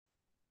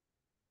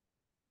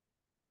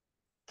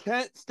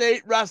Kent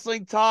State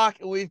Wrestling Talk,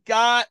 and we've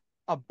got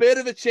a bit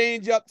of a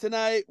change up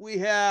tonight. We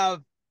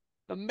have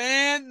the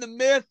man, the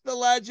myth, the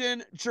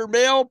legend,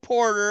 Jermail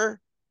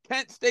Porter,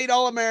 Kent State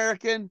All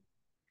American.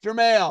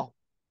 Jermail,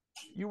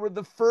 you were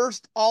the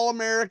first All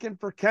American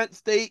for Kent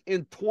State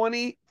in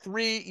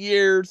 23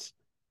 years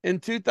in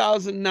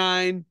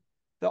 2009.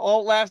 The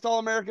last All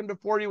American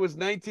before you was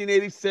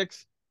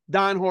 1986,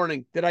 Don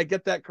Horning. Did I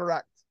get that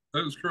correct?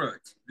 That is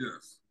correct.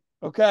 Yes.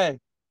 Okay.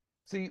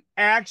 So you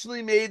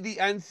actually made the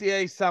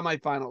NCAA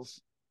semifinals,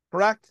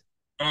 correct?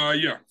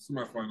 Yeah,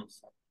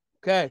 semifinals.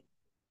 Okay.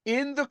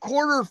 In the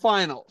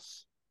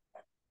quarterfinals,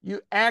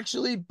 you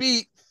actually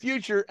beat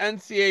future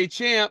NCAA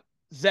champ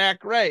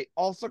Zach Ray.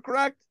 Also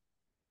correct?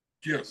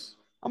 Yes.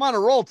 I'm on a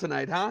roll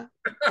tonight, huh?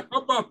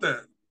 How about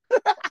that?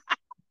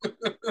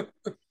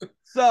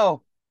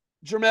 So,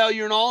 Jermail,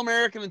 you're an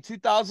All-American in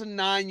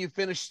 2009. You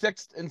finished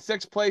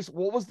sixth place.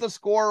 What was the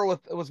score with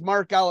it was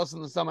Mark Ellis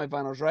in the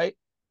semifinals, right?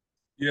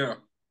 Yeah.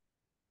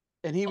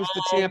 And he was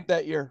the champ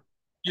that year.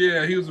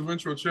 Yeah, he was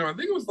eventual champ. I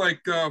think it was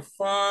like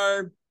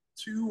 5-2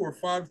 or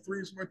 5-3,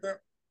 something like that.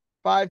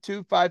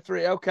 5-2,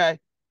 5-3. Okay.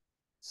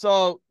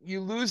 So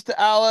you lose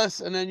to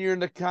Ellis, and then you're in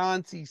the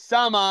Conti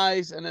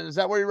semis, and then is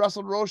that where you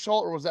wrestled Rochelle,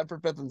 or was that for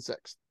fifth and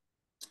sixth?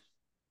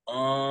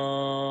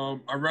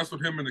 I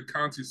wrestled him in the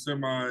Conti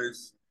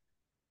semis,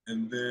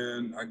 and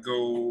then I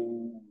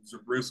go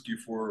Zabriskie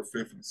for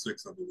fifth and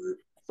sixth, I believe.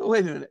 So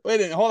wait a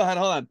minute. Hold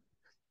on.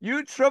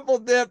 You triple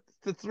dipped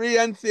to 3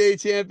 NCAA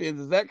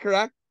champions. Is that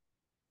correct?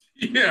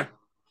 Yeah,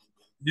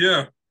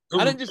 yeah.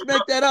 I didn't just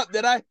make that up,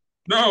 did I?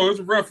 No, it was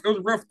a rough. It was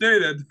a rough day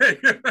that day.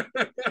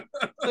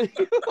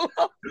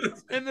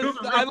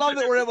 So I love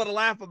that we're able to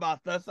laugh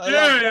about this.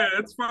 Yeah,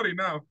 it's funny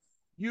now.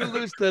 You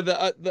lose to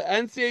the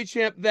NCAA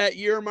champ that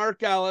year,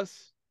 Mark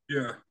Ellis.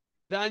 Yeah.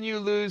 Then you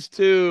lose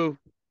to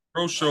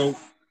Rochelle.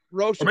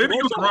 Or maybe Rochelle.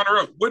 he was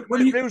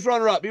a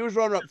runner-up. He was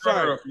runner-up. Sorry.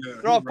 Runner-up, yeah.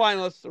 They're all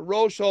finalists.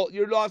 Rochelle,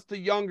 you lost to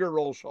younger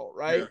Rochelle,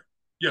 right? Yeah.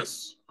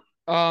 Yes.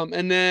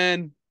 And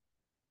then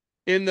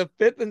in the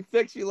fifth and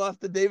sixth, you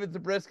lost to David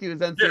Zabriskie, who's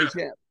NCAA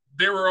champ.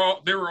 They were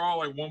all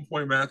like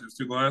 1-point matches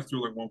too. The last two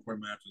were like 1-point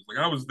matches. Like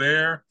I was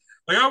there,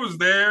 but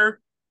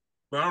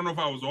I don't know if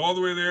I was all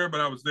the way there,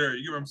 but I was there.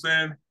 You know what I'm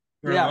saying?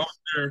 Yeah. I was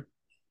there,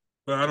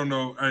 but I don't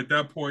know. At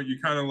that point, you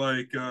kind of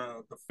like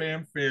the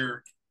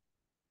fanfare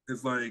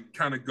is like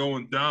kind of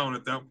going down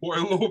at that point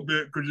a little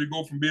bit because you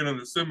go from being on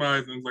the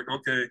semis and it's like,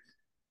 okay,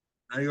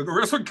 now you go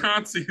wrestle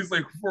Conti. He's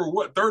like for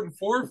what, third and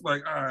fourth?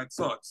 Like, it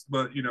sucks,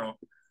 but you know,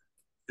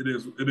 it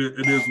is what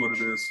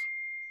it is.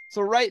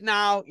 So right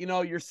now,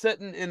 you're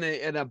sitting in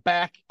a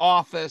back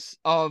office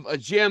of a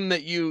gym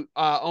that you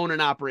own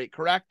and operate,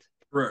 correct?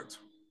 Correct.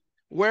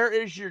 Where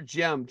is your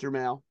gym,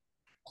 Jermail?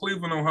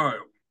 Cleveland,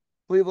 Ohio.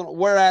 Cleveland.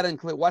 Where at in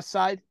Cleveland? West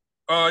Side?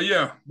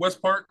 Yeah,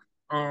 West Park,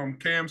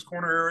 Cam's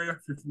Corner area. If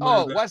you're familiar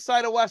Oh, with that. west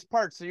side of West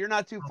Park. So you're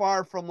not too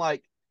far from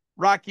like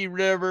Rocky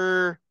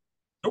River.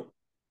 Nope.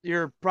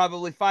 You're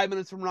probably 5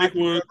 minutes from Rocky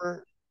Lakewood,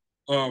 River.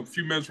 a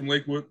few minutes from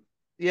Lakewood.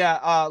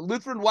 Yeah,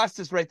 Lutheran West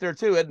is right there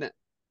too, isn't it?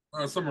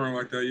 Somewhere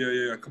like that.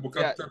 Yeah. A couple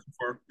Yeah. too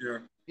far. Yeah.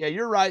 Yeah,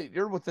 you're right.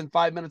 You're within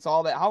 5 minutes of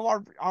all that.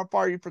 How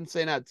far are you from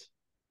St. Ed's?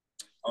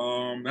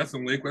 That's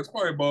in Lakewood. That's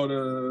probably about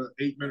a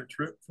 8-minute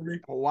trip for me.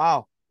 Oh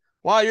wow.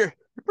 Wow, you're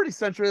pretty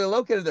centrally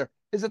located there.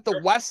 Is it the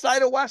west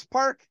side of West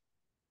Park?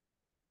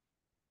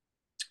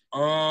 No,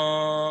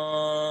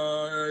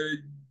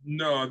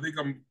 I think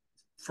I'm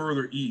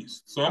further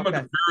east. So I'm at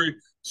the very.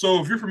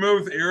 So if you're familiar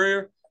with the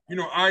area,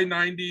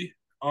 I-90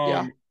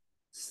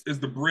 is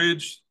the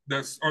bridge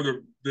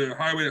the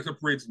highway that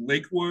separates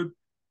Lakewood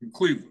from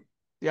Cleveland.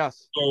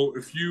 Yes. So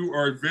if you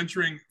are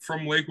venturing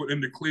from Lakewood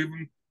into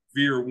Cleveland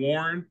via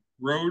Warren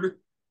Road,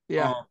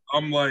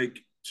 I'm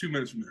like 2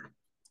 minutes from there.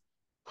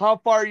 How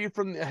far are you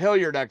from the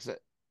Hilliard exit?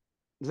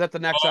 Is that the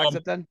next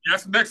exit then? Yeah,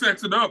 that's the next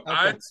exit up.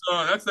 Okay.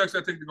 That's the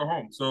exit I take to go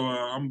home. So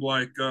I'm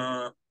like,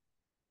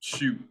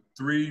 2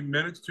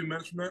 minutes from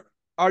that.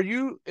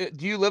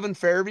 Do you live in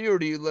Fairview or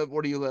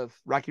where do you live?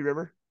 Rocky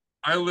River?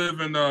 I live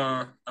in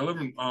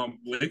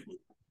Lakewood.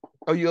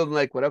 Oh, you live in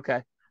Lakewood.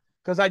 Okay.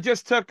 Because I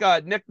just took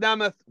Nick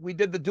Nemeth. We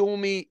did the dual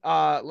meet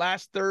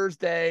last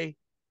Thursday,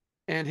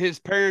 and his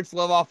parents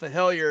live off of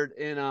Hilliard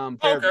in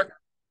Fairview. Okay.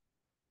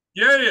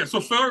 Yeah.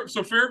 So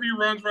Fairview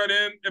runs right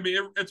in. I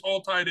mean, it's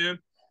all tied in.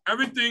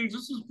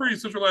 This is a pretty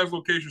centralized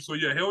location. So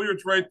yeah,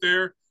 Hilliard's right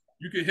there.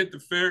 You can hit the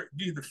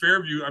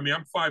Fairview. I mean,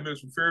 I'm 5 minutes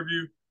from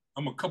Fairview.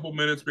 I'm a couple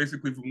minutes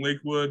basically from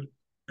Lakewood,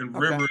 and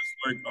River is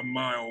like a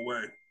mile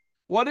away.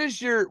 What's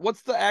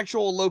the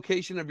actual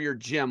location of your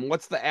gym?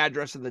 What's the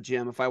address of the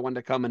gym if I wanted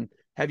to come and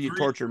have you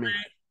torture me?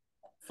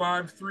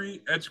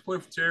 53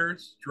 Edgecliff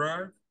Terrace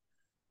Drive.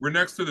 We're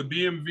next to the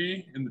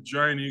BMV and the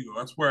Giant Eagle.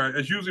 That's where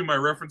it's usually my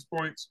reference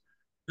points.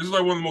 This is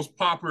like one of the most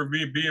popular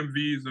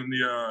BMVs in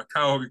the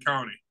Cuyahoga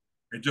County.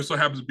 It just so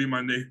happens to be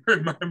my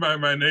neighbor,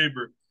 my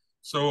neighbor.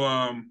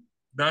 So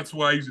that's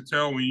why I used to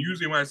tell when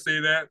I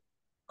say that,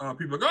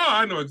 people are like, oh,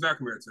 I know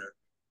exactly where it's at.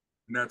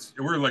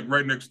 And we're like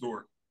right next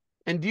door.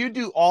 And do you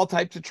do all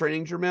types of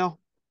training, Jermail?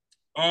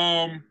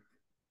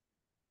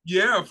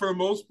 Yeah, for the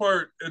most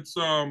part, it's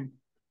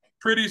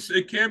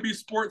It can be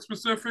sport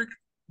specific,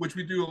 which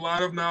we do a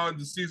lot of now as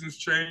the seasons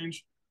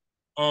change.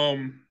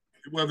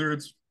 Whether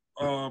it's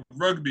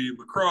rugby,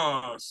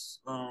 lacrosse,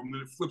 then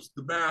it flips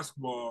to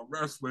basketball,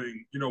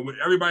 wrestling. You know, when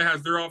everybody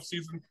has their off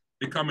season,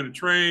 they come in to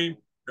train.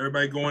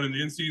 Everybody going in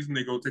the in season,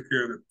 they go take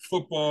care of the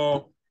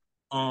football,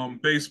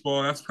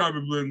 baseball. That's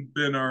probably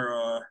been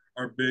our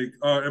big.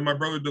 And my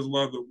brother does a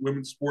lot of the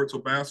women's sports, so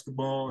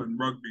basketball and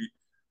rugby.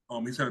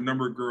 He's had a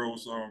number of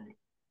girls.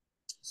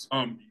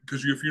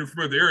 Because if you're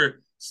familiar with the area,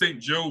 St.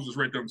 Joe's is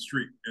right down the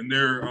street, and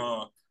they're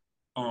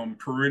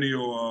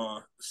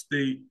perennial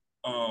state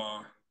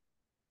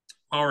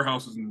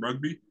powerhouses in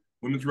rugby,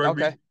 women's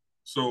rugby. Okay.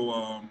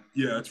 So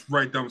yeah, it's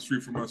right down the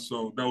street from us.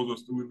 So that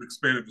was we've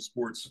expanded the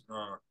sports,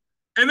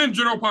 and then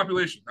general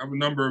population. I have a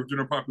number of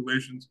general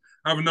populations.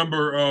 I have a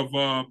number of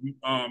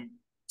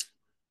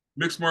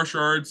mixed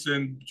martial arts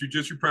and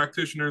jiu-jitsu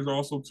practitioners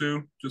also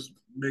too. Just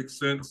makes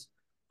sense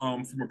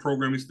from a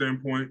programming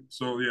standpoint.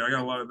 So yeah, I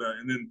got a lot of that,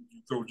 and then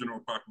you throw general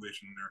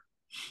population in there.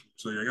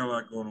 So yeah, I got a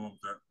lot going on with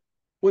that.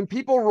 When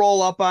people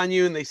roll up on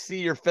you and they see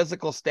your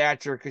physical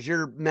stature, because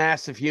you're a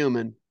massive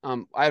human,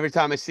 every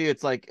time I see it,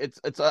 it's like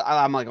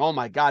I'm like, oh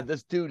my god,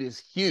 this dude is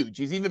huge.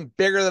 He's even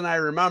bigger than I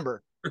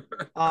remember.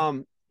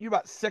 You're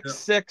about 6'6",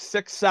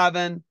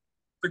 6'7".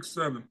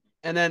 6'7".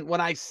 And then when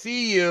I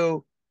see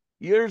you,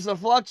 there's a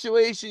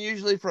fluctuation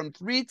usually from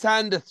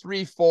 310 to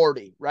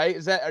 340,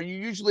 right? Are you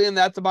usually in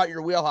that's about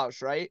your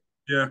wheelhouse, right?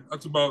 Yeah,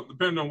 that's about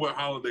depending on what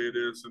holiday it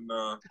is, and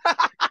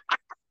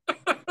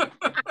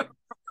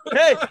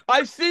Hey,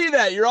 I see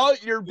that.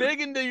 You're big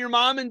into your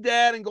mom and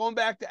dad and going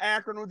back to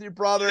Akron with your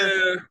brother,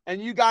 yeah,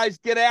 and you guys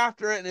get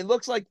after it, and it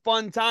looks like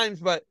fun times.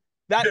 But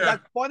that's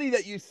funny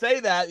that you say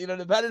that,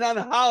 depending on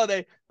the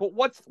holiday. But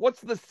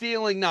what's the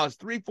ceiling now? Is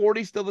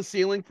 340 still the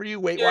ceiling for you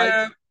weight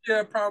wise?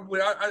 Yeah,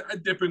 probably. I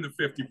dip into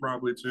 50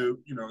 probably too.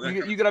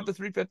 You get up to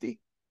 350.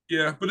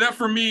 Yeah, but that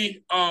for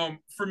me,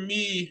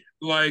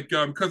 like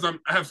because I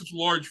have such a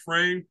large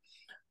frame,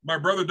 my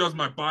brother does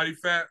my body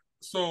fat.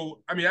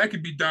 So I mean, I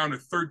could be down to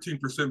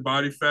 13%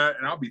 body fat,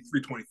 and I'll be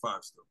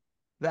 325 still.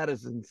 That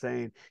is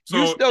insane. So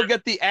you still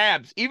get the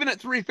abs, even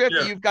at 350.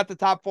 Yeah. You've got the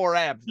top 4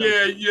 abs.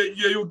 Yeah.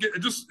 You'll get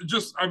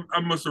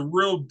I'm a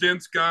real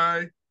dense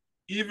guy.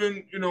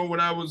 Even when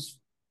I was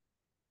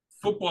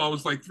football, I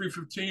was like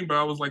 315, but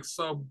I was like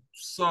sub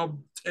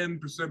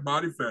 10%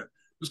 body fat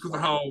just because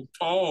of how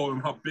tall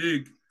and how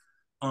big.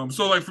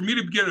 So like for me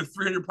to get to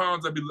 300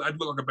 pounds, I'd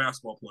look like a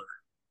basketball player.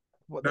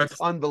 Well,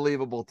 that's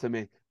unbelievable to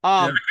me.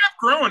 I kept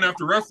growing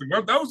after wrestling.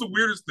 That was the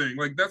weirdest thing.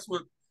 Like that's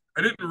what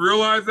I didn't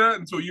realize that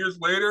until years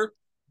later.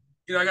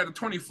 I got to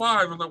 25.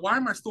 I was like, why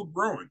am I still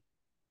growing?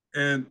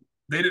 And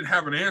they didn't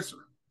have an answer.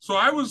 So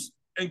I was,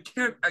 and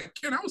Kent, I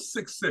was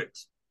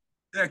 6'6".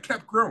 And I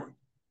kept growing.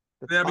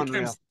 Then I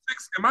became 6,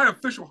 and my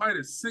official height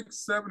is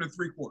 6'7" and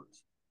 3/4.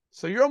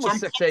 So you're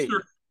almost 6'8".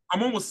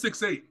 I'm almost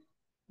 6'8".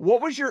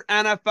 What was your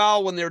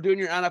NFL when they were doing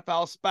your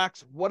NFL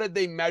specs? What did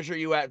they measure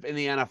you at in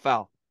the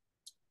NFL?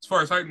 As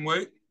far as height and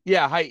weight?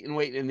 Yeah, height and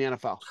weight in the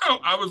NFL. Oh,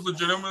 I was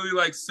legitimately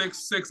like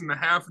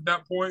 6'6.5" at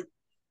that point.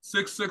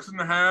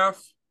 6'6.5".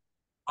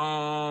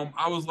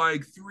 I was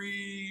like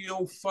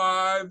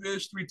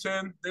 305-ish, 310.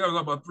 I think I was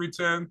about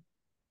 310.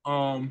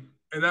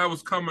 And that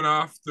was coming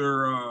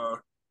after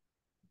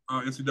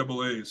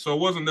NCAA. So it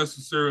wasn't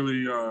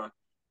necessarily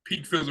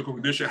peak physical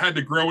condition. I had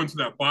to grow into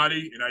that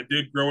body, and I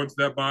did grow into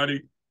that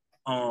body,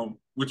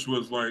 which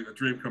was like a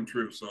dream come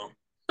true. So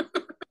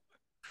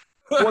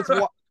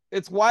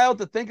it's wild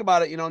to think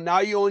about it.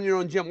 Now you own your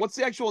own gym. What's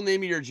the actual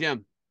name of your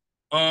gym?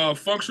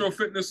 Functional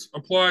Fitness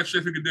Applied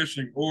Strength and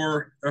Conditioning,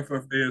 or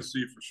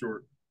FFASC for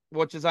short.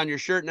 Which is on your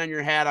shirt and on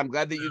your hat. I'm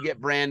glad that you get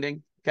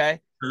branding.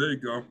 Okay. There you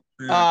go.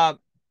 Yeah.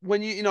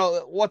 When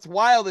what's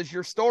wild is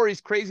your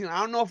story's crazy. And I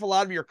don't know if a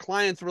lot of your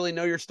clients really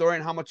know your story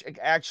and how much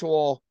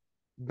actual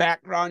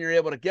background you're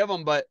able to give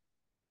them. But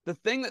the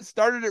thing that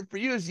started it for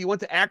you is you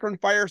went to Akron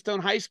Firestone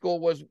High School,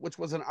 which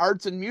was an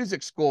arts and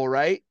music school,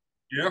 right?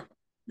 Yeah.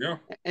 Yeah.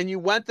 And you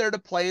went there to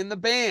play in the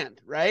band,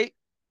 right?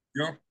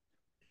 Yeah.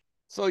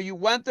 So you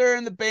went there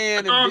in the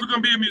band. I thought I was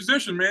gonna be a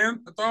musician,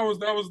 man. I thought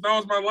that was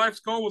my life's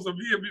goal, was to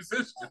be a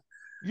musician.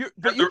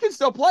 But you can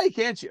still play,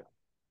 can't you?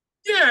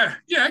 Yeah,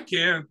 I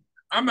can.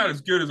 I'm not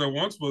as good as I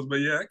once was, but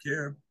yeah, I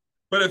can.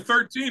 But at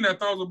 13, I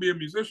thought I was gonna be a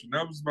musician.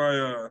 That was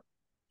that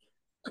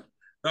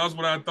was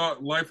what I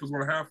thought life was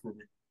gonna have for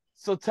me.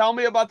 So tell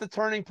me about the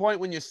turning point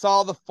when you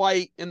saw the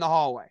fight in the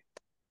hallway.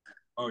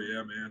 Oh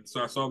yeah, man.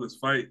 So I saw this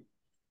fight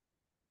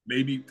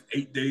maybe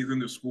 8 days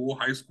into school,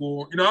 high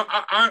school.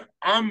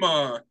 I'm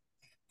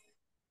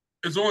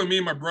it's only me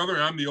and my brother,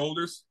 and I'm the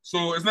oldest.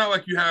 So it's not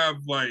like you have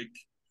like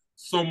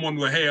someone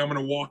like, hey, I'm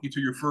gonna walk you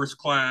to your first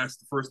class,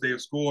 the first day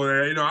of school.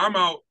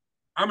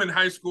 I'm in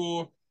high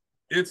school.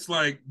 It's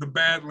like the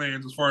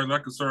Badlands as far as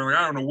I'm concerned. Like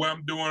I don't know what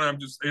I'm doing. I'm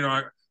just,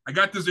 I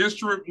got this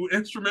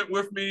instrument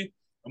with me.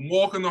 I'm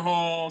walking the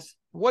halls.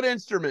 What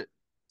instrument?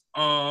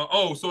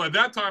 So at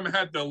that time I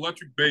had the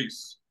electric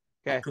bass.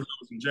 Okay. Because I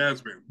was in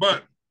jazz band.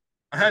 But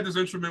I had this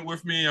instrument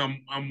with me.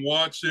 I'm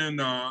watching.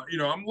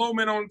 I'm low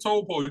man on the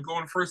toll pole. You go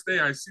on the first day.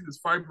 I see this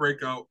fight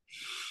break out,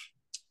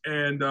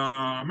 And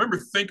I remember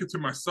thinking to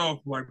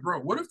myself, like, bro,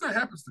 what if that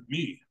happens to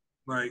me?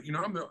 Like, I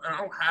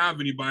don't have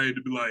anybody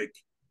to be like,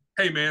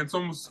 hey, man,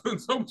 someone's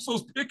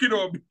picking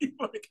on me.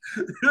 Like,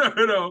 I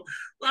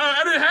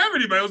didn't have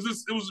anybody.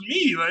 It was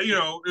me. Like,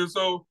 and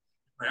so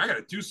like, I got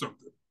to do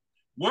something.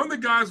 One of the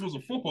guys was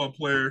a football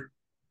player,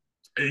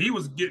 and he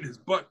was getting his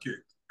butt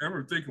kicked. I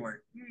remember thinking, like,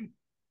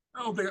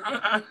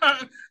 I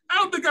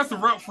don't think that's the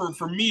route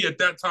for me at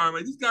that time.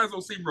 Like, these guys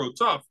don't seem real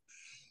tough.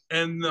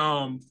 And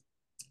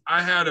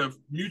I had a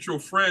mutual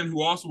friend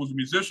who also was a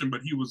musician,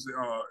 but he was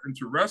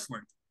into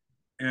wrestling.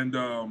 And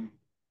I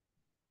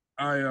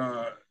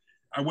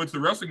went to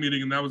the wrestling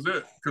meeting, and that was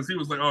it. Because he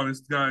was like, "Oh, this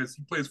guy's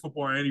he plays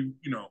football, and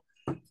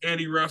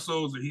he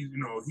wrestles, and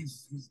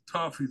he's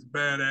tough, he's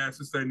badass,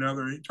 this, that, and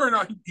another." And it turned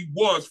out he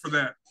was for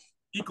that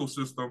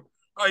ecosystem.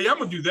 Oh yeah, I'm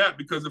gonna do that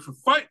because if a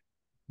fight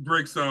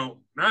breaks out,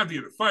 and I have to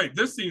get a fight,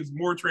 this seems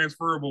more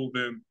transferable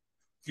than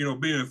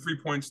being in a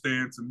 3-point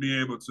stance and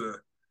being able to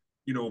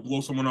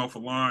blow someone off a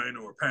line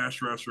or a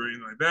pass rush or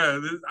anything like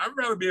that. I'd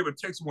rather be able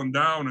to take someone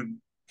down and,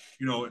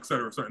 et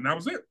cetera, et cetera. And that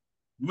was it.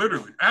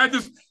 Literally.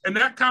 And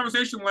that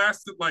conversation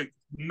lasted like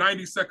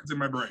 90 seconds in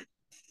my brain.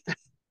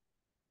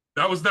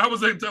 That was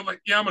it. I'm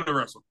like, yeah, I'm going to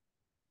wrestle.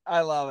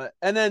 I love it.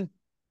 And then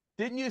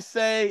didn't you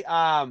say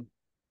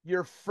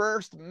your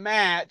first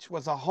match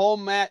was a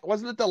home match?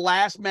 Wasn't it the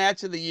last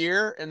match of the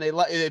year? And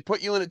they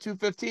put you in at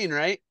 215,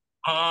 right?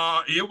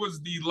 It was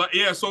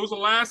so it was the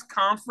last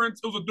conference.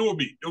 It was a dual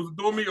meet. It was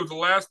the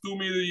last dual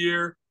meet of the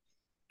year.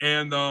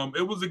 And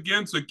it was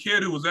against a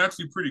kid who was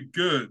actually pretty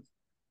good.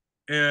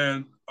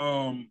 And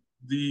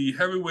the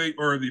heavyweight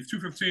or the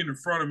 215 in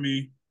front of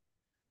me,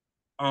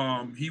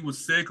 he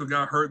was sick or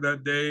got hurt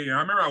that day. And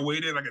I remember I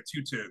weighed in like a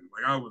 210.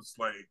 Like I was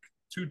like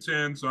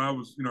 210, so I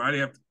was, I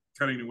didn't have to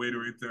cut any weight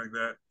or anything like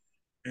that.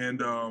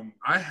 And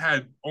I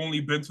had only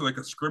been to like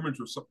a scrimmage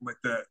or something like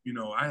that.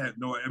 I had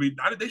no. I mean,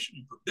 they should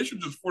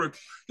just forfeit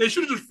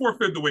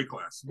the weight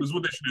class. Is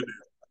what they should have did.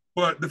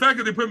 But the fact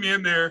that they put me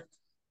in there,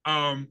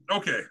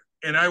 okay.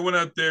 And I went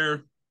out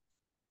there,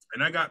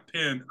 and I got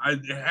pinned.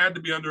 It had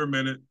to be under a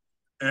minute.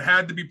 It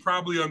had to be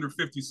probably under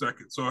 50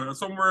 seconds. So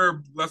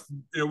somewhere less.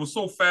 It was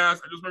so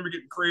fast. I just remember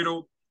getting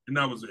cradled, and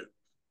that was it.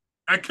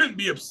 I couldn't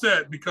be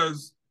upset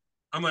because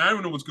I'm like, I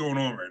don't know what's going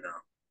on right now.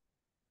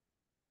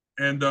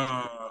 And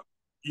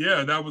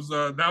yeah, that was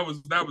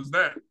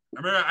that.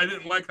 I mean, I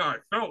didn't like how I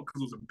felt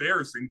because it was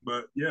embarrassing,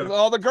 but yeah.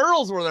 All the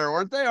girls were there,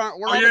 weren't they? Were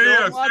all the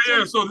yeah, girls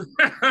watching?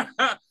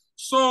 Yeah.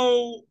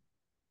 So,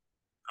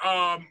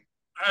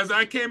 as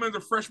I came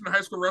into freshman high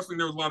school wrestling,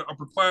 there was a lot of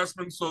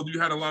upperclassmen, so you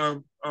had a lot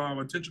of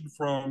attention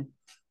from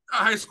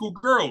high school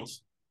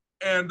girls,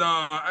 and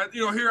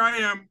here I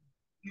am,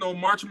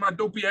 marching my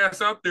dopey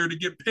ass out there to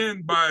get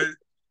pinned by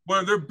one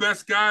of their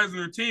best guys in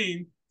their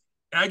team,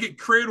 and I get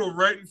cradled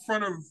right in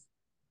front of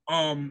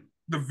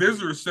the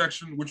visitor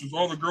section, which was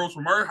all the girls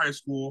from our high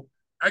school.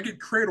 I get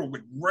cradled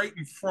like right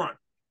in front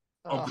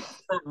of the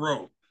front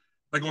row,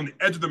 like on the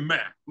edge of the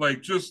mat,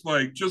 like just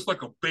like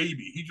a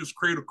baby. He just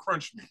cradle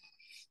crunched me.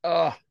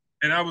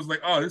 And I was like,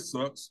 oh, this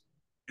sucks.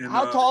 And,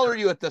 how tall are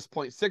you at this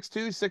point?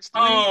 6'2", 6'3"?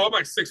 Oh, I'm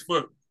like 6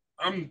 foot.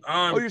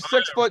 You're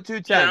 6 foot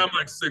 210. Yeah, I'm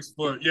like 6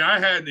 foot. Yeah, I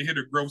hadn't hit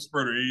a growth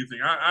spurt or anything.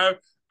 I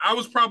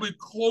was probably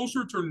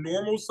closer to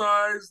normal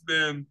size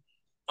than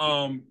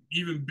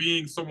even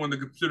being someone to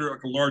consider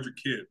like a larger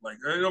kid. Like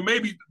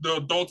maybe the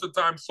adults at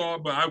times saw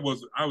it, but I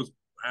wasn't. I was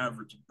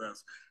average at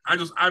best. I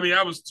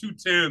I was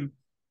 210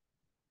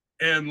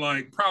 and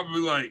like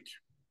probably like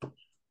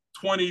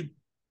 22%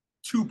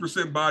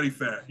 body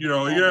fat. You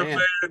know what I'm saying?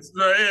 It's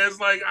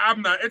like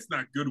it's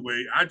not good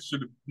weight. I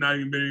should have not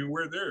even been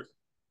anywhere there.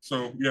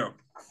 So yeah.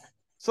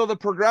 So the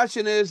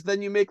progression is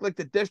then you make like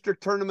the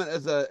district tournament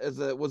as a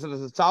was it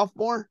as a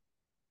sophomore?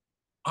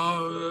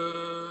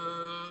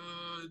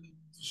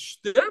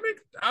 Did I make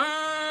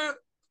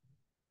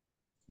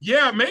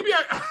yeah, maybe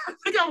I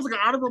think I was like an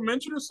honorable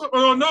mention or something.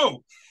 Oh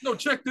no,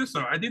 check this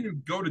out. I didn't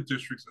even go to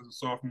districts as a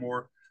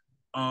sophomore.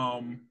 I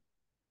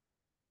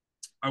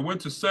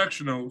went to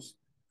sectionals,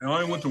 and I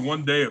only went to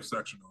one day of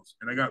sectionals,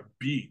 and I got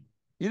beat.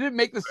 You didn't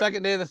make the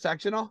second day of the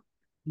sectional?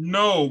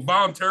 No,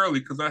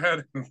 voluntarily because I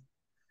had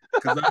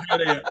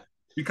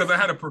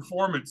a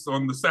performance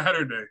on the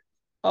Saturday.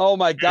 Oh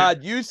my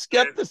God! You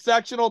skipped the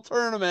sectional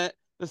tournament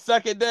the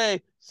second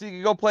day so you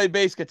could go play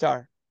bass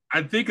guitar.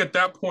 I think at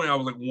that point I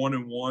was like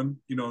 1-1,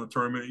 in the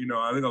tournament. I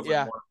think I was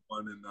like 1-1,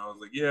 and I was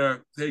like, "Yeah,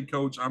 hey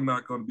coach, I'm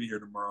not going to be here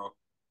tomorrow."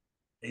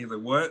 And he's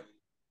like, "What?"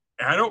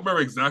 And I don't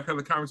remember exactly how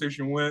the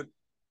conversation went.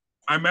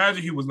 I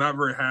imagine he was not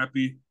very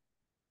happy.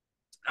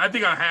 I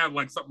think I had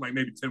like something like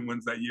maybe 10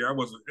 wins that year. It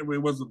wasn't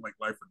like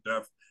life or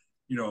death,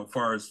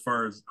 as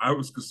far as I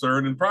was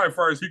concerned, and probably as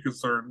far as he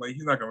concerned, like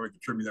he's not going to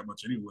contribute that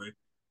much anyway.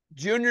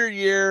 Junior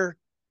year,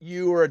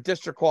 you were a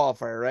district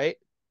qualifier, right?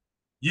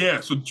 Yeah.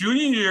 So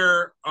junior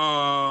year,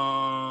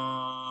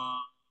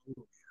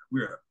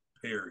 we're at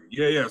Perry.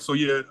 Yeah. So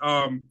yeah,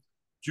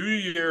 junior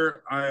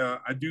year,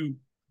 I do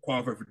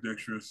qualify for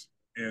districts,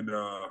 and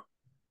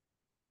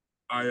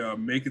I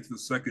make it to the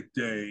second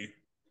day,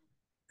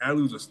 I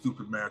lose a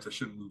stupid match. I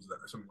shouldn't lose that.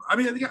 I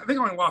mean, I think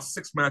I only lost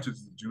 6 matches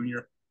as a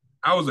junior.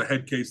 I was a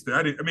head case there.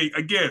 I mean,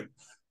 again,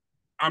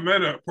 I'm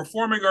at a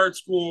performing arts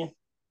school.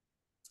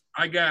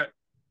 I got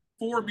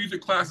 4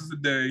 music classes a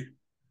day.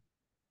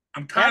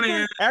 I'm kind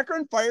of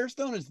Akron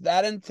Firestone is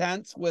that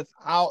intense with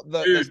how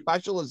the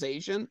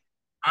specialization.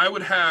 I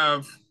would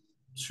have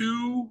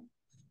 2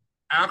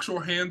 actual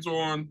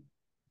hands-on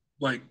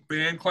like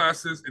band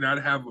classes, and I'd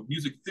have a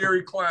music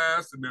theory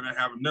class, and then I'd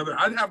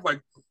have like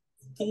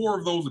 4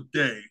 of those a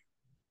day,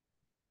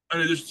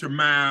 in addition to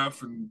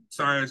math and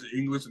science and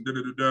English and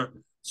da.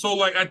 So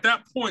like at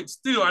that point,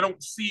 still I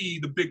don't see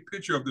the big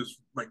picture of this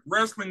like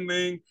wrestling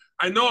thing.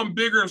 I know I'm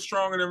bigger and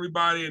stronger than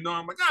everybody, and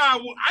I'm like,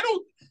 well, I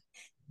don't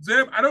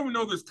even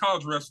know there's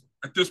college wrestling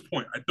at this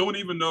point. I don't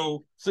even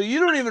know. So you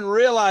don't even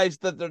realize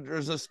that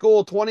there's a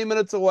school 20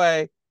 minutes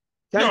away.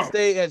 Kent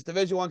State has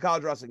Division I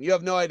college wrestling. You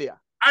have no idea.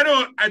 I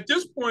don't. At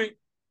this point,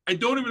 I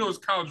don't even know it's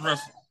college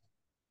wrestling.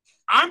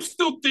 I'm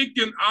still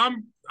thinking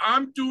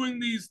I'm doing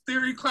these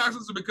theory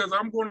classes because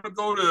I'm going to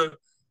go to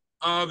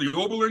the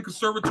Oberlin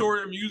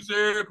Conservatory of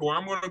Music, or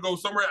I'm going to go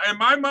somewhere. In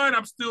my mind,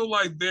 I'm still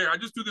like there. I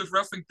just do this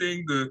wrestling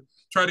thing to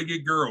try to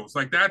get girls.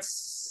 Like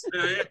that's,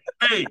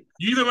 hey,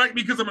 you either like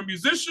me because I'm a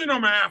musician or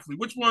I'm an athlete.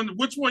 Which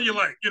one you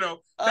like? You know,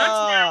 that's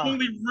my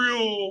only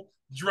real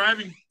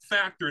driving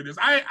factor in this.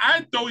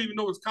 I don't even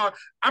know it's college.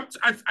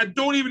 I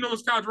don't even know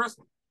it's college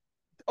wrestling.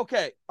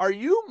 Okay, are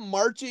you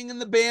marching in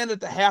the band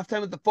at the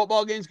halftime at the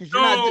football games? Because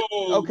you're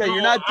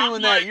not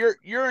doing that.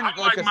 You're in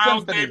like a Miles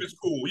symphony. Davis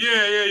cool.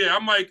 Yeah.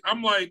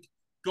 I'm like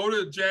go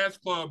to the jazz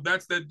club.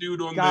 That's that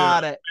dude on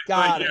Got it.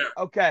 Yeah.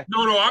 Okay.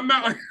 No, I'm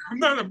not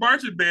in a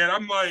marching band.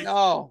 I'm like,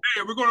 no.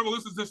 Hey, we're going to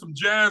listen to some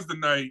jazz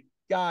tonight.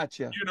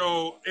 Gotcha. You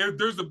know, if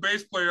there's a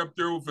bass player up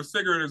there with a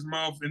cigarette in his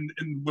mouth and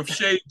with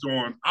shades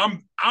on,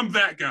 I'm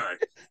that guy.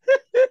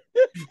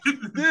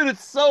 Dude,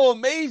 it's so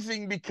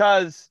amazing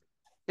because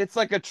it's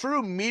like a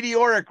true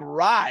meteoric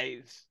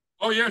rise.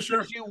 Oh yeah,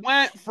 sure. You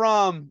went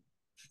from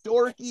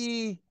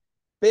dorky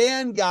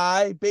band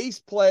guy, bass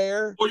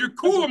player. Well, you're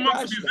cool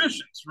amongst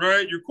musicians,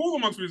 right? You're cool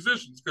amongst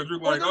musicians because you're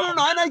like, no, and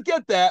I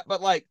get that,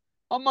 but like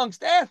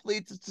amongst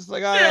athletes, it's just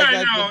like,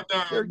 yeah.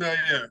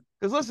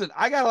 Because listen,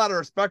 I got a lot of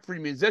respect for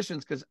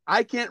musicians because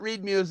I can't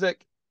read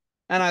music,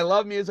 and I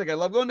love music. I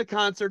love going to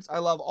concerts. I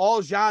love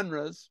all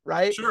genres,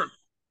 right? Sure.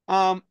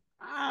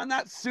 I'm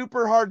not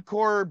super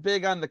hardcore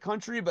big on the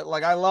country, but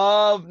like I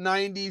love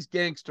 90s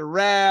gangster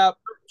rap.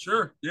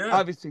 Sure. Yeah.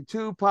 Obviously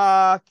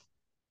Tupac,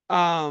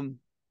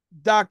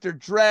 Dr.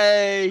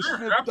 Dre, sure,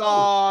 Snoop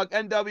Dogg,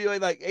 NWA,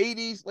 like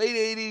 80s,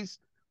 late 80s,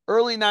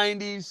 early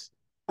 90s.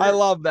 Sure. I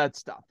love that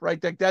stuff, right?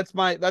 That's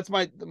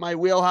my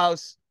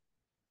wheelhouse.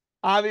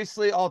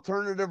 Obviously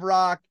alternative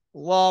rock,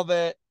 love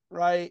it,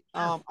 right?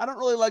 I don't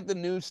really like the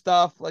new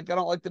stuff. Like I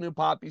don't like the new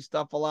poppy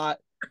stuff a lot,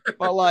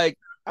 but like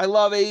I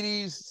love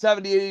 80s,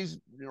 70s, 80s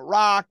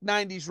rock,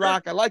 90s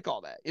rock. I like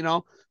all that, you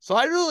know? So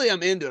I really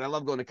am into it. I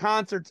love going to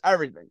concerts,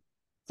 everything.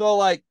 So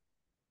like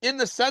in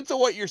the sense of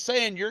what you're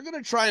saying, you're going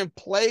to try and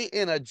play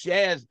in a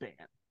jazz band.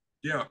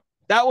 Yeah.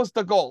 That was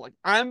the goal. Like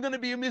I'm going to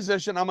be a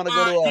musician. I'm going to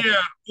go to a...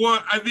 Yeah.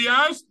 Well, the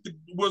odds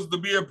was to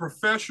be a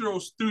professional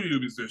studio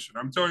musician.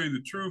 I'm telling you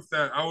the truth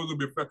that I was going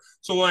to be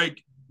so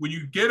like when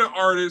you get an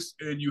artist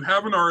and you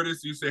have an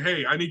artist, you say,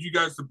 hey, I need you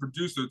guys to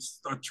produce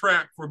a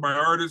track for my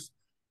artist.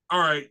 All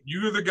right,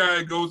 you're the guy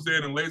that goes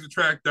in and lays the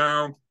track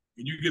down,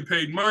 and you get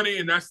paid money,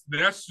 and that's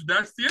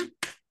it.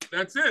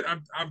 That's it.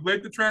 I've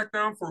laid the track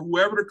down for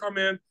whoever to come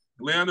in,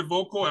 lay on the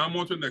vocal, and I'm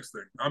on to the next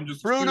thing. I'm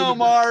just Bruno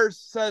Mars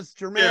says,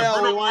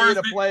 Jermail, we want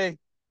you to play.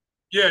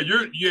 Yeah,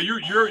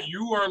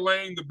 you are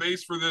laying the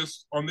bass for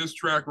this on this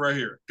track right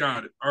here.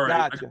 Got it. All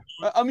right. Gotcha.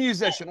 A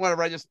musician,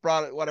 whatever. I just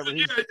brought it. Whatever.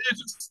 Yeah,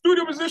 it's a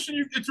studio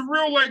musician. It's a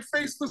real like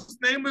faceless,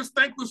 nameless,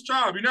 thankless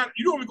job. You don't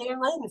even go on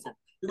road with them.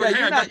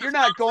 You're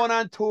not going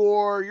on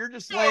tour. You're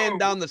just laying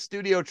down the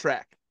studio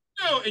track.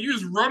 No, and you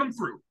just run them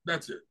through.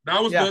 That's it.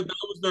 That was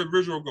the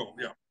original goal.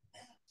 Yeah.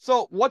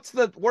 So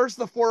where's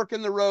the fork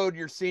in the road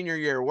your senior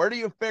year? Where do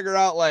you figure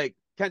out like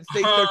Kent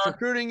State starts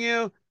recruiting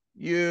you?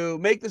 You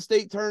make the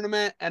state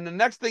tournament, and the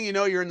next thing you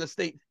know, you're in the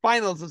state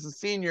finals as a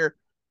senior.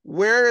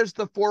 Where is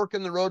the fork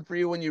in the road for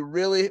you when you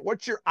really?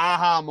 What's your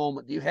aha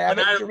moment? Do you have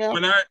it, Jermail?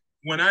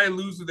 When I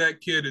lose to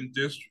that kid at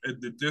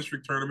the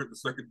district tournament the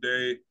second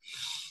day.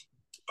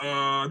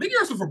 I think he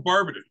asked for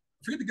Barberton.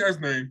 I forget the guy's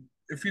name.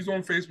 If he's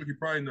on Facebook, he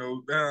probably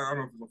knows. I don't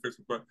know if he's on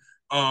Facebook, but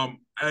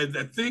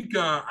I think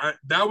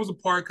that was a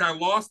part. I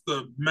lost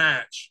the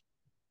match,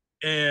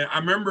 and I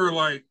remember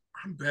like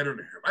I'm better than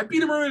him. I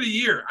beat him early in the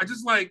year. I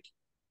just like,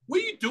 what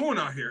are you doing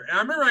out here? And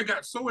I remember I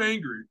got so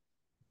angry,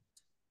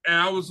 and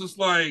I was just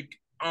like,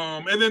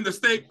 and then the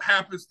state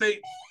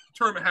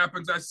tournament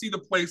happens. I see the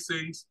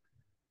placings.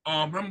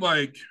 I'm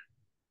like,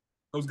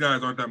 those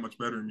guys aren't that much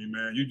better than me,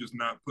 man. You're just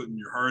not putting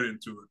your heart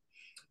into it.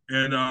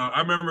 And I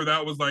remember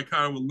that was like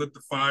kind of what lit the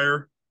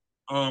fire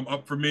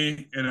up for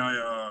me. And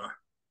I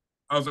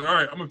was like, all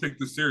right, I'm going to take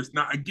this serious.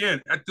 Now,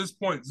 again, at this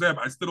point, Zeb,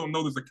 I still don't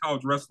know there's a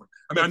college wrestling.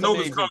 I mean, I know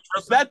there's college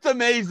wrestling. That's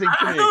amazing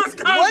to me.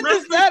 When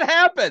does that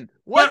happen?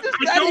 When does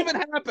that even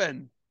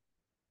happen?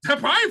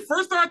 Probably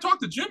first time I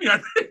talked to Jimmy. I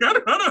think I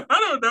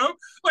don't know.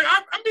 Like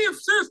I'm being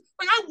serious.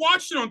 Like I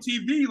watched it on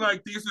TV,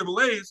 like the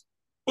NCAA's,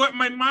 but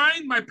my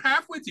mind, my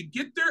pathway to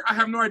get there, I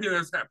have no idea how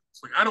this happens.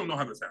 Like I don't know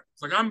how this happens.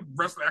 Like I'm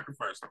wrestling Akron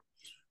Firestone,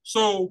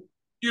 so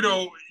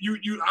I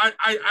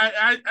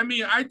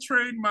mean I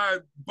trained my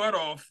butt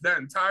off that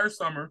entire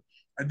summer.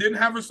 I didn't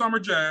have a summer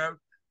jab.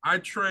 I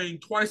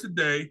trained twice a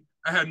day.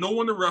 I had no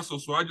one to wrestle,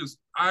 so I just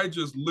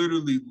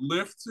literally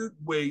lifted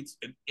weights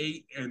and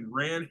ate and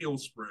ran hill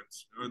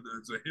sprints.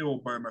 There's a hill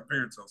by my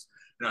parents' house,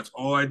 and that's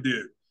all I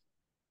did.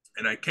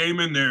 And I came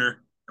in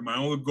there, and my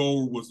only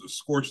goal was to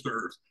scorch the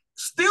earth.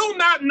 Still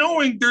not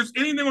knowing there's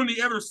anything on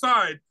the other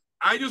side.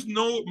 I just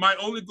know my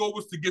only goal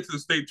was to get to the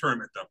state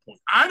tournament at that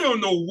point. I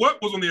don't know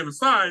what was on the other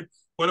side,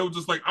 but it was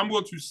just like I'm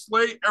going to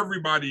slay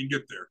everybody and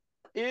get there.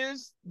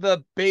 Is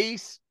the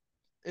bass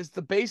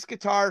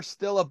guitar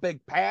still a big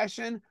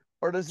passion,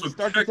 or does it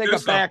start to take a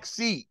back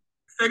seat?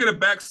 Taking a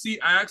back seat,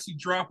 I actually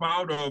drop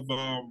out of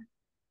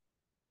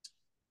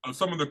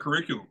some of the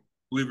curriculum,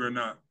 believe it or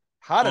not.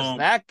 How does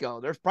that go?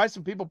 There's probably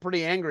some people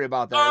pretty angry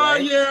about that,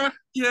 right?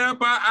 Yeah,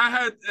 but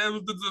it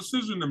was the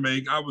decision to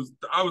make. I was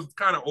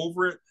kind of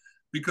over it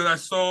because I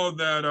saw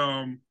that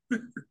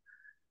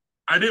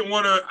I didn't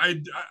want to.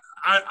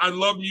 I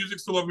love music,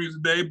 still love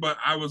music today, but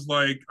I was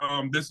like,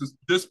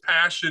 this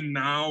passion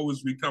now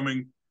is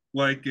becoming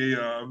like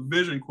a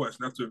vision quest.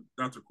 Not to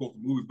quote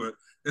the movie, but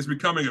it's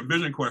becoming a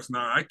vision quest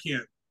now. I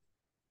can't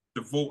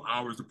devote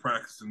hours to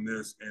practicing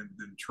this and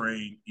then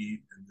train,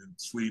 eat, and then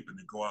sleep, and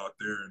then go out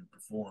there and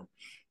perform.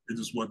 It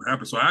just wasn't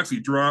happening. So I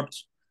actually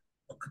dropped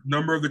a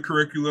number of the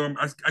curriculum.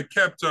 I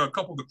kept a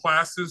couple of the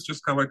classes,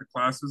 just kind of like the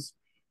classes.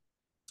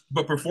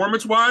 But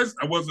performance-wise,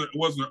 I wasn't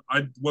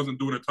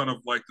doing a ton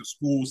of like the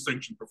school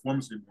sanctioned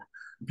performance anymore.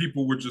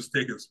 People would just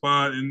take a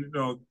spot and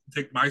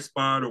take my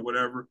spot or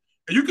whatever.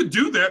 And you could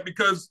do that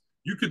because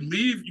you could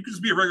leave. You could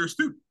just be a regular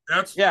student.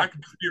 That's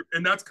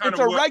and that's kind of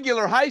it's a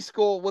regular high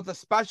school with a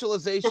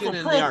specialization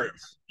in the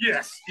arts.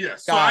 Yes.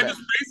 So I just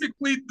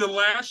basically the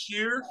last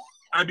year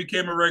I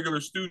became a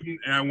regular student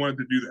and I wanted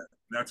to do that.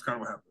 That's kind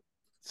of what happened.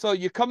 So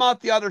you come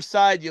out the other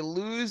side, you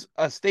lose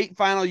a state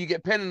final, you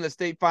get pinned in the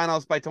state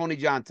finals by Tony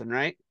Johnson,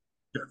 right?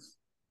 Yes.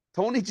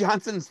 Tony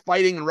Johnson's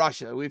fighting in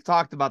Russia. We've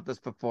talked about this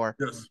before.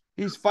 Yes.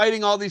 He's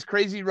fighting all these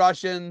crazy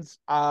Russians.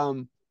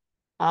 I'm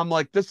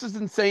like, this is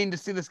insane to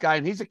see this guy,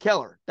 and he's a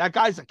killer. That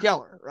guy's a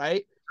killer,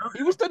 right?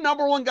 He was the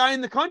 #1 guy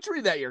in the country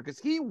that year because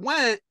he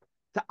went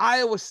to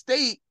Iowa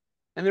State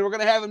and they were going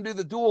to have him do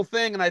the dual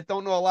thing. And I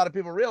don't know a lot of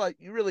people realize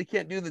you really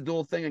can't do the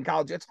dual thing in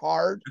college. It's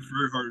hard. It's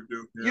very hard to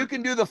do. Yeah. You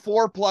can do the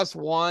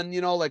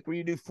 4+1, like where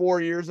you do 4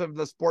 years of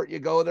the sport you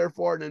go there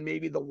for, and then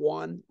maybe the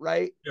 1,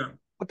 right? Yeah.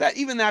 But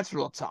that's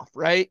real tough,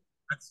 right?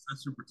 That's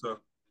super tough.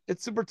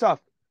 It's super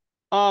tough.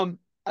 The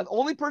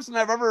only person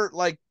I've ever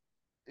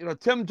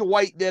Tim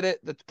Dwight did it,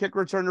 the kick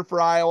returner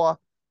for Iowa.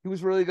 He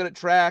was really good at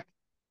track.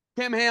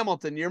 Kim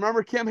Hamilton. You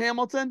remember Kim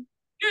Hamilton?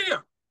 Yeah.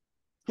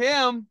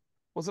 Kim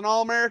was an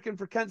All American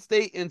for Kent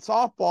State in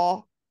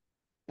softball,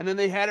 and then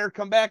they had her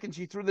come back and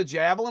she threw the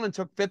javelin and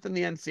took 5th in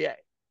the NCAA.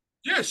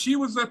 Yeah, she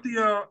was at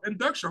the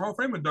induction, Hall of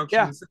Fame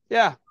induction.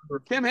 Yeah.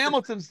 Kim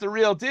Hamilton's the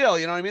real deal.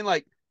 You know what I mean?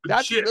 Like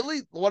that's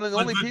really one of the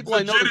only people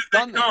I know that's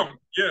done that.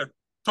 Yeah,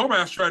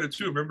 Tomas tried it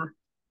too. Remember?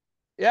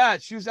 Yeah,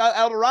 she was at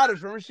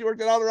Eldorado's. Remember she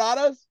worked at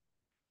Eldorado's?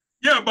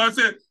 Yeah, but I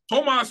said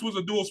Tomas was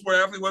a dual sport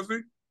athlete, wasn't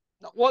he?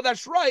 Well,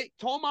 that's right.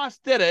 Tomas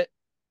did it,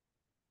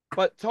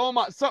 but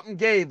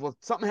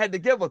something had to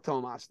give with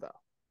Tomas though.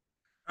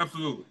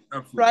 Absolutely.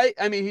 Right?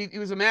 I mean, he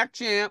was a MAC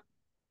champ,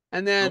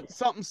 and then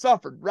something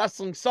suffered.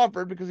 Wrestling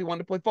suffered because he wanted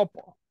to play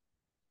football.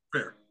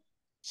 Fair.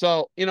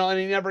 So and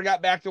he never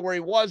got back to where he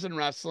was in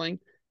wrestling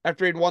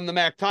after he'd won the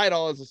MAC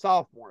title as a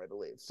sophomore, I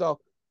believe. So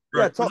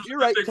right. You're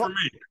right. For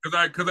me,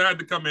 because I had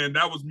to come in.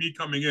 That was me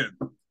coming in.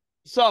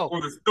 So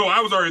no, I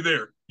was already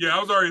there. Yeah, I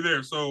was already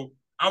there. So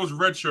I was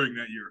redshirting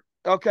that year.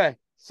 Okay,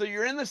 so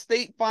you're in the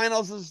state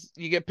finals.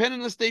 You get pinned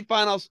in the state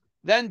finals.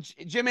 Then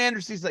Jim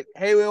Anderson's like,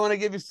 "Hey, we want to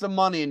give you some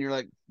money," and you're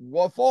like,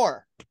 "What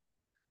for?"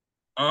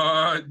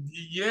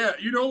 Yeah,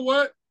 you know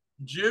what,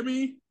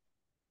 Jimmy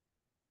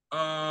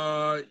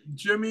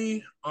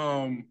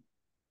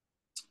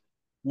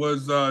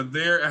was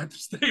there at the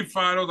state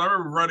finals. I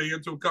remember running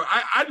into him.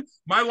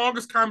 My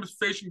longest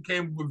conversation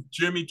came with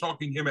Jimmy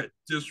talking to him at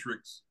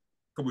districts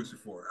a couple weeks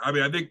before. I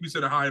mean, I think we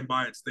said a hi and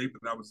bye at state,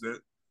 but that was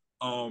it.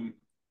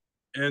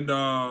 And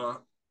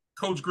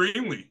Coach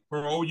Greenlee for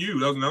OU,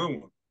 that was another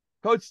one.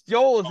 Coach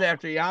Joel is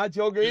after you, huh?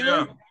 Joe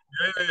Greenlee?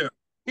 Yeah.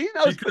 He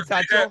knows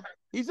potential.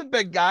 He's a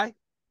big guy.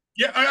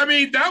 Yeah, I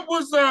mean, that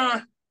was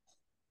if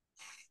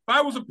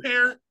I was a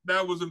parent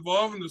that was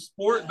involved in the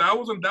sport,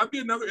 that'd be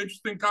another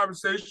interesting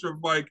conversation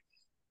of like,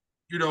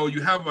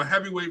 you have a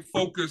heavyweight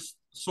focused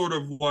sort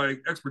of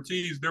like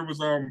expertise. There was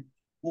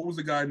what was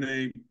the guy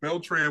named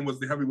Beltran was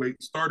the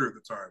heavyweight starter at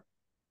the time.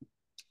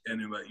 And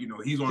then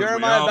he's on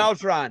Jermail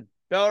Beltran.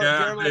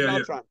 Jermail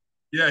Beltran.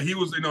 Yeah, he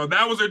was,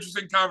 that was an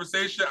interesting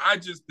conversation. I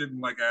just didn't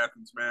like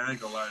Athens, man. I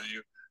ain't gonna lie to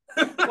you.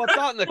 Well, it's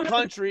out in the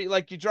country.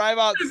 Like you drive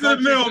out it's the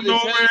middle of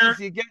nowhere.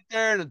 You get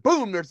there and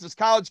boom, there's this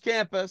college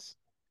campus.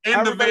 And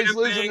Everybody's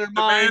losing their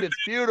mind. It's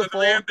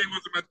beautiful. The van thing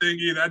wasn't my thing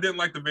either. I didn't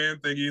like the van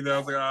thing either. I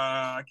was like,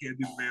 I can't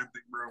do the van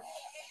thing, bro.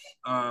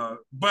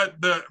 But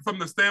from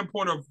the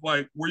standpoint of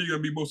like where you're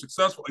gonna be most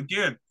successful,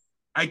 again,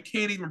 I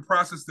can't even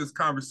process this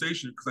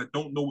conversation because I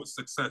don't know what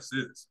success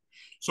is.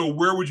 So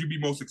where would you be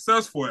most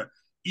successful at?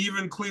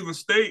 Even Cleveland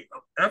State,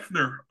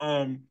 Effner,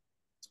 because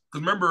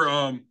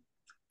remember,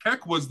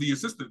 Keck was the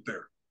assistant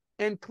there.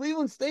 And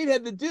Cleveland State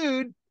had the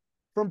dude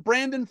from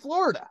Brandon,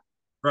 Florida.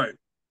 Right.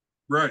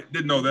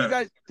 Didn't know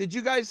that. Did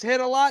you guys hit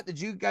a lot? Did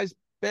you guys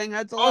bang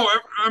heads a lot? Oh,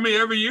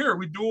 every year.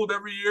 We dueled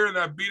every year, and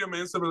I beat him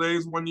in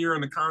NCAAs one year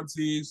in the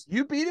contees.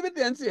 You beat him at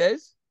the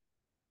NCAAs?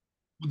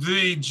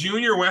 The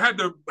junior, when I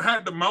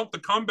had to mount the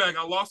comeback,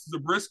 I lost to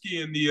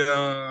Zabriskie in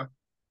the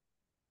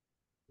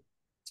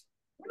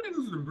when did I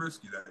lose to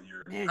Zabriskie that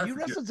year? Man, you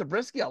wrestled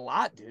Zabriskie a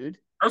lot, dude.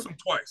 I wrestled him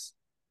twice.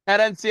 At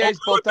NCAAs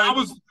both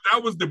times?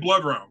 That was the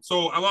blood round.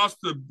 So I lost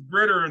to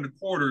Gritter in the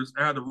quarters.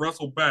 I had to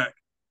wrestle back.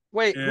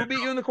 Wait, who beat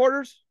you in the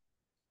quarters?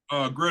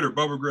 Bubba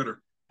Gritter.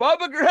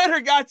 Bubba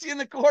Gritter got you in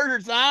the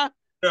quarters, huh?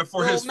 Yeah,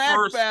 for his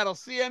first battle,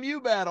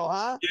 CMU battle,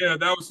 huh? Yeah,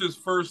 that was his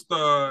first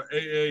AA.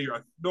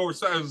 No, it was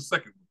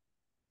the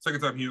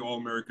second time he All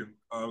American.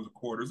 It was a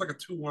quarter. It was like a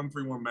 2-1,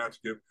 3-1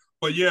 match game.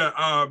 But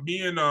yeah,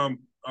 me and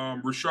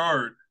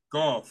Richard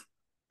Goff.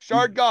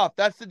 Richard Goff.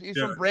 He's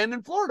from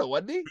Brandon, Florida,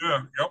 wasn't he?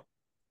 Yeah, yep.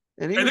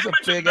 And he was a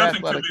big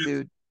athletic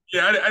dude.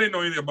 Yeah, I didn't know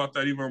anything about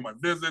that even on my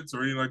visits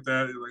or anything like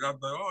that. Like I thought,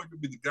 oh, you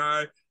could be the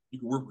guy. You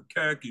can work with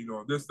Keck. You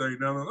know this thing.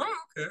 Now, oh,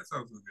 okay, that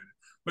sounds good.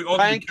 But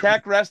Frank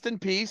Keck, rest in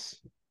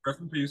peace. Rest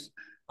in peace.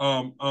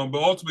 But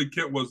ultimately,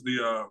 Kent was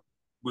the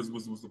was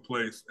the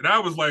place, and I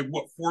was like,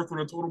 what, fourth on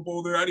the total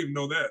bowl there? I didn't even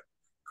know that.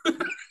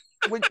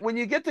 when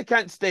you get to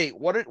Kent State,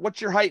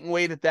 what's your height and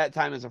weight at that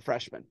time as a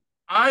freshman?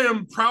 I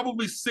am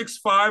probably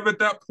 6'5" at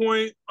that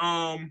point,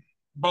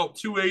 about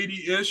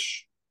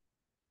 280-ish.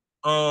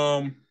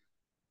 And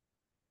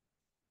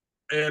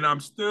I'm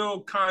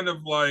still kind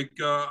of like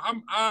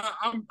I'm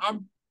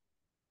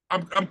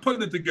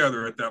putting it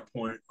together at that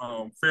point.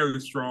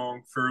 Fairly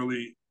strong,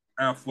 fairly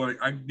athletic.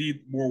 I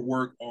needed more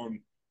work on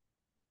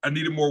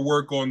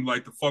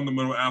like the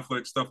fundamental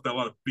athletic stuff that a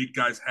lot of big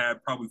guys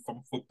had, probably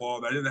from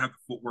football. I didn't have the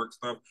footwork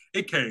stuff.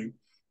 It came,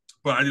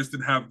 but I just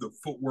didn't have the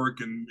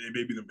footwork and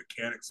maybe the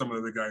mechanics some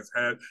of the guys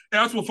had. And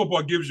that's what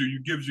football gives you.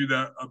 It gives you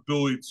that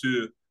ability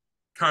to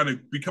kind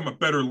of become a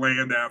better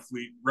land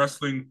athlete.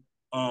 Wrestling,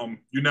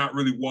 you're not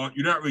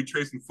really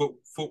tracing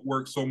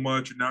footwork so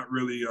much. You're not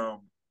really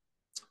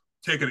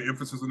taking an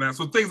emphasis on that.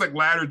 So things like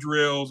ladder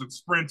drills and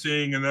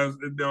sprinting, and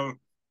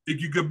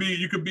you could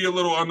be a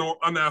little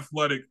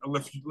unathletic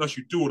unless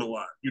you do it a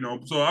lot, you know.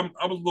 So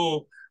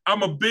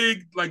I'm a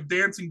big like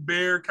dancing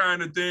bear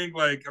kind of thing.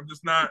 Like I'm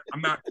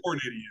not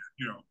coordinated yet,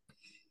 you know.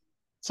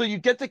 So you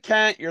get to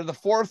Kent, you're the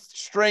fourth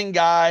string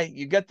guy.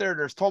 You get there.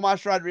 There's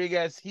Tomas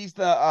Rodriguez. He's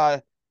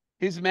the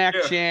MAC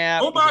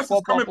champ. Tomas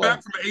is coming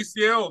back from an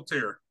ACL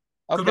tear.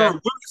 Okay.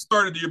 Willie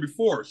started the year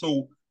before,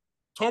 so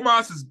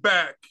Tomas is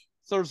back.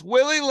 So there's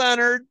Willie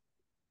Leonard,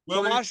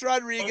 Tomas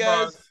Rodriguez,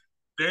 Tomas,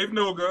 Dave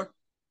Noga.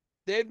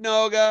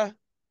 Jermail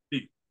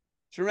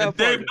Porter.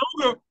 Dave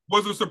Noga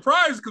was a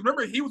surprise because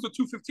remember he was a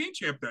 215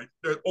 champ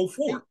that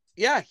 04.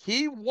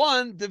 He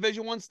won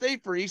Division I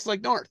state for East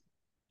Lake North.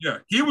 Yeah,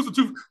 he was a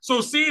two.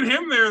 So seeing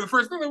him there the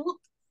first time, like, what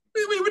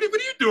are you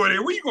doing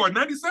here? Where you going,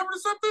 97 or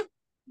something?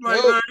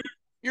 Like, nope.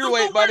 Your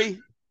weight, buddy.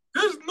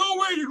 There's no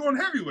way you're going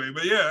heavyweight.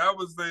 But yeah,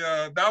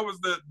 that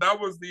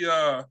was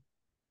the.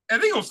 I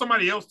think it was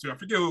somebody else too. I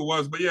forget who it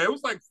was, but yeah, it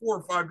was like 4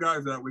 or 5 guys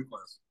in that weight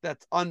class.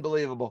 That's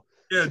unbelievable.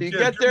 Yeah, so you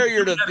get there,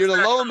 you're the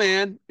low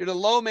man. You're the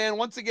low man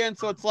once again.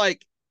 So it's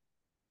like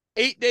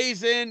 8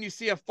 days in, you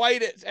see a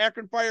fight at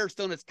Akron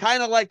Firestone. It's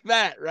kind of like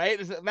that, right?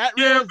 Is it that?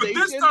 Yeah, but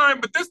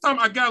this time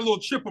I got a little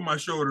chip on my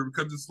shoulder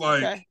because it's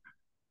like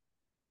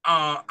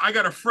I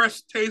got a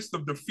fresh taste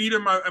of defeat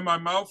in my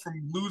mouth from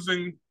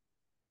losing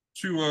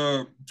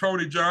to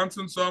Tony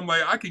Johnson. So I'm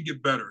like, I can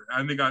get better.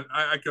 I think I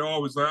can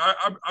always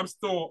I'm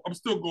still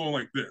going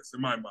like this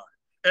in my mind.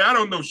 And I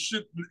don't know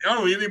shit. I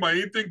don't know anything about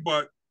anything,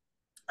 but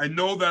I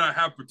know that I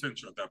have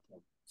potential at that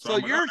point. So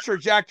your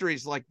trajectory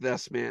is like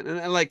this, man,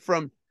 and like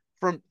from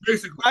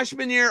basically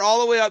freshman year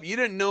all the way up, you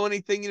didn't know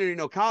anything. You didn't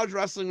know college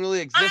wrestling really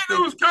existed. I didn't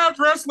know it was college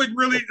wrestling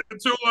really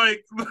until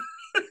like.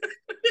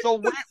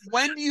 So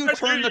when do you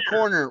turn the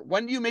corner?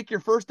 When do you make your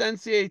first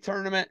NCAA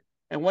tournament,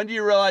 and when do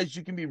you realize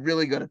you can be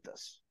really good at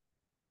this?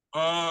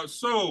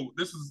 So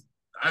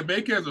I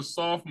make it as a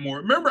sophomore.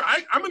 Remember,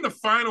 I'm in the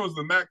finals of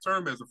the MAC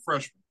tournament as a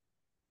freshman.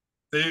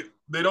 They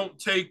don't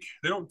take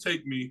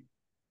me.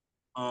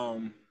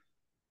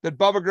 Did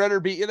Bubba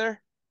Gritter beat you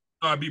there?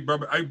 No, I beat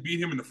Bubba. I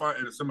beat him in the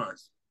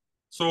semis.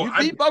 So you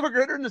beat Bubba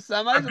Gritter in the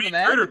semis. I beat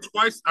Gritter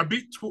twice. I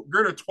beat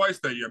Gritter twice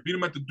that year. I beat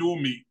him at the dual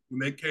meet when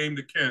they came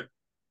to Kent,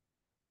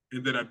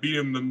 and then I beat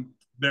him the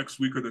next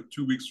week or the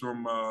 2 weeks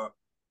from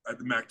at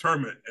the MAC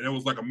tournament, and it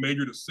was like a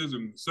major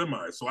decision in the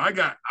semis. So I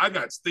got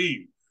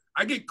steamed.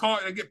 I get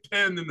caught. I get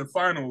pinned in the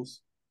finals.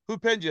 Who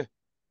pinned you?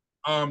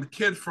 The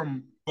kid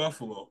from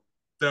Buffalo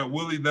that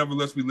Willie never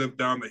lets me live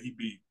down that he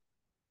beat.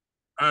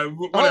 Oh,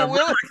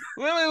 Whatever.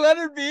 Willie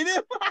Leonard beat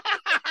him.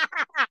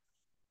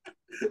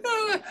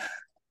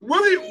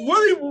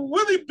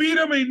 Willie beat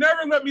him. He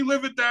never let me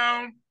live it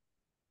down.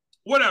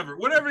 Whatever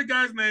the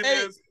guy's name Hey,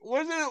 is.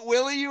 wasn't it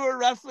Willie you were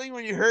wrestling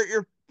when you hurt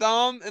your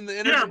thumb in the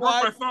inter Yeah, I broke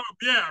squad? my thumb.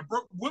 Yeah,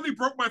 Willie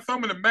broke my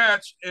thumb in a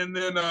match, and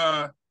then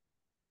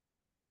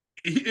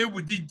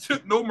he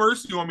took no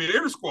mercy on me in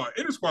inter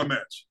squad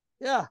match.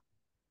 Yeah.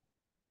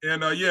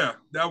 And yeah,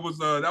 that was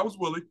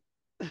Willie.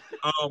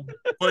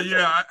 But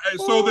yeah,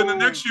 so then the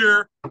next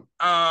year,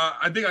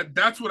 I think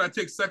that's when I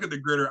take second to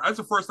Gritter. That's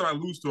the first time I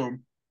lose to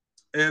him,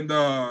 and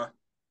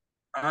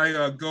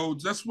I go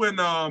just when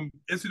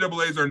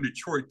NCAA's are in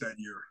Detroit that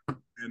year,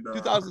 and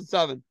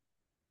 2007.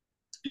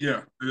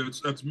 yeah,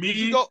 it's me. Did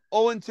you go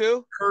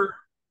 0-2? Her,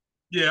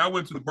 yeah, I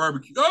went to the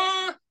barbecue.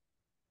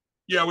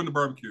 Yeah, I went to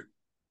barbecue.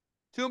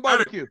 2 and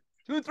barbecue.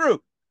 2 and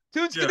through.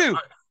 2 and skidoo. Yeah,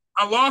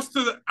 I lost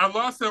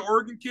to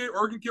Oregon kid.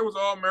 Oregon kid was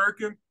All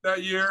American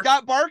that year.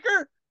 Scott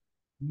Barker?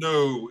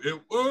 No,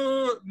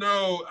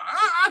 no.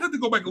 I have to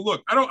go back and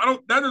look. I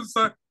don't. That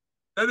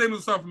name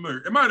doesn't sound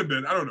familiar. It might have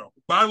been. I don't know.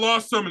 But I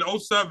lost him in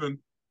 2007.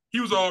 He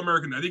was All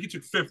American. I think he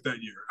took fifth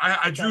that year.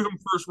 I drew him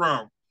first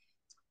round,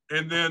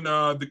 and then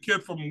the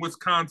kid from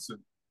Wisconsin.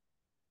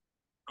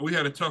 We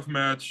had a tough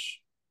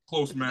match,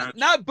 close match.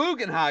 Not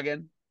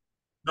Bugenhagen.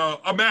 No,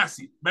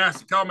 Massey,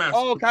 Kyle Massey.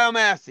 Oh, Kyle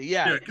Massey.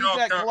 Yeah, he's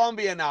at Kyle,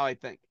 Columbia now, I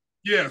think.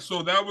 Yeah,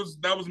 so that was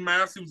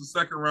Massey. Was the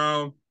second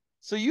round.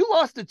 So you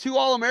lost to 2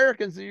 All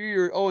Americans the year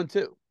you're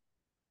 0-2.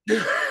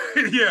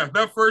 Yeah,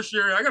 that first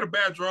year I got a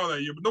bad draw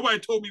that year, but nobody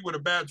told me what a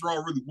bad draw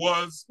really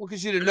was. Well,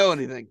 because you didn't know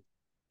anything.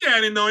 Yeah,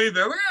 I didn't know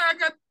either. Like, I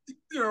got,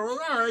 all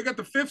right, I got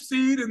the 5th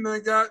seed, and then I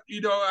got,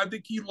 I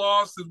think he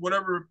lost his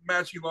whatever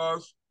match he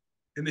lost,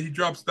 and then he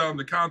drops down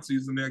to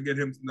consies, and then I get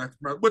him to the next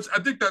match, which I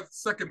think that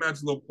second match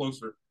is a little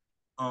closer.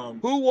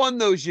 Who won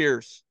those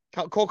years?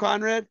 Cole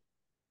Conrad?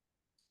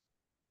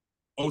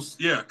 Oh,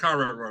 yeah,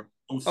 Conrad run.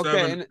 07.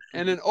 Okay,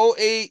 and in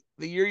 2008,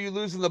 the year you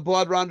lose in the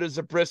blood round, is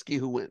Zabriskie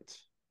who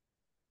wins.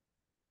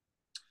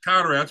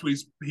 Conrad, that's what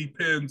he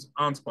pins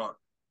on spot.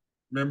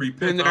 Remember, he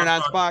pins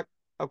on spot.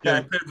 Okay.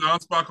 Yeah, he pins on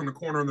spot on the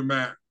corner of the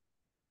mat.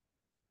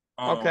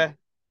 Okay.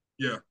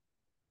 Yeah.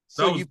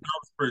 So that was a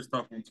pretty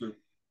tough one too.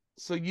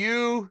 So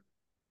you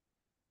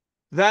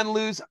then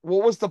lose.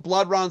 What was the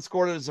blood round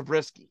score to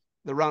Zabriskie?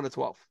 The round of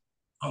 12.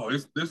 Oh,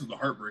 this is a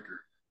heartbreaker.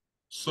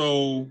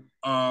 So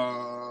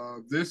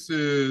this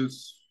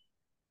is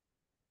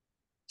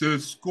the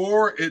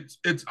score. It's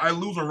I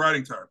lose on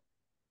riding time.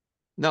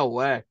 No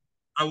way.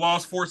 I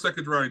lost 4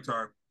 seconds riding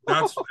time.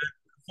 That's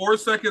 4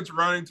 seconds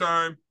riding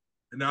time,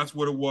 and that's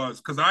what it was.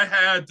 Because I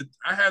had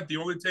the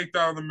only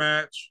takedown of the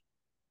match.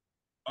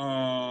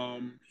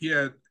 He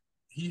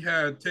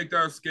had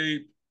takedown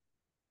escape,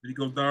 and he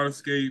goes down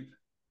escape,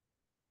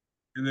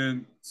 and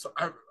then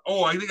I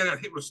think I got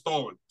hit with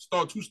stalling.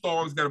 2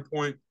 stallings, got a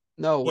point.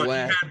 No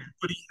way.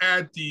 He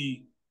had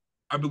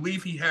I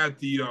believe he had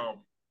the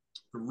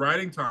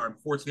riding time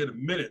forced to hit a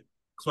minute.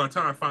 So by the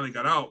time I finally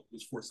got out,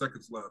 there's 4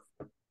 seconds left.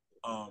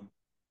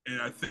 And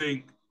I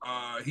think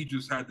he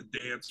just had to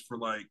dance for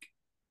like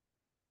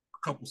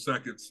a couple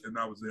seconds, and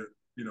that was it.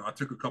 I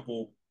took a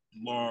couple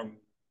long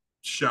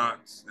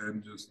shots,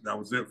 and just that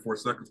was it. 4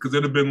 seconds, because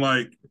it'd have been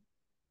like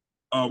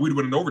we'd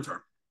win in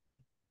overtime.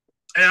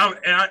 And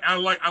I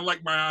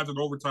like my odds in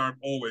overtime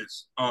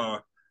always.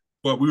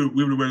 But we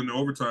would have win in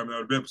overtime. That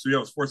would have been, so yeah,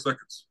 it was 4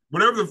 seconds.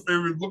 Whatever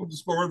look at the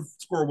score, whatever the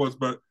score was,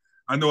 but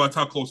I know that's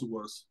how close it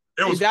was.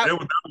 That was a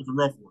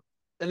rough one.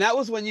 And that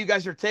was when you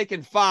guys are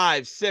taking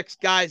 5, 6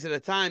 guys at a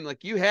time.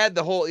 Like you had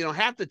the whole,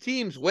 half the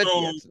teams with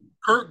you.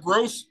 Kurt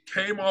Gross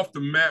came off the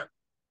mat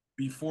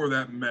before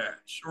that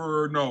match,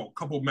 or no, a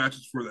couple of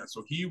matches before that.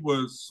 So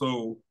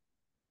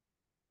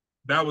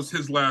that was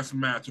his last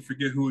match. I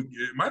forget who it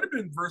might have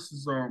been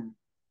versus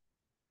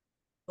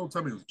don't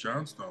tell me it was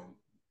Johnstone.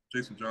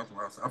 Jason Johnson.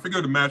 I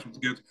forget the match was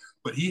against,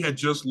 but he had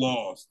just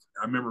lost.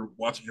 I remember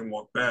watching him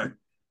walk back,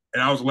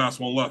 and I was the last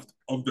one left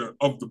of the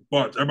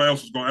bunch. Everybody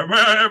else was going.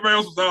 Everybody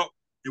else was out.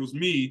 It was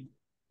me,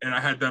 and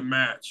I had that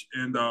match.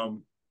 And it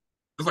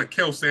was like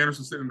Kel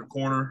Sanderson sitting in the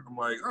corner. I'm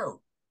like,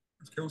 oh,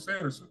 it's Kel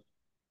Sanderson.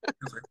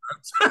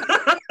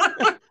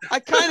 I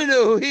kind of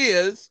know who he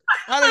is.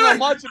 I don't know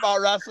much about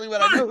wrestling,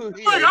 but I know who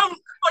he is.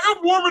 I'm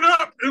warming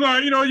up,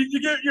 and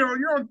you get,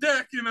 you're on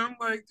deck, and I'm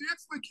like, dude,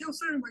 it's like Kel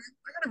Sanderson. Like,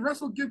 I got to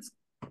wrestle against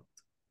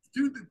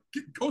dude that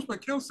get coached by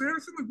Kel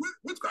Sanderson. Like,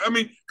 what's? I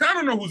mean, I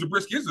don't know who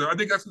Zabriskie is. I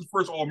think that's his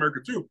first All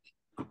American too.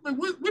 Like,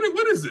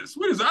 what is this?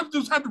 What is this? I've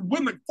just had to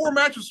win like 4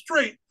 matches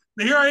straight,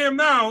 and here I am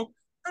now.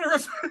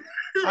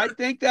 I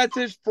think that's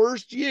his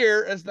first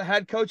year as the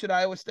head coach at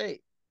Iowa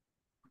State.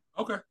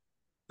 Okay.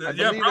 I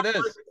believe it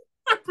is.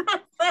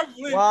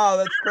 Probably. Wow,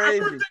 that's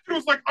crazy. It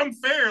was like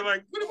unfair.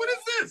 Like, what is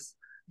this?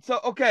 So,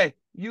 okay,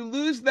 you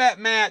lose that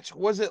match.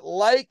 Was it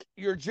like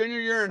your junior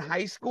year in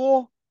high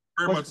school?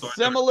 Very much so.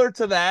 Similar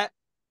to that?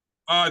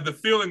 The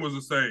feeling was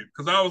the same,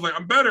 because I was like,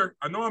 I'm better.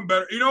 I know I'm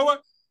better. You know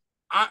what?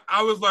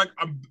 I was like,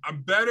 I'm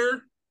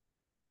better.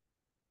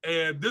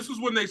 And this is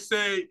when they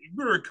say, you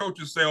hear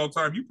coaches say all the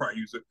time, you probably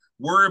use it,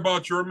 worry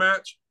about your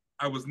match.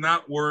 I was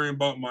not worrying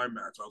about my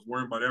match. I was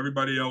worrying about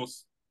everybody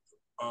else,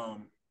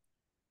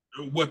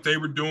 what they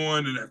were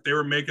doing, and if they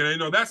were making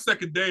it. That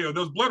second day, there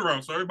was blood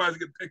rounds, so everybody's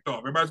getting picked off.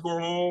 Everybody's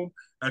going home.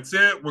 That's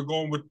it. We're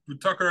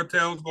tucking our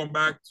tails, going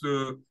back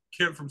to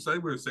Kent from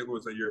St. Louis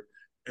that year.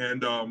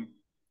 And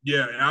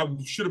yeah, I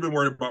should have been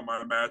worried about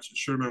my match. I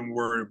should have been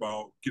worried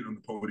about getting on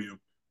the podium,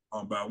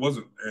 but I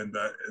wasn't. And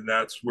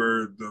that's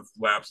where the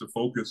lapse of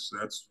focus.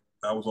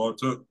 That was all it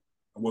took.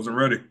 I wasn't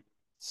ready.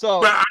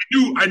 So, but I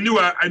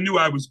knew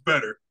I was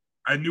better.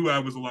 I knew I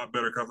was a lot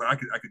better because I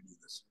could do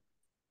this.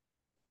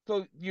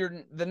 So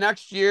the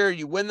next year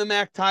you win the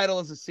MAC title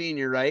as a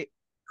senior, right?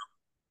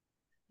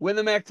 Win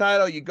the MAC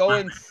title, you go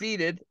in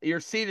seeded. You're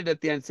seeded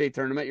at the NCAA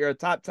tournament. You're a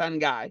top 10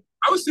 guy.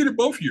 I was seeded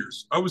both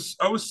years. I was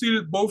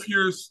seeded both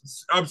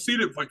years. I was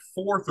seeded like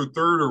fourth or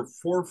third or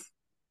fourth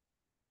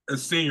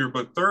as senior,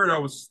 but third I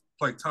was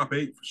like top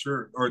 8 for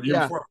sure. Or the year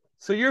before.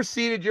 So you're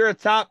seeded. You're a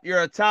top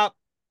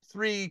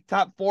 3,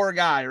 top 4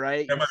 guy,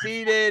 right? You're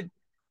seeded.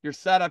 You're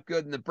set up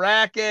good in the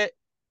bracket.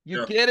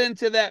 You get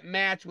into that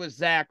match with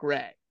Zach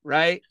Ray,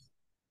 right?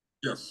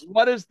 Yes.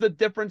 What is the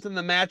difference in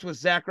the match with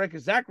Zach Ray?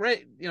 Because Zach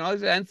Ray, he's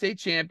an NCAA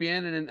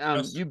champion,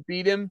 and you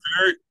beat him.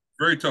 Very,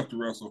 very tough to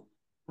wrestle.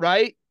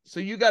 Right? So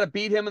you got to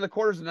beat him in the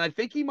quarters, and I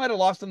think he might have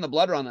lost in the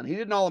blood round then. He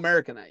did an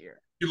All-American that year.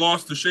 He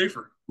lost to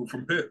Schaefer,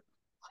 from Pitt.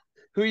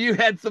 Who you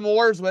had some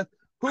wars with,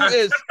 who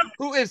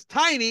is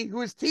tiny,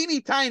 who is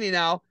teeny tiny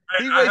now.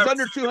 He weighs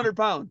under 200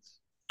 pounds.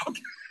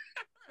 Okay.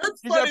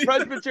 He's at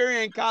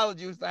Presbyterian College.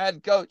 He was the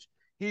head coach.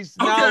 He's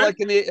now like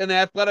an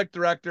athletic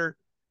director,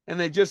 and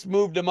they just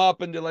moved him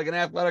up into like an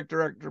athletic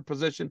director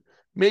position,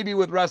 maybe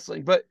with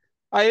wrestling. But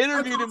I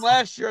interviewed him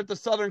last year at the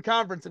Southern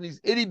Conference, and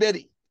he's itty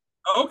bitty.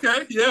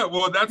 Okay, yeah.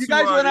 Well, that's you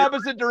guys went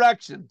opposite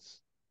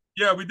directions.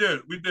 Yeah, we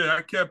did.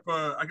 I kept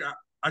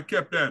I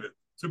kept at it.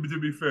 To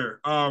be fair,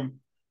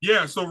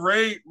 yeah. So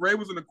Ray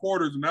was in the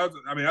quarters, and that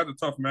was a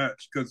tough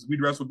match because we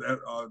wrestled at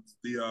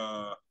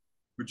the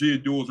Virginia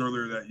duels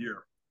earlier that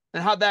year.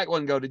 And how'd that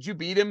one go? Did you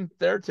beat him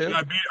there too?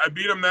 Yeah, I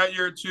beat him that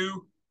year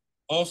too.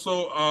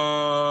 Also,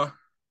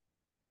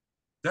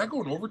 did that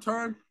go in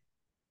overtime?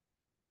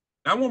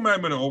 That one might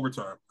have been in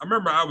overtime. I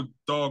remember I was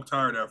dog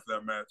tired after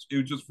that match. It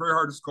was just very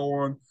hard to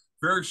score on.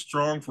 Very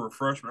strong for a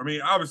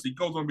freshman. Obviously, he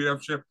goes on to be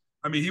that ship.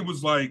 He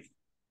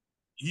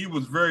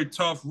was very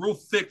tough, real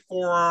thick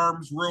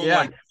forearms,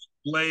 like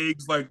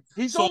legs. Like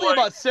he's only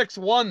about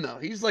 6'1", though.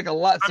 He's like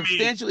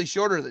substantially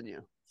shorter than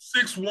you.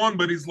 6'1",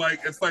 but he's like,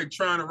 it's like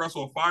trying to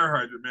wrestle a fire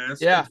hydrant, man.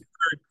 It's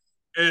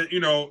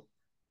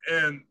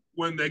and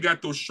when they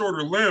got those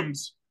shorter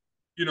limbs,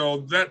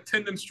 that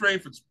tendon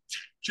strength is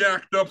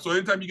jacked up. So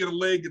anytime you get a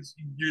leg, it's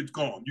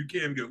gone. You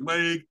can't get a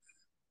leg,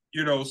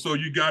 so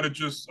you got to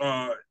just,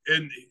 and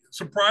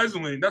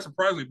not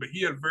surprisingly, but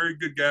he had very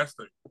good gas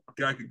tank.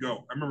 Guy could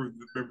go. I remember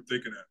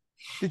thinking that.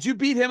 Did you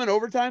beat him in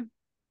overtime?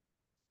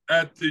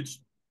 At the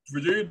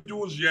Virginia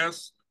duels,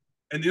 yes.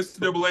 And the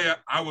NCAA,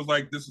 I was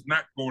like, this is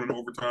not going in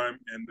overtime.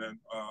 And then,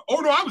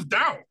 I was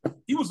down.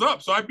 He was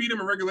up, so I beat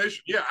him in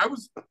regulation. Yeah, I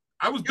was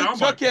down. You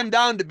took him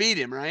down to beat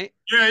him, right?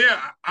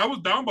 Yeah. I was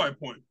down by a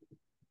point.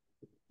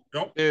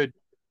 Yep. Dude,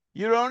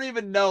 you don't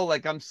even know.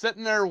 Like, I'm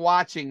sitting there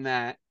watching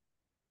that,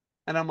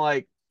 and I'm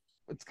like,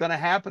 it's gonna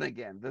happen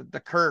again. The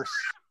curse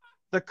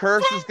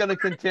is gonna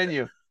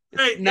continue.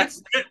 Hey,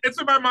 it's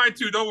in my mind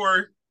too. Don't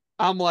worry.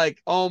 I'm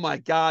like, oh my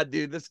God,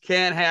 dude, this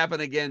can't happen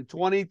again.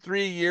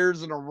 23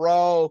 years in a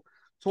row,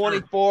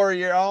 24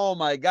 years. Oh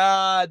my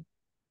God.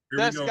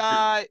 This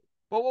guy.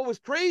 But what was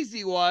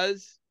crazy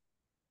was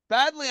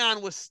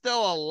Badleon was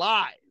still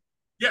alive.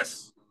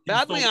 Yes.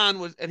 Badleon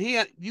was, and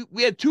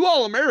we had 2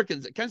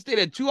 All-Americans. Kent State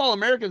had 2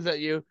 All-Americans that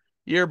year,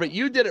 but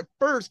you did it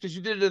first because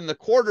you did it in the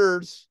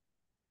quarters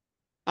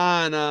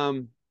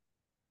on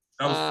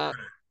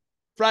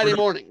Friday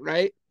morning,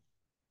 right?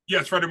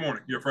 Yes, Friday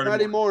morning. Yeah,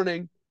 Friday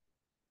morning.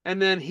 And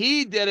then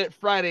he did it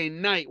Friday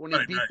night when he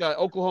beat the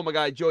Oklahoma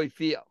guy, Joey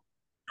Fio.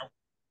 Yep.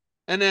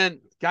 And then,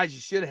 guys, you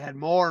should have had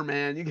more,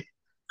 man.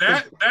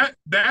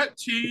 That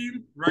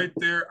team right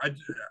there,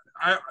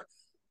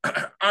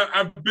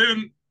 I've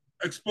been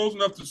exposed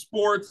enough to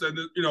sports and,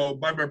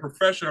 by my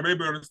profession, I'm able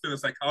to understand the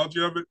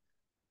psychology of it.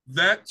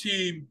 That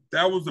team,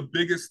 that was the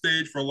biggest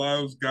stage for a lot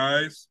of those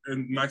guys,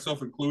 and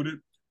myself included.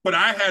 But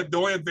the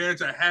only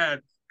advantage I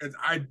had is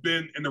I'd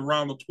been in the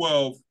round of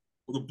 12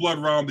 or the blood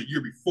round the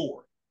year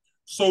before.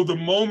 So the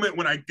moment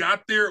when I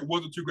got there, it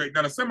wasn't too great.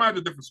 Now the semi is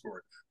a different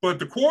story, but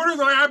the quarters,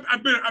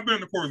 I've been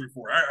in the quarters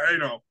before. I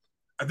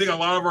think a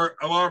lot of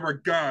our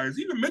guys,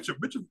 even Mitchell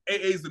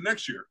AA's the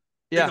next year.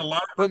 Yeah,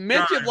 but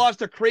Mitchell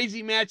lost a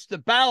crazy match to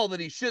Bell that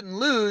he shouldn't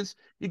lose.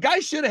 You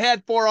guys should have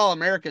had 4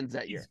 All-Americans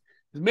that year.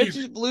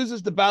 Mitchell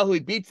loses to Bell, who he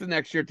beats the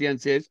next year at the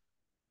NCAAs.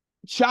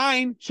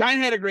 Chine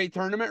had a great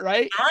tournament,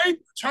 right?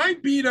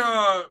 Chine beat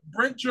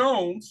Brent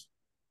Jones,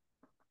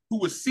 who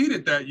was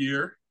seeded that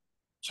year.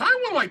 Chine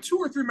won like 2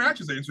 or 3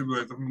 matches at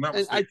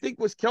NCAA. I think,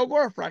 was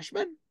Kilgore a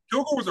freshman?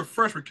 Kilgore was a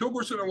freshman.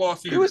 Kilgore shouldn't have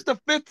lost either. He was the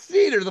 5th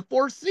seed or the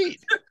 4th seed.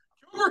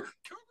 Kilgore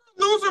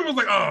losing was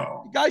like,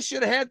 oh. You guys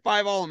should have had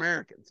 5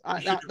 All-Americans.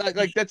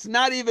 Like that's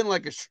not even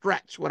like a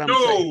stretch. What I'm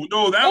saying.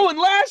 No, that. Oh, and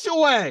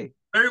Lashaway.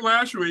 Larry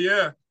Lashaway,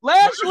 yeah.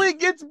 Lashaway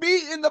gets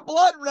beat in the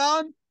blood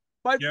round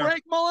by Yeah.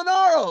 Frank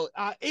Molinaro,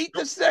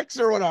 8-6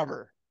 or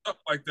whatever.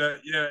 Something like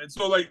that, yeah. And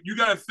so, like, you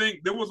got to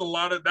think there was a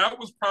lot of that.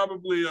 Was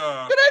probably You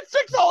had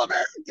 6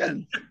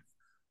 All-Americans.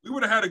 We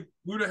would have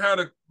had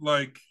a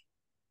like.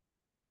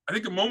 I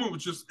think the moment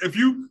was just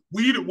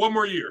we needed one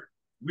more year.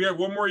 We had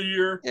one more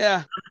year.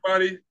 Yeah.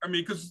 Everybody, I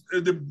mean, because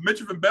the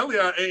Mitchell and Belly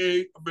on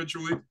AA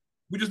eventually.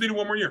 We just needed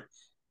one more year.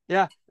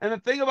 Yeah. And the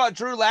thing about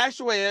Drew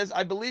Lashaway is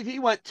I believe he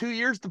went 2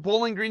 years to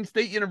Bowling Green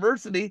State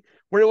University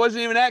where he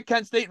wasn't even at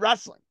Kent State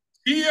Wrestling.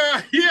 He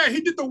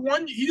did the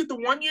 1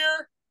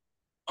 year.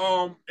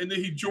 And then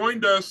he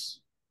joined us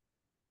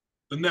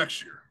the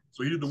next year.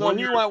 So he did the 1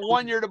 year. So he went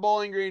 1 year to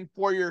Bowling Green,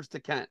 4 years to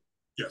Kent.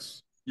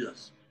 Yes.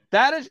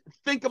 That is,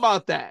 think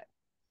about that.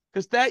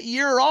 Because that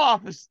year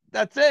off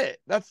that's it.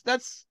 That's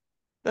it.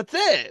 That's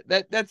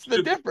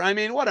the difference. I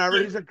mean,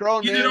 whatever. He's a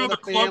grown man with a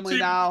family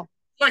now.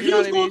 Like he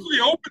was going to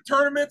the open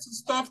tournaments and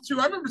stuff too.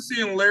 I remember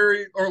seeing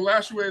Larry or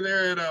Lashaway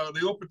there at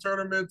the open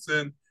tournaments,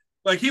 and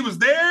like he was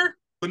there,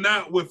 but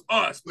not with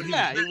us. But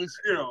yeah, he was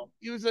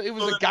he was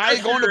a guy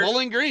going to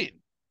Bowling Green.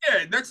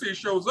 Yeah, next year he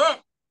shows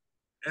up,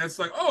 and it's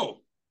like,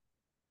 oh,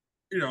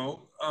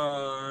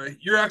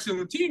 you're actually on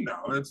the team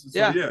now. We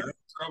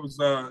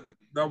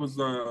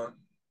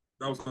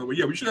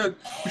should have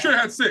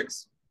had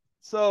 6.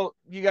 So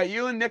you got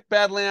you and Nick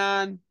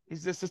Bedleon.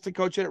 He's the assistant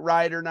coach at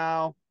Ryder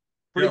now.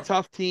 Pretty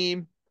tough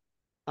team.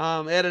 They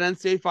had an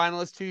NCAA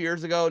finalist 2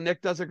 years ago.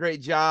 Nick does a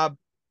great job.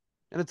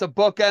 And it's a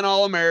bookend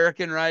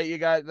All-American, right? You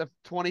got the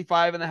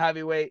 25 and the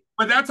heavyweight.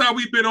 But that's how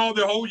we've been all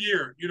the whole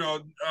year.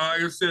 Like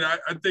I said,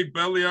 I think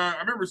Bedleon, I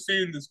remember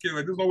seeing this kid,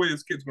 like, there's no way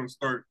this kid's going to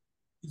start.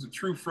 He's a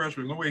true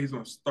freshman. There's no way he's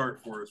going to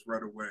start for us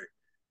right away.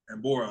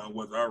 And boy,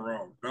 was I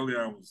wrong.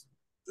 Bedleon was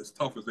as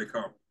tough as they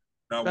come.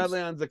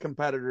 Bedleon's a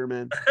competitor,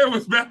 man. It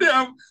was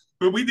Bedleon,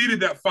 but we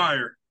needed that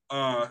fire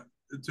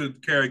to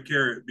carry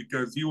it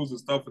because he was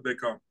as tough as they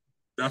come.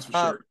 That's for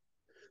sure.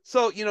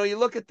 So, you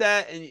look at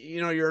that and,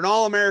 you're an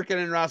All-American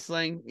in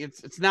wrestling.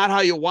 It's not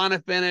how you want to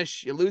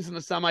finish. You lose in the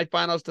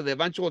semifinals to the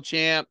eventual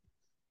champ.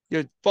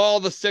 You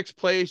fall to 6th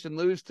place and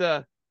lose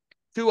to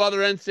 2 other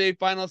NCAA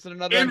finalists and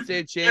another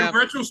NCAA champ. In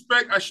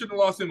retrospect, I shouldn't have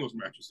lost in those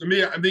matches. I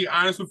mean, I'm being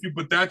honest with you,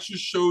 but that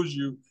just shows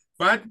you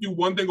if I had to do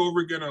one thing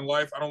over again in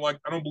life, I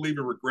don't believe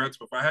in regrets,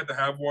 but if I had to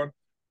have one,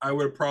 I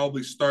would have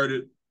probably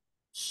started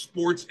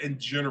sports in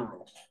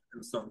general in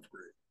 7th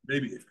grade,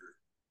 maybe 8th grade.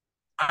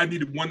 I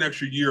needed one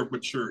extra year of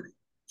maturity.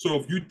 So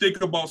if you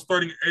think about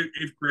starting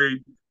 8th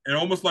grade and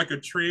almost like a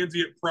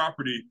transient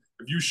property,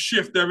 if you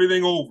shift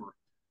everything over,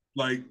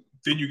 like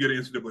then you get an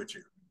NCAA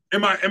champ.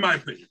 In my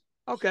opinion.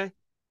 Okay.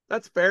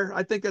 That's fair.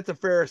 I think that's a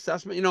fair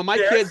assessment. My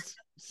kid's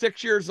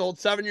 6 years old,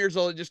 7 years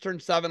old, just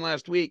turned 7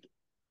 last week.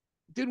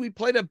 Dude, we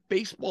played a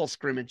baseball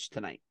scrimmage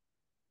tonight.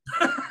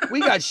 We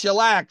got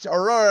shellacked.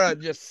 Aurora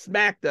just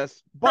smacked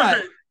us.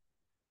 But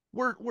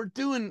we're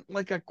doing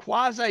like a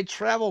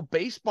quasi-travel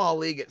baseball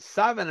league at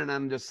 7, and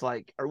I'm just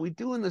like, are we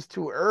doing this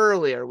too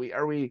early? Are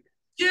we?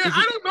 Yeah,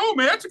 I don't know,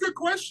 man. That's a good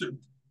question.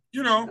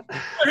 Here's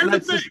the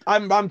thing.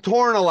 I'm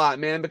torn a lot,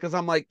 man, because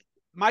I'm like,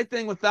 my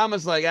thing with them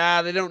is like,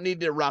 they don't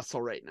need to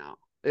wrestle right now.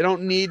 They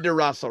don't need to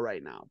wrestle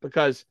right now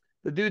because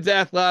the dude's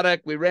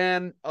athletic. We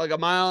ran like a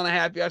mile and a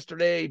half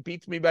yesterday. He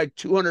beats me by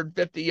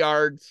 250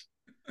 yards.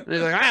 And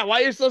he's like,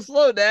 why are you so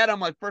slow, Dad? I'm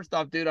like, first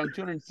off, dude, I'm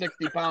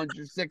 260 pounds.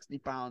 You're 60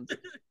 pounds.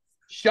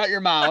 Shut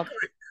your mouth.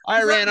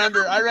 I ran a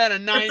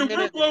 9-minute. If the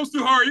wind blows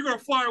too hard, you're going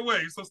to fly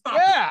away. So stop.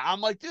 Yeah.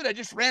 I'm like, dude, I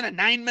just ran a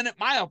 9-minute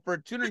mile for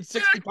a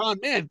 260-pound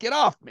man. Get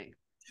off me.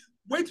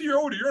 Wait till you're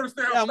older. You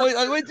understand? Yeah,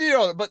 wait till you're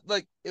older. But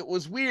like, it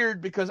was weird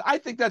because I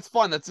think that's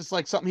fun. That's just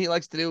like something he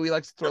likes to do. He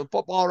likes to throw the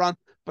football around.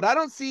 But I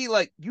don't see,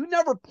 like, you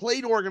never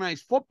played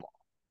organized football.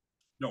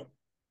 No.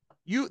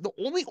 The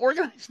only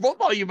organized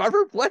football you've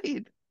ever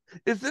played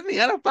is in the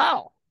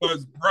NFL.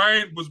 Was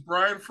Brian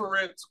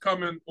Ferentz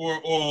coming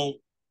or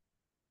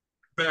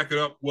back it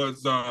up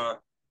was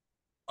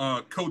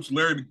Coach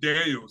Larry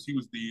McDaniels. He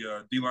was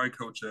the D-line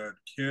coach at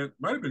Kent.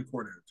 Might have been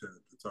coordinator at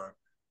the time.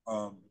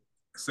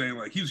 Saying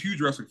like he was a huge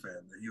wrestling fan.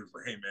 And he was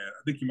like, hey man,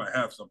 I think you might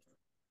have something.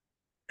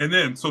 And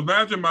then so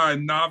imagine my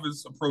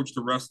novice approach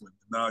to wrestling.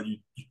 Now you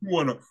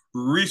want to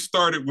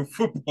restart it with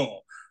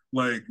football.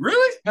 Like,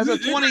 really? As a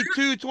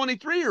 22,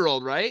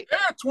 23-year-old, right? Yeah,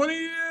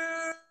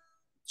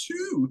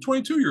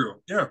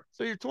 22-year-old. Yeah.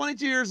 So you're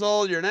 22 years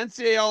old. You're an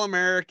NCAA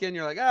All-American.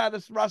 You're like,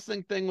 this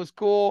wrestling thing was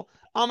cool.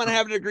 I'm going to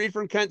have a degree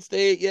from Kent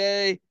State.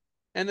 Yay.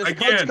 And this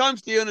coach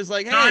comes to you and is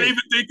like, hey. Not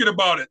even thinking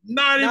about it.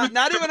 Not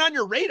even on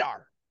your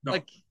radar. No.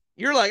 Like,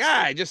 you're like,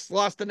 I just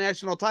lost the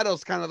national title.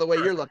 Is kind of the way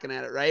you're looking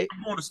at it, right?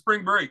 I'm going to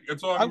spring break.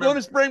 That's all I'm going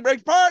to spring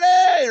break party,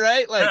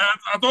 right? Like,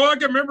 that's all I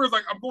can remember is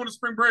like, I'm going to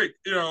spring break.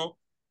 Hold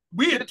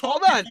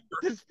on.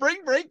 Did spring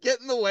break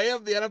get in the way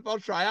of the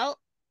NFL tryout?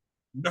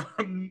 No,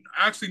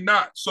 actually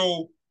not.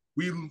 So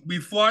we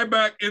fly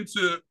back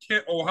into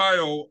Kent,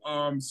 Ohio,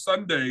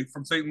 Sunday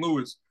from St.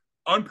 Louis,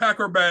 unpack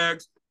our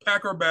bags,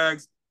 pack our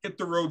bags, hit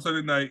the road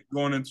Sunday night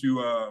going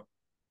into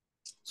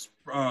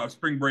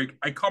spring break.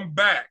 I come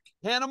back.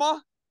 Panama?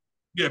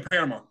 Yeah,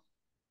 Panama.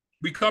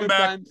 We come Good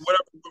back, times.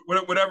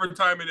 whatever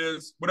time it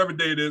is, whatever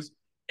day it is.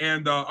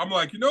 And I'm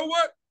like, you know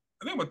what?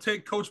 I think I'm going to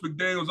take Coach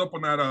McDaniels up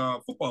on that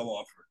football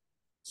offer.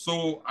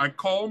 So I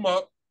call him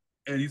up,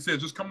 and he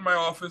says, just come to my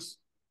office,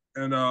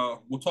 and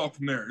we'll talk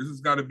from there. This has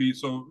got to be,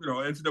 so,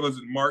 NCAA was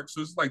in March, so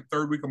this is like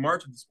third week of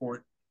March at this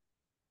point.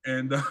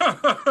 And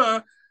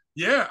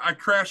yeah, I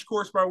crash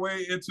course my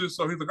way into,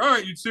 so he's like, all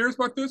right, you serious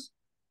about this?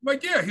 I'm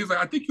like, yeah. He's like,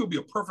 I think you'll be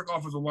a perfect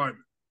offensive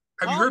lineman.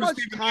 Have you heard of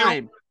Stephen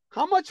Neal?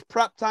 How much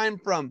prep time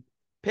from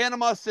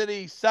Panama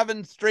City,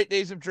 7 straight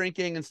days of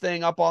drinking and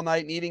staying up all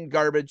night and eating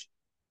garbage?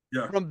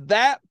 Yeah. From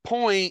that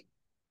point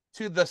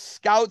to the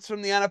scouts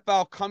from the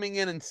NFL coming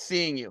in and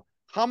seeing you,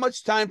 how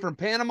much time from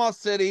Panama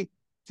City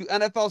to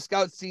NFL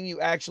scouts seeing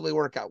you actually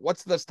work out?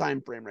 What's this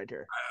time frame right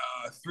here?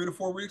 3 to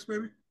 4 weeks,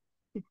 maybe.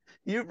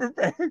 You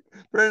prepared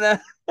for an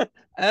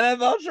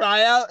NFL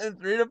tryout in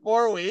 3 to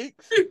 4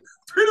 weeks? 3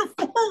 to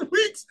 4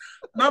 weeks.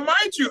 Now,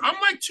 mind you, I'm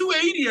like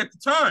 280 at the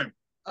time.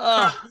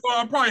 Well,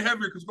 I'm probably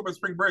heavier because go by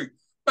spring break.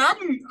 But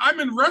I'm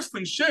in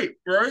wrestling shape,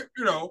 right?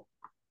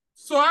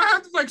 So I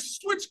have to like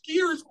switch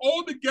gears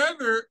all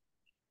together,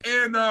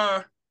 and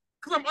because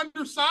I'm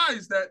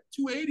undersized at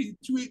 280,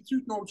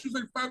 282, no,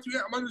 275,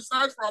 280, I'm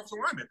undersized for offensive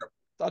lineman.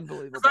 It's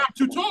unbelievable. I'm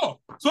too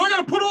tall, so I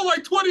got to put on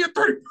like 20 or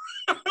 30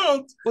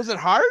 pounds. Was it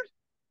hard?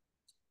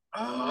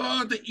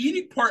 The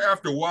eating part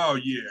after a while,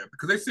 yeah,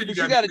 because they said you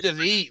got to just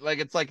eat. Like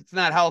it's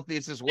not healthy.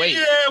 It's just weight.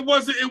 Yeah, it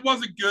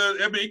wasn't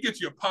good. I mean, it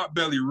gets you a pot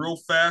belly real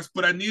fast.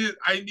 But I needed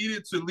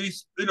to at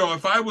least,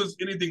 if I was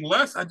anything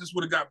less, I just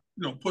would have got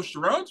pushed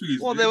around too easily.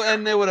 Well,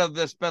 they would have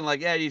just been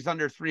like, yeah, he's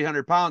under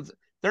 300 pounds.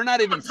 They're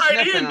not even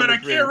tight end, but I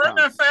can't run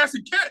that fast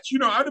and catch.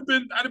 I'd have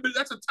been.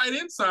 That's a tight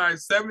end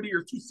size, 70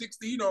 or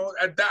 260.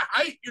 At that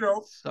height.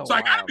 So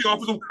I got to be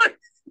offensive lineman.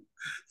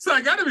 So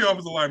I got to be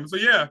offensive lineman. So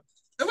yeah.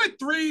 It was like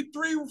three.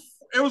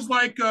 It was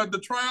like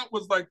the tryout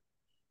was like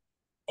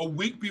a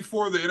week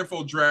before the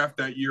NFL draft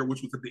that year,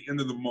 which was at the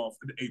end of the month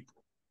in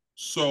April.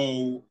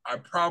 So I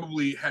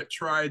probably had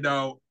tried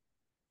out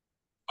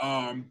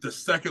the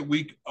second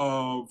week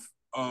of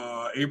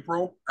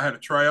April. I had a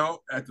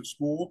tryout at the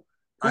school.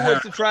 Who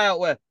was the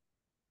tryout with?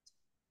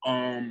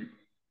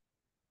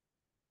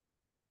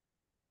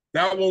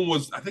 That one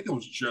was, I think it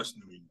was just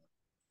New England.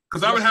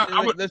 Because I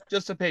would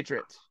just the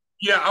Patriots.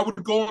 Yeah, I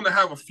would go on to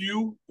have a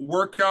few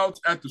workouts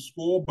at the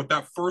school, but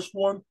that first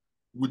one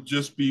would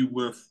just be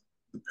with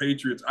the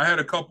Patriots. I had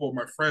a couple of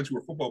my friends who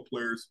were football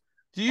players.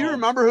 Do you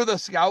remember who the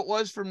scout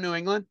was from New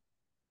England?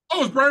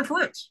 Oh, it's Brian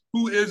Ferentz,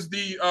 who is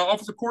the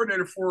offensive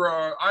coordinator for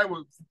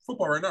Iowa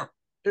football right now.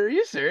 Are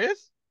you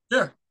serious?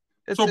 Yeah.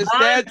 His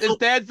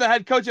dad's the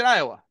head coach at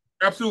Iowa.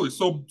 Absolutely.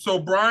 So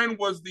Brian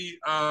was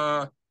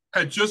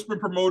had just been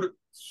promoted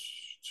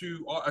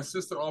to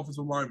assistant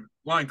offensive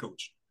line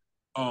coach.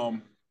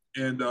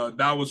 And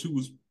that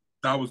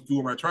was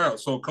doing my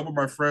tryouts. So a couple of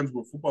my friends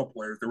were football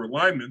players. They were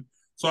linemen.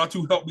 So I had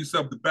to help me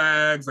set up the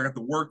bags. I had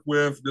to work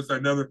with this, that,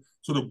 and another.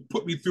 So to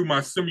put me through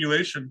my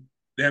simulation,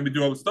 they had me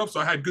do all the stuff. So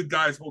I had good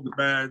guys hold the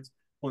bags,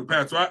 hold the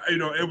pads. So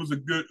it was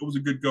a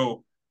good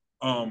go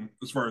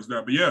as far as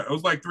that. But yeah, it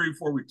was like 3 or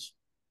 4 weeks.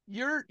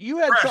 You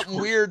had something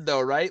weird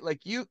though, right?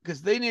 Like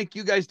because they make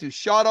you guys do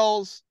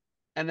shuttles,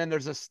 and then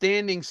there's a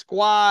standing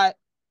squat,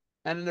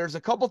 and then there's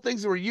a couple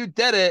things where you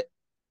did it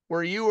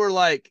where you were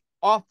like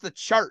off the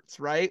charts,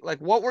 right? Like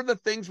what were the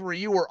things where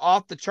you were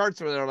off the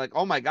charts where they're like,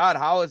 oh my God,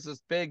 how is this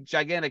big,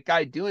 gigantic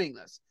guy doing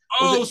this?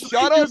 Was it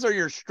shuttles or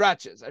your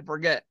stretches? I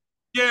forget.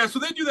 Yeah, so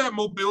they do that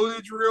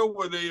mobility drill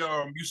where they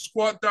you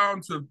squat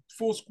down to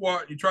full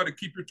squat, you try to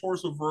keep your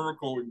torso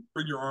vertical and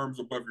bring your arms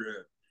above your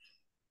head.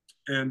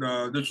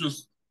 And that's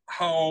just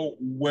how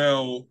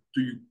well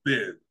do you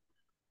bend.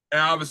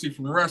 And obviously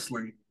from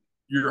wrestling,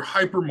 you're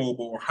hypermobile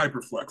or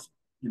hyperflexible.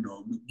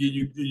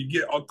 You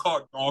get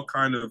caught in all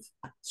kind of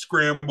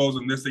scrambles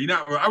and this.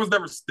 I was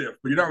never stiff,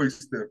 but you're not really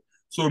stiff.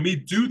 So me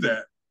do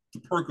that,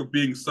 the perk of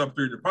being sub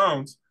 300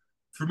 pounds,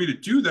 for me to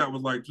do that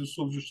was like just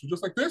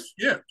like this,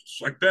 yeah,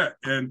 just like that,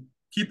 and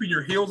keeping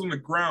your heels on the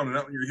ground and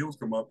not letting your heels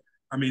come up.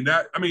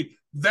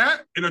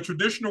 That in a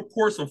traditional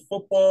course of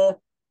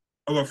football,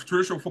 of a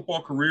traditional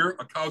football career,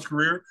 a college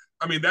career,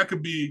 that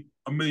could be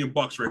 $1 million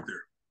right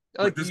there.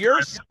 Like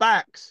your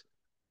specs.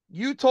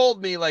 You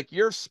told me like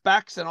your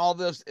specs and all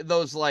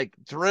those like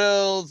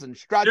drills and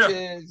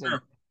stretches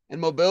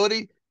and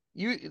mobility.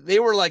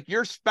 They were like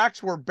your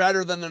specs were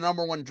better than the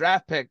number 1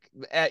 draft pick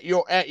at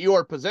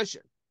your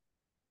position.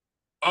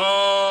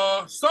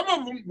 Some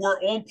of them were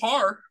on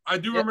par. I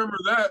do remember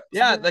that.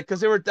 Yeah,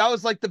 because that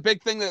was like the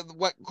big thing that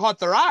what caught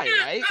their eye,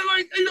 right? And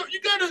like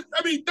you gotta.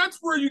 That's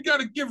where you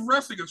gotta give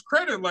wrestling its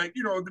credit. Like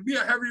to be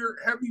a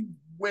heavy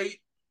weight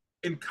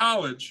in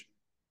college.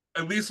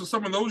 At least for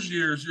some of those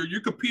years,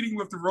 you're competing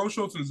with the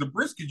Roshos and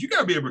Zabriskis. You got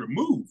to be able to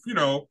move,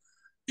 and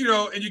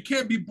you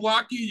can't be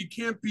blocky. You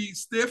can't be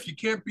stiff. You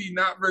can't be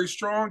not very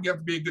strong. You have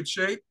to be in good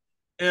shape.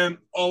 And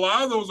a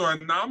lot of those are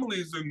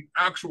anomalies in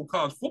actual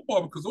college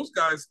football because those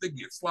guys, they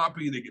get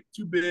sloppy, they get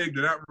too big.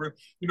 They're not,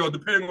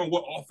 depending on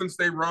what offense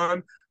they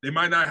run, they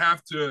might not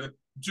have to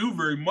do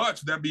very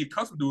much. That'd be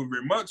accustomed to doing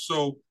very much.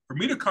 So for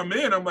me to come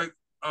in, I'm like,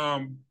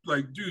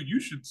 dude, you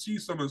should see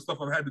some of the stuff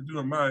I've had to do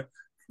in my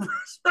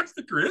rest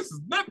of career. This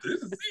is nothing.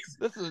 This is easy.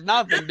 This is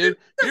nothing, dude.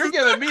 You're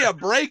giving me a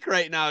break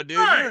right now, dude.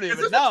 Right. You don't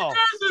even know.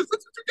 This is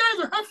what you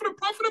guys are huffing and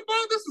puffing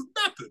about. This is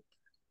nothing.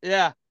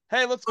 Yeah.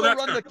 Hey, let's So go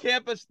run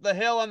the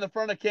hill on the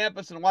front of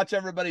campus and watch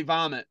everybody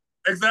vomit.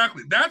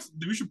 Exactly.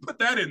 We should put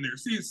that in there.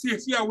 See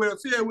how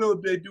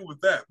well they do with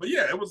that. But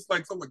yeah, it was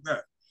like something like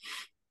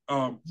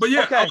that. But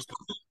yeah, okay. I was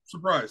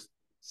surprised.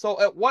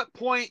 So at what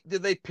point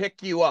did they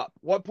pick you up?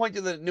 What point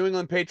did the New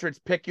England Patriots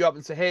pick you up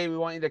and say, hey, we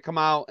want you to come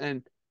out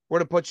and we're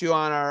going to put you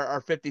on our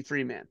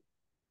 53 man?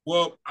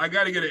 Well, I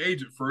got to get an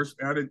agent first.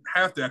 And I didn't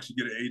have to actually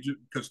get an agent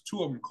because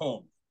two of them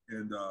called me.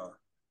 And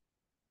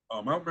I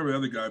don't remember the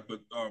other guy,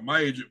 but my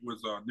agent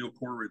was Neil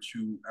Porter,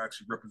 who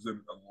actually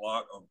represented a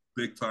lot of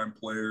big-time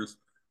players,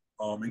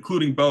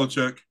 including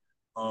Belichick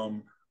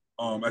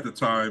at the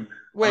time.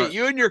 Wait,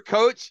 you and your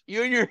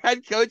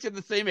head coach have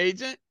the same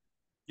agent?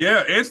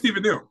 Yeah, and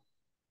Stephen Neal.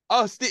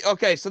 Oh, Steve.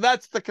 Okay, so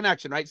that's the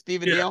connection, right?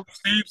 Stephen Neal.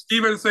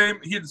 Steve had the same.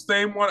 He had the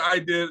same one I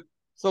did.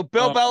 So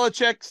Bill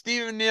Belichick,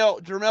 Stephen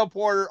Neal, Jermail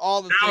Porter,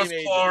 all the Dallas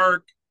same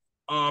Clark.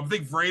 I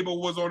think Vrabel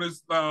was on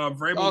his.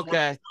 Vrabel.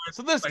 Okay,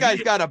 so this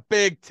guy's got a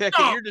big ticket.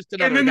 No, you're just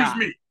another guy. And then there's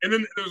me. And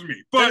then there's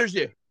me. But there's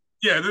you.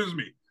 Yeah, there's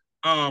me.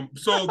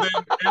 So then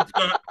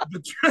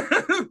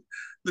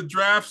the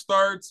draft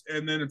starts,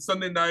 and then it's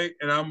Sunday night,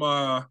 and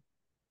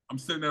I'm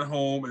sitting at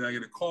home, and I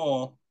get a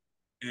call.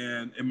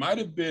 And it might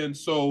have been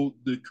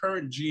the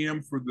current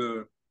GM for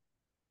the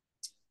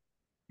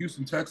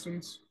Houston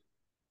Texans,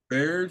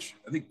 Berge.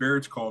 I think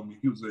Berge called me.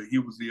 He was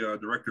the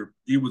director.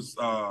 He was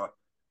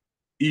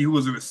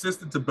an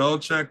assistant to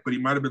Belichick, but he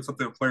might have been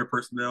something of player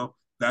personnel.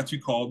 That's who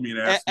called me and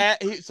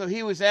asked me. So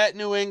he was at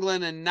New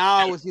England, and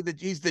now he's the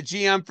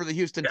GM for the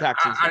Houston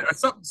Texans.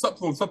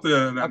 Something of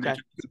that nature.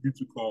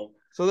 You called.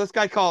 So this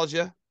guy calls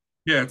you.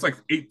 Yeah, it's like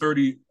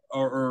 8:30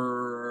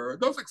 or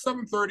no, it's like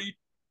 7:30.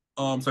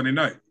 Sunday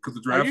night because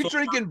the draft. Are you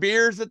drinking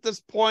beers at this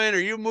point? Or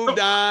you moved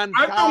on?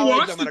 I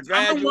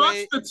haven't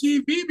watched the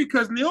TV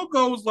because Neil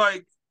goes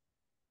like,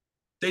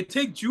 they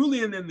take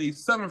Julian in the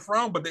 7th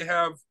round, but they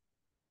have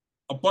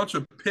a bunch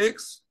of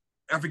picks.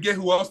 I forget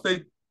who else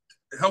they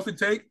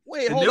take.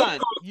 Wait, hold on.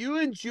 You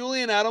and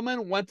Julian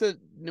Edelman went to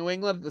New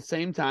England at the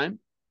same time?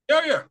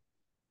 Yeah.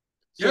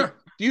 So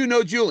do you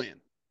know Julian?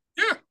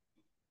 Yeah.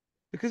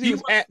 Because he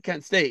was at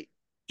Kent State.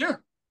 Yeah.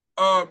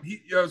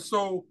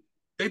 So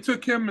they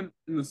took him in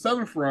the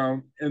 7th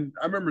round, and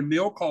I remember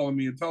Neil calling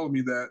me and telling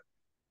me that,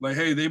 like,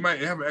 hey, they might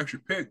have an extra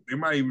pick. They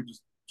might even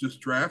just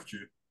draft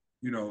you,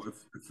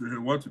 if they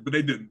want to. But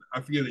they didn't.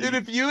 I forget. Dude,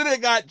 if you'd have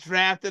got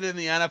drafted in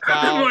the NFL,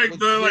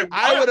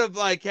 I would have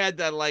had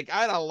to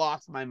I'd have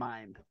lost my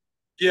mind.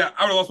 Yeah,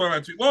 I would have lost my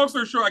mind too. Long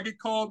story short, I get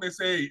called. And they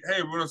say,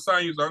 hey, we're gonna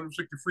sign you as an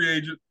unrestricted free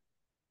agent.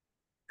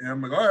 And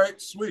I'm like, all right,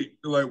 sweet.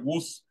 They're like,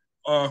 we'll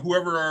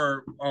whoever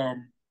our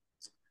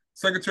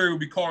secretary will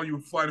be calling you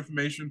with flight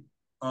information.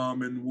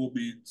 And we'll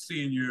be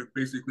seeing you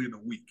basically in a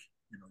week.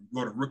 You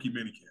go to rookie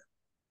minicamp.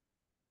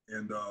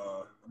 And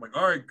I'm like,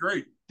 all right,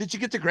 great. Did you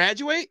get to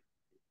graduate?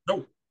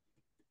 No.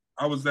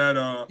 I was at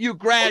you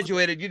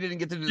graduated, you didn't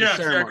get to do the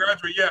ceremony. Yeah, I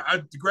graduated. Yeah,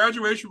 the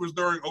graduation was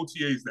during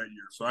OTAs that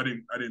year. So I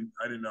didn't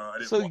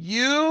So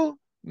you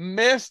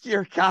missed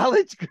your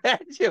college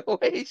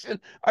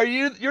graduation.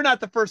 You're not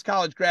the first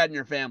college grad in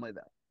your family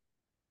though?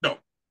 No.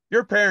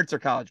 Your parents are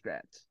college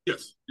grads.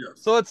 Yes.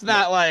 So it's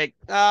not like,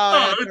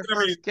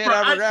 first kid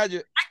ever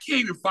graduate. I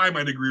can't even find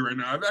my degree right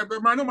now.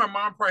 I know my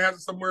mom probably has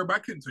it somewhere, but I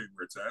couldn't tell you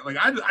where it's at. Like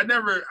I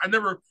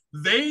never.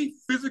 They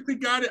physically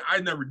got it.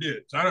 I never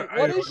did. So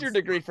what is your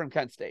degree from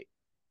Kent State?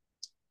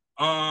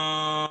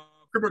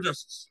 Criminal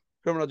justice.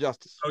 Criminal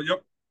justice. Oh,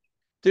 yep.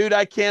 Dude,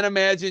 I can't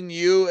imagine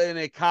you in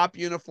a cop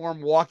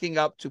uniform walking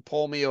up to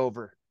pull me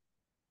over.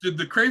 Dude,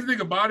 the crazy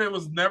thing about it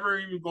was never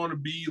even going to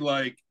be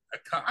like.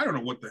 I don't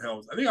know what the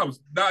hell. I think I was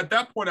at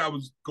that point. I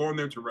was going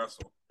there to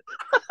wrestle.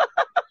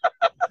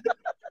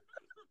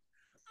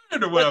 I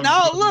don't know what. But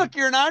now look,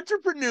 you're an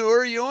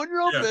entrepreneur. You own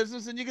your own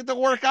business, and you get to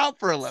work out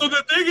for a living. So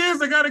the thing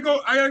is, I gotta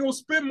go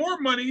spend more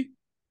money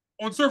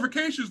on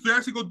certifications to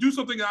actually go do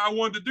something that I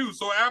wanted to do.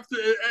 So after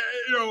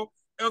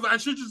I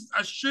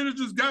should have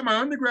just got my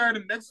undergrad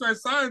in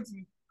exercise science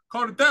and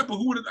called it that. But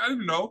who would I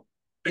didn't know.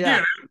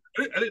 Again,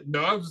 I didn't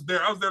know. I was there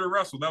to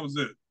wrestle. That was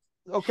it.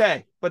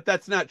 Okay, but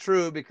that's not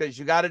true because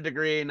you got a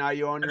degree and now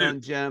you own your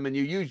own gym and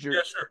you use you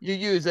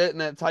use it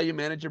and that's how you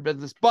manage your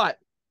business. But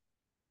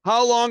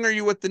how long are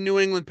you with the New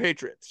England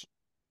Patriots?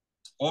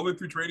 All the way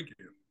through training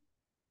camp.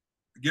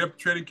 I get up to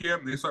training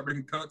camp and they start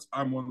making cuts.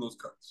 I'm one of those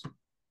cuts.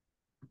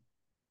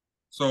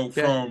 So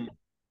from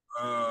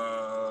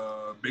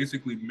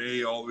basically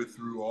May all the way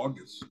through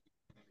August.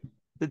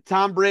 Did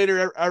Tom Brady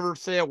ever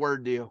say a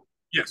word to you?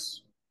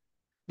 Yes.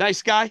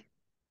 Nice guy?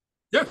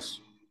 Yes.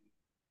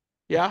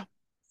 Yeah?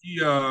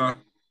 I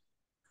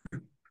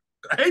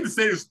hate to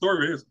say this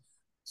story is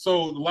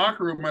So the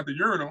locker room at the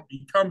urinal,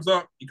 he comes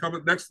up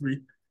next to me.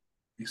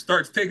 He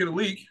starts taking a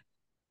leak.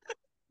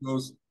 He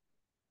goes,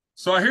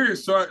 so I hear you.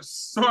 So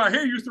I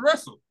hear you used to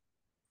wrestle.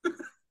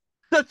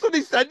 That's what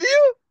he said to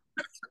you?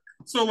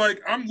 So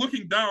like I'm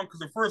looking down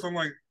because at first I'm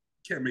like,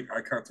 can't make eye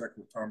contact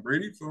with Tom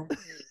Brady. So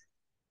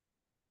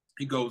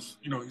he goes,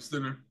 he's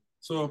sitting there.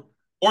 So,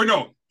 or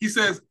no, he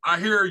says, I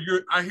hear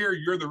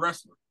you're the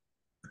wrestler.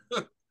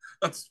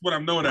 That's what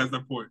I'm known as at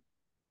that point.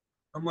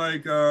 I'm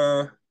like,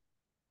 yeah.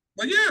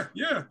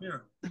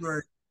 He's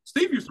like,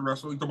 Steve used to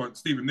wrestle. He's talking about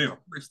Steve and Neil.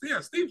 Like, yeah,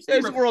 Steve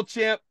He's a world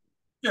champ.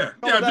 Yeah,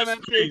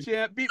 MMK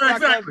champ. Beat Brock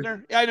exactly.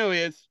 Lesnar. Yeah, I know he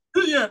is.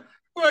 Yeah.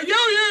 Well,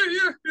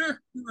 yeah.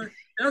 He's like,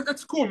 yeah,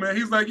 that's cool, man.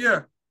 He's like,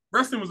 yeah,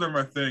 wrestling was never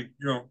my thing,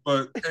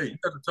 but hey, you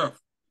guys are tough.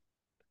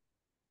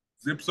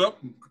 Zips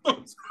up and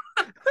goes.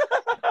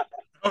 That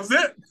was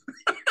it.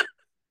 Is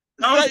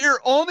that your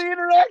only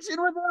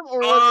interaction with him, or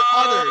was it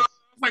others?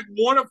 Like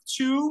one of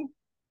two,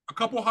 a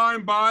couple high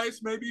and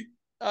buys, maybe.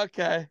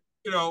 Okay.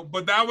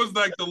 But that was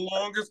like the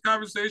longest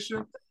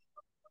conversation.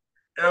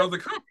 And I was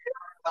like,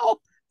 oh.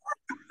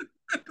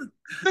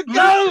 The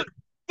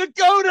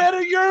goat had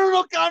a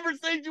urinal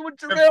conversation with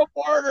Jermail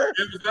Porter.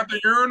 It was at the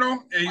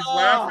urinal, and he's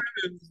laughing,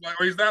 and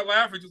he's not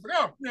laughing. Just like,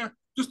 oh yeah,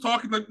 just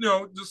talking, like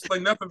just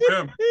like nothing for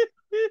him.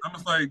 I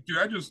was like, dude,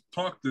 I just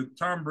talked to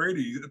Tom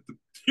Brady at the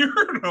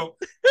urinal.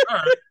 All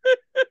right.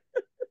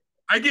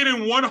 I get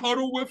in one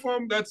huddle with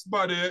him. That's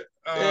about it.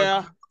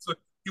 Yeah.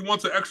 He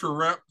wants an extra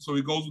rep, so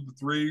he goes with the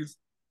threes.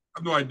 I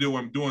have no idea what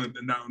I'm doing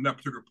in that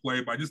particular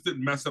play, but I just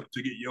didn't mess up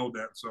to get yelled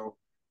at. So,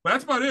 but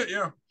that's about it.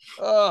 Yeah.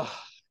 Oh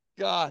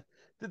God.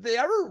 Did they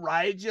ever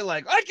ride you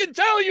like, I can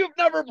tell you've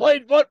never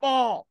played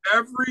football?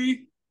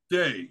 Every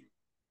day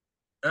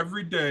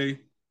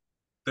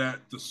that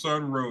the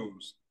sun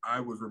rose, I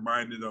was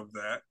reminded of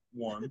that,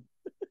 one.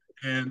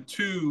 And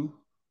two,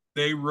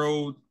 they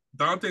rode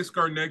Dante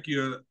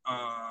Scarnecchia,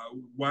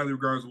 widely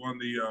regarded as one of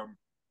the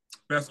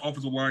best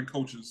offensive line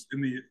coaches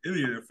in the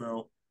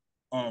NFL,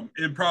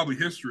 in probably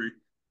history.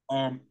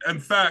 In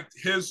fact,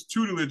 his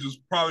tutelage is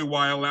probably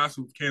why I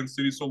lasted with Kansas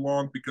City so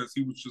long, because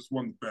he was just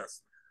one of the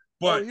best.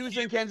 But he was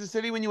in Kansas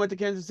City when you went to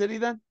Kansas City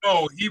then?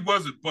 No, he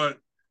wasn't. But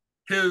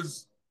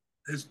his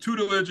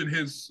tutelage and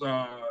his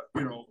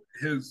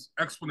his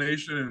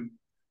explanation and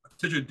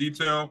attention to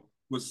detail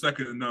was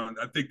second to none.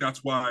 I think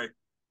that's why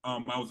I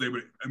was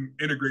able to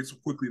integrate so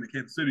quickly into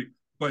Kansas City.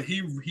 But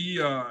he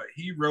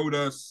wrote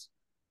us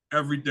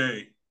every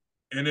day,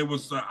 and it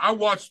was I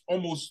watched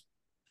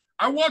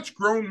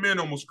grown men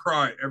almost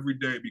cry every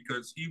day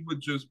because he would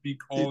just be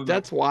calling. Dude,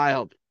 that's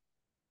wild.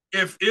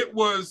 If it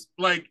was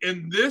like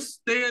in this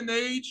day and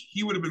age,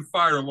 he would have been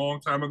fired a long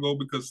time ago,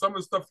 because some of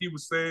the stuff he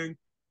was saying,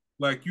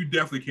 like, you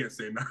definitely can't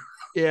say no.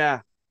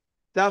 Yeah,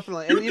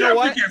 definitely. And you know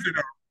what?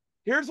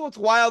 Here's what's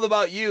wild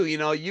about you.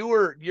 You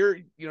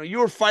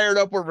were fired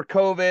up over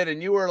COVID,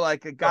 and you were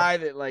like a guy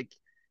that, like,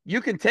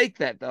 you can take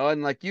that though,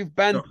 and like you've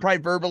been probably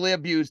verbally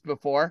abused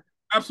before.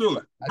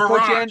 Absolutely.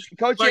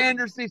 Coach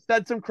Anderson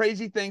said some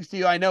crazy things to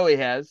you. I know he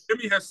has.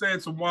 Jimmy has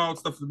said some wild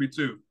stuff to me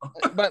too.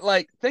 But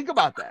like, think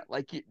about that.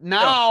 Like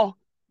now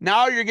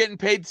you're getting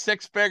paid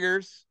six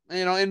figures,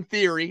 in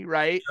theory,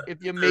 right? Yeah,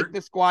 if you make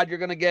the squad, you're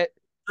going to get,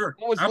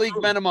 what was league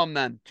minimum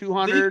then?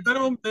 200? League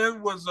minimum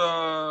then was,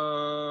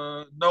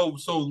 no.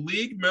 So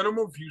league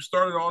minimum, if you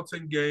started all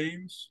 10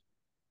 games,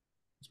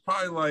 it's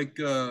probably like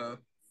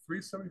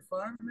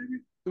 375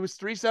 maybe. It was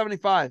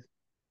 375.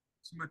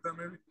 Something like that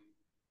maybe.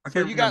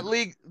 So you got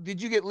league?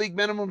 Did you get league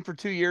minimum for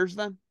 2 years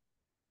then?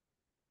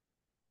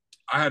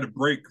 I had a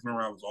break because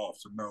remember I was off,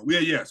 so no.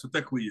 Yeah. So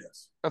technically,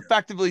 yes.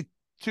 Effectively,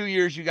 2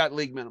 years you got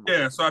league minimum.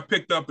 Yeah. So I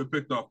picked up and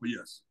picked off, but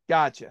yes.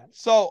 Gotcha.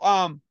 So,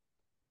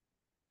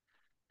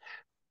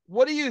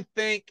 what do you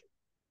think?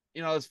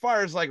 As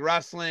far as like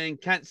wrestling,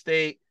 Kent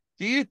State,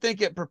 do you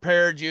think it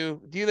prepared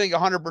you? Do you think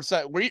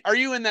 100%? Are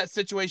you in that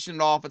situation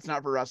at all? If it's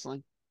not for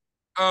wrestling?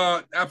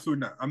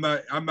 Absolutely not.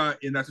 I'm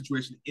not in that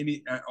situation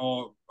at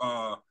all.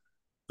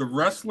 The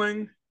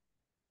wrestling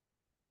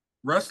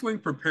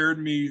prepared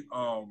me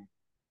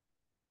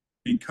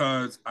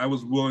because I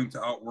was willing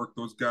to outwork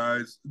those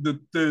guys. The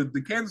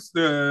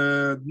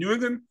New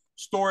England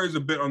story is a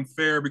bit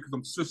unfair because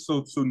I'm just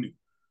so new.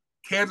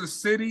 Kansas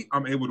City,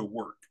 I'm able to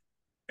work,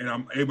 and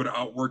I'm able to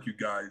outwork you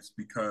guys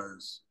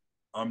because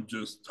I'm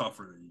just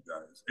tougher than you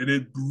guys. And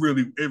it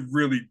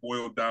really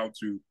boiled down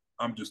to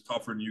I'm just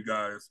tougher than you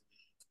guys,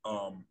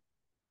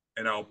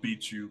 and I'll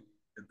beat you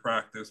in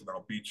practice, and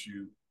I'll beat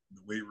you in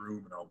the weight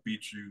room, and I'll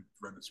beat you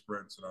during the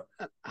sprints.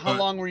 How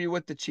long were you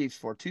with the Chiefs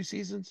for? 2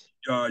 seasons?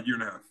 Year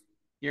and a half.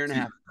 Year and a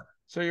half.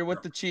 So you're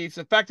with the Chiefs.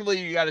 Effectively,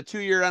 you got a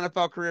 2-year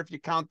NFL career if you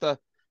count the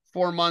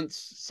 4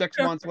 months, 6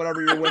 months,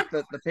 whatever you're with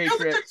the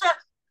Patriots.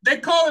 They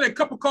call it a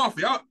cup of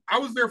coffee. I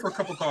was there for a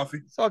cup of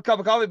coffee. So a cup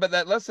of coffee, but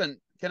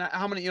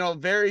how many,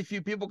 very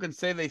few people can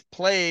say they've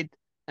played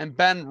and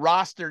been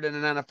rostered in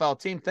an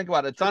NFL team. Think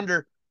about it. It's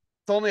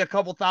only a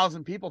couple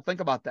thousand people. Think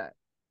about that.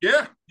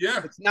 Yeah.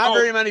 It's not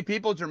very many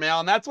people, Jermail,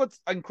 and that's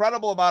what's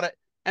incredible about it.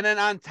 And then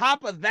on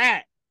top of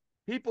that,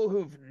 people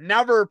who've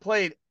never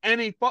played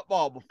any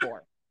football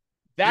before.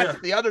 That's Yeah,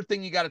 the other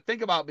thing you got to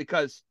think about,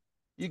 because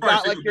you probably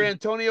got like your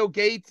Antonio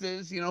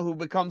Gateses, who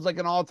becomes like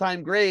an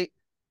all-time great,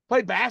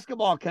 played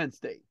basketball at Kent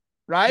State,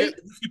 yeah. right?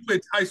 He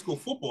played high school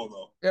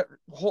football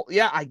though.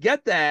 Yeah, I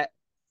get that,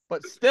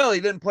 but still, he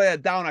didn't play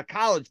it down a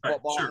college Right,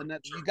 football, sure, and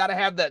that you sure. got to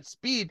have that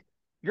speed.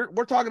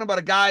 We're talking about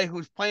a guy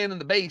who's playing in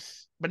the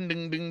base, ding,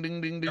 ding, ding,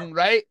 ding, ding, Yeah, ding,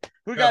 right?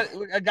 We yeah. got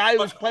a guy who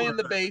was Much playing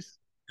the quarterback. base,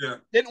 Yeah.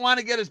 didn't want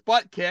to get his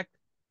butt kicked,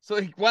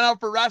 so he went out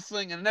for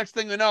wrestling, and the next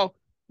thing we know,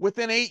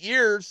 within 8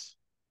 years,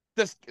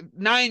 this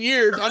 9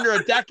 years, under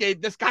a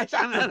decade, this guy's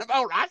on an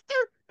NFL roster.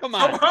 Come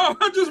on, Somehow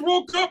I just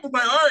woke up and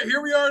like, all right,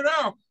 here we are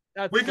now.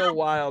 that's Waking so up,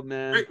 wild,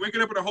 man.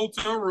 waking up in a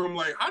hotel room,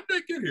 like, how did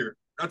they get here?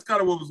 That's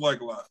kind of what it was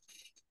like a lot.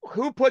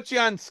 Who put you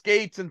on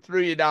skates and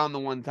threw you down the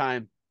one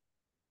time?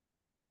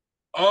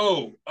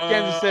 Oh,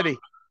 Kansas City.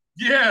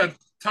 yeah,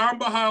 Tom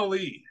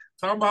Bahali.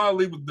 Tom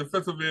Bahali was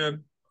defensive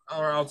end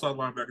or outside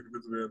linebacker,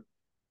 defensive end.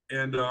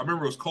 And I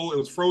remember it was cold. It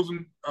was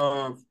frozen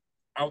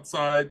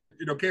outside.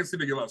 Kansas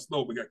City get a lot of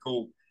snow, but it got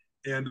cold.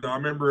 And I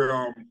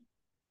remember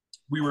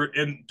we were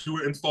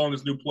installing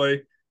this new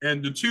play,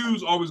 and the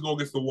twos always go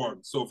against the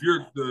ones. So if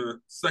you're the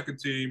second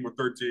team or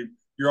third team,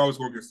 you're always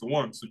going against the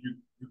one. So you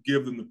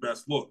give them the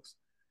best looks.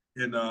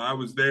 And I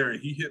was there,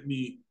 and he hit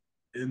me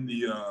in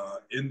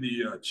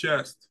the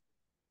chest.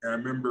 And I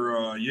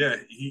remember,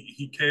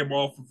 he came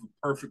off of a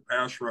perfect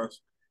pass rush,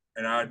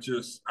 and I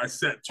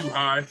set too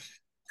high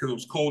because it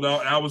was cold out,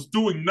 and I was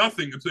doing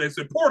nothing until they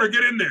said, "Porter,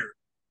 get in there."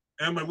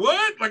 And I'm like,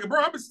 "What?" Like,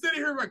 bro, I've been sitting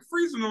here like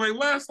freezing the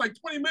last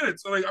 20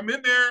 minutes. So like, I'm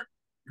in there,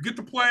 you get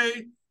to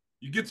play,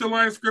 you get to the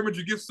line of scrimmage,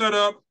 you get set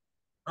up.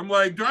 I'm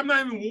like, dude, I'm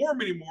not even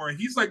warm anymore. And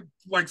he's like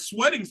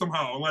sweating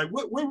somehow. I'm like,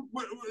 what?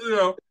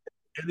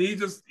 And he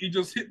just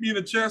hit me in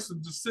the chest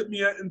and just sent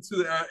me into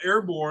the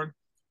airborne.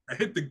 I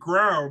hit the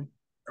ground.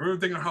 I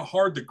remember thinking how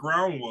hard the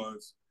ground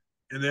was.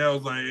 And then I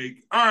was like,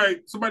 all right,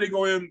 somebody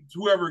go in,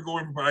 whoever go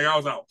in. I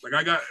was out. Like,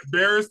 I got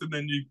embarrassed, and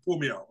then you pull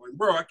me out. Like,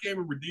 bro, I can't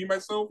even redeem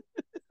myself.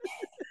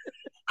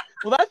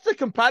 Well, that's the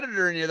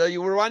competitor in you, though.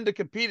 You were wanting to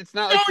compete. It's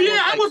not like Oh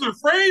yeah, I was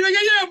afraid. Like,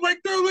 yeah, I'm like,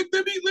 no, like,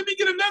 let me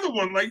get another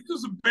one. Like, you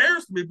just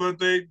embarrassed me, but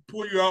they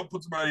pull you out,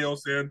 put somebody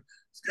else in.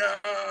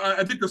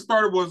 I think the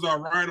starter was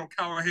Ryan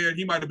O'Callahan.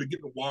 He might have been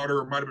getting the water,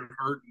 or might have been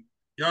hurt. And,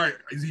 yeah, all right,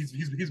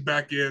 he's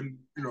back in.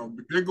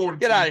 They're going.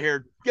 Get out of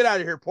here. Get out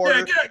of here, Yeah,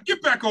 Porter.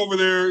 get back over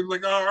there.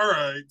 Like, all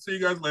right, see you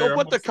guys later. Go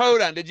put the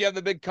coat on. Did you have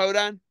the big coat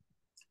on?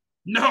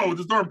 No,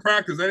 just during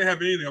practice, I didn't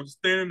have anything. I was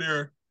standing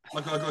there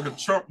like a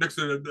chump next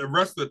to the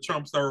rest of the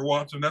chumps that were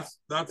watching. That's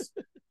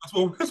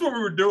what we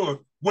were doing,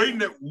 waiting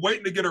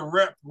to get a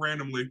rep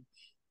randomly.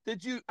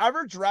 Did you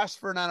ever dress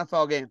for an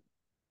NFL game?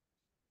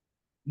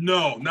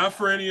 No, not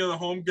for any of the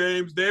home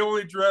games. They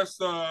only dress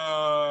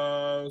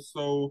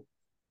so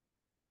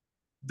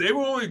they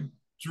will only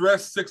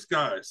dress 6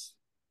 guys.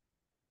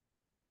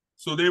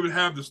 So they would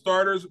have the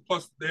starters,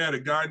 plus they had a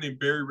guy named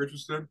Barry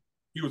Richardson.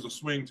 He was a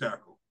swing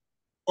tackle.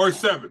 Or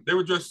 7. They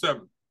would dress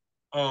 7.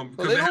 So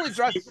Because they only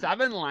dress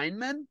 7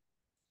 linemen?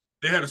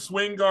 they had a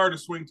swing guard, a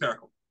swing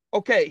tackle.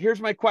 Okay,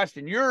 here's my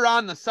question. You're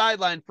on the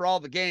sideline for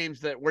all the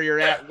games where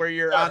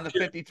you're on the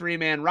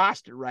 53-man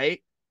roster, right?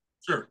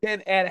 Sure.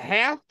 Can at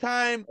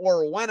halftime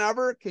or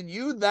whenever, can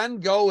you then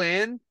go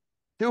in,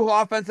 2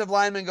 offensive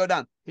linemen go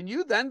down? Can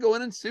you then go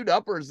in and suit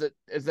up, or is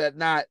that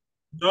not?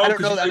 No, I don't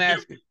know. because I'm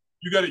asking.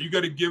 you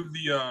got to give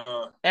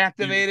the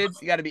Activated.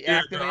 You got to be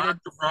activated. the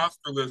active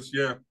roster list.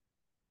 Yeah.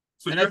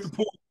 So And you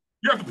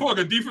have to pull like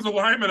a defensive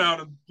lineman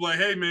out and like,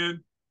 hey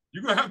man,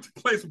 you're gonna have to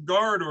play some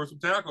guard or some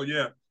tackle.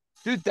 Yeah.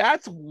 dude,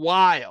 that's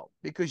wild,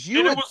 because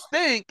you would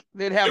think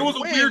they'd have It was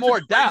a way weird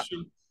more depth.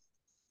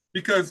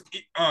 because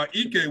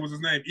Ike was his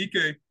name.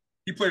 Ike,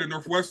 he played at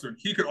Northwestern.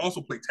 He could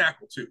also play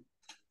tackle too.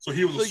 So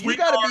he was a swing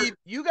guard.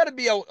 You gotta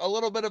be a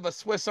little bit of a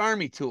Swiss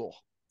Army tool.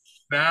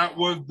 That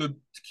was the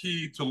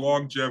key to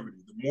longevity.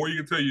 The more you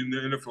can tell you in the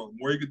NFL, the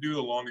more you can do,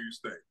 the longer you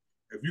stay.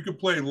 If you can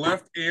play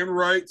left and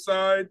right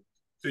side,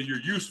 then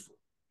you're useful.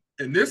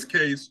 In this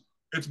case,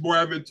 it's more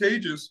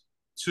advantageous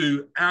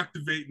to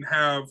activate and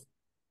have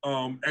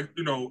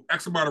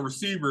X amount of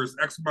receivers,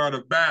 X amount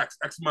of backs,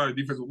 X amount of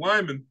defensive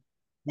linemen.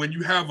 When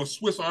you have a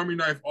Swiss Army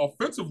knife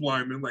offensive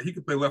lineman, like, he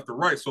can play left or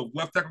right. So if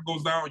left tackle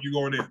goes down, you're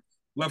going in.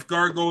 Left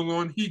guard goes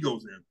on, he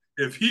goes in.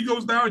 If he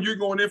goes down, you're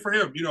going in for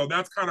him.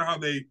 That's kind of how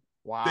they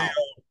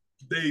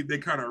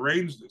kind of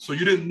arranged it. So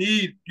you didn't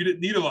need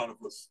a lot of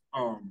us,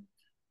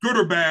 good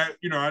or bad.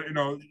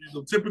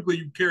 Typically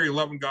you carry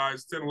 11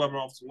 guys, 10, 11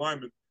 offensive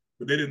linemen,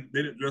 but they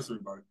didn't dress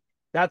everybody.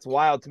 That's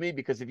wild to me,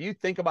 because if you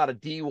think about a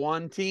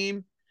D1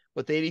 team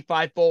with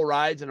 85 full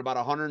rides and about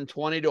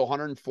 120 to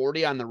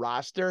 140 on the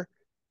roster,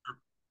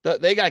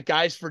 they got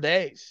guys for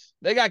days.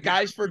 They got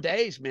guys for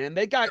days, man.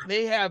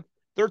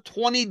 They're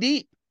 20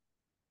 deep.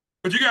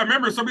 But you got to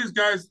remember, some of these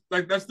guys,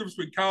 like, that's the difference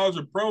between college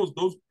and pros.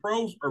 Those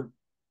pros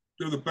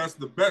they're the best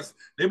of the best.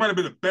 They might have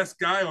been the best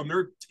guy on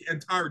their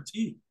entire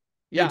team.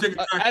 Yeah,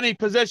 any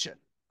position.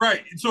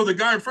 Right. So the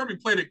guy in front of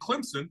me played at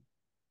Clemson.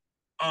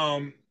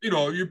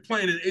 You're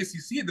playing in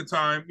ACC at the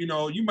time.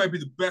 You might be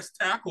the best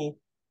tackle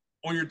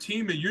on your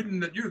team and you're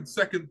the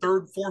second,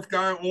 third, fourth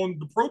guy on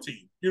the pro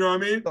team. You know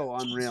what I mean? So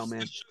unreal,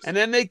 man. And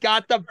then they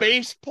got the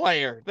bass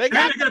player. They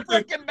got the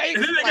freaking bass player.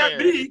 And then they got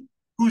me,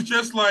 who's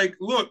just like,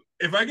 look,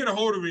 if I get a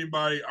hold of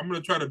anybody, I'm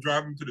gonna try to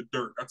drive them to the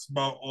dirt. That's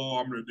about all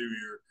I'm gonna do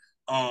here.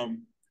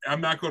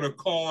 I'm not gonna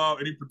call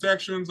out any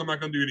protections. I'm not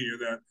gonna do any of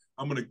that.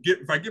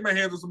 If I get my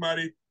hands on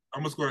somebody,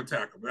 I'm just gonna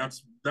attack them.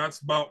 That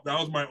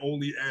was my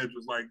only edge.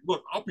 Was like,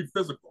 look, I'll be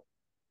physical.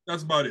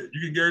 That's about it.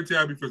 You can guarantee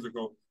I'll be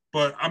physical,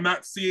 but I'm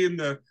not seeing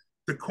the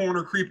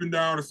corner creeping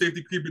down, the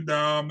safety creeping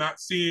down. I'm not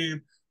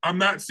seeing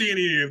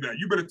any of that.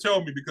 You better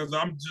tell me because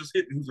I'm just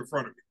hitting who's in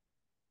front of me.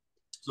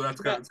 So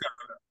that's kind of that.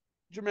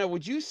 Jermail,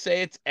 would you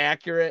say it's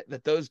accurate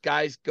that those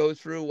guys go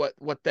through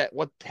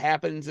what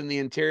happens in the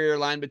interior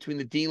line between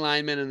the D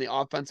linemen and the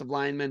offensive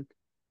linemen,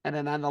 and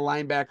then on the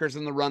linebackers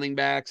and the running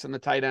backs and the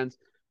tight ends?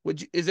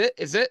 Is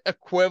it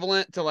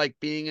equivalent to like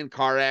being in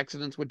car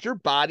accidents? Would your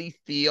body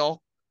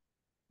feel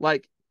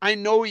like, I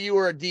know you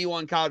were a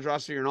D1 college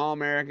wrestler, you're an All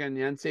American,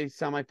 the NCAA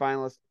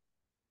semifinalist.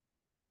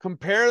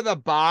 Compare the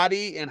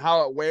body and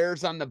how it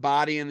wears on the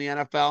body in the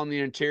NFL and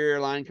the interior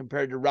line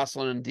compared to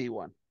wrestling in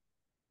D1.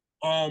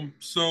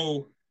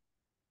 So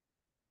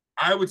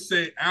I would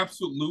say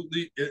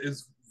absolutely it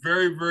is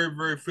very, very,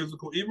 very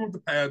physical, even with the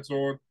pads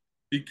on,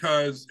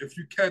 because if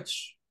you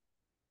catch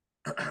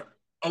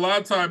a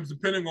lot of times,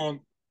 depending on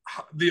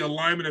the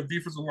alignment of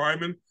defensive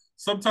linemen,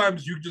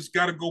 sometimes you just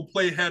got to go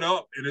play head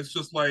up, and it's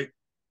just like,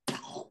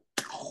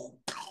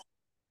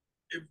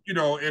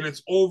 and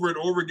it's over and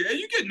over again. And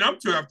you get numb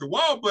to it after a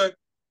while, but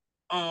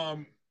after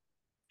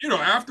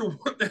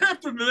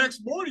the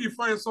next morning, you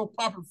find yourself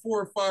popping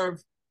 4 or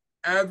 5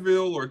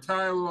 Advil or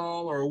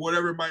Tylenol or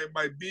whatever it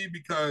might be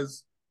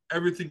because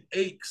everything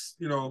aches.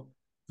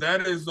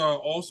 That is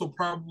also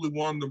probably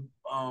one of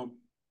the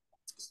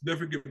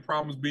significant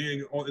problems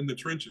being in the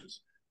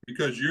trenches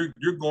because you're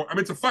going. I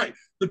mean, it's a fight.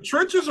 The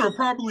trenches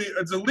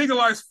it's a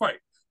legalized fight.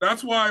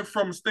 That's why,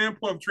 from a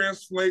standpoint of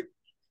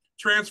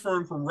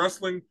transferring from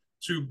wrestling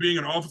to being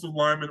an offensive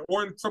lineman,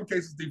 or in some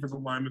cases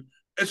defensive lineman,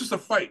 it's just a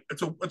fight.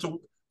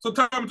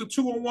 Sometimes it's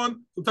a 2-on-1,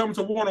 sometimes it's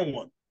a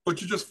 1-on-1.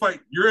 But you just fight.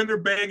 You're in there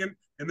banging,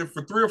 and then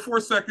for 3 or 4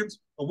 seconds,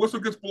 a whistle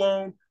gets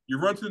blown. You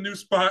run to the new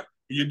spot,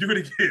 and you do it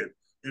again.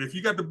 And if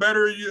you got the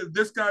better of you,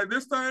 this guy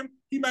this time,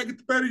 he might get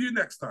the better of you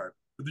next time.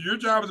 But your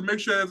job is to make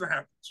sure that doesn't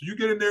happen. So you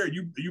get in there and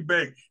you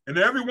bang. And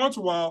then every once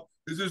in a while,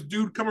 there's this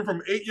dude coming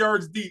from 8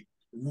 yards deep,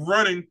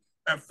 running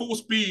at full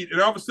speed, and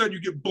all of a sudden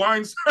you get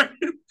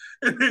blindsided,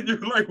 and then you're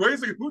like, wait a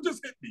second, who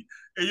just hit me?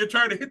 And you're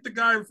trying to hit the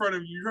guy in front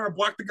of you, you're trying to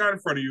block the guy in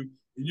front of you,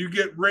 and you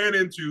get ran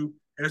into,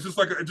 and it's just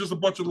like a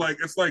bunch of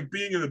it's like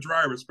being in a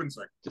dryer with spin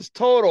cycle.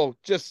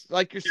 Just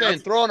like you're saying,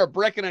 throwing a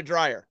brick in a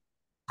dryer.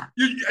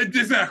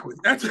 Exactly.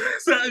 That's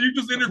you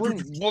just in there. Boom,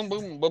 boom,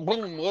 boom, boom,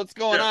 boom. What's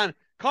going on?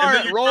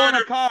 Rolling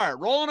a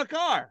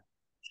car.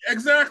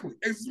 Exactly.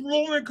 It's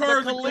rolling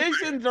cars. The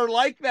collisions are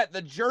like that.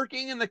 The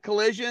jerking and the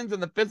collisions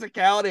and the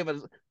physicality of it.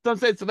 So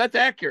that's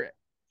accurate.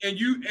 And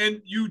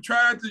you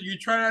try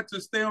not to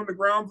stay on the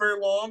ground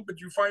very long, but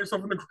you find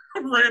yourself on the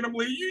ground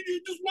randomly.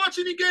 You just watch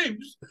any game.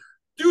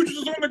 Dude's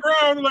just on the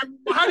ground. Like,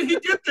 how did he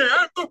get there?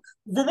 I don't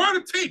know. Rewind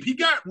the tape. He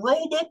got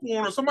rolled up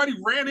on, or somebody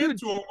ran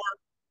into him.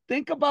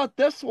 Think about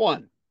this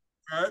one,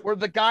 right, where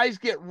the guys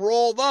get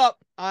rolled up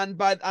on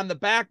the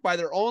back by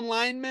their own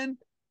linemen,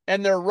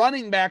 and their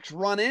running backs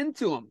run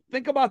into them.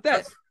 Think about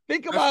that.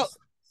 Think about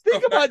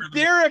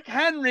Derrick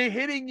Henry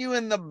hitting you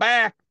in the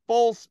back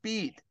full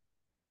speed.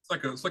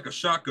 It's like a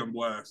shotgun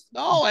blast.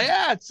 Oh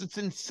yeah, it's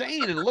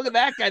insane. And look at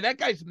that guy. That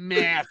guy's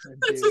massive.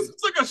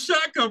 It's like a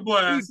shotgun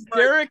blast. Dude,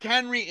 Derrick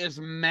Henry is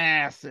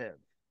massive.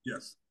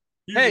 Yes.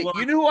 Hey,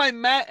 you know who I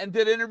met and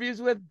did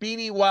interviews with?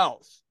 Beanie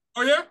Wells.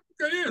 Oh yeah?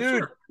 Okay, yeah, dude,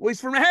 sure. Well,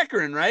 he's from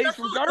Akron, right? He's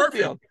from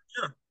Garfield.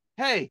 Yeah.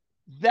 Hey,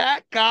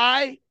 that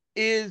guy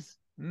is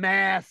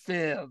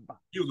massive.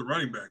 He was a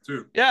running back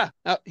too. Yeah.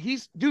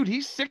 He's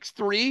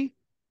 6'3",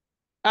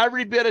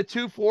 every bit of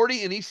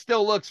 240, and he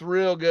still looks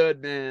real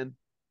good, man.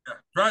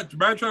 Yeah.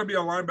 Trying to be a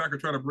linebacker,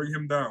 trying to bring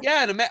him down.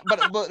 Yeah,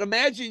 but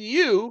imagine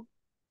you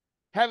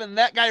having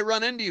that guy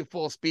run into you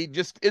full speed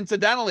just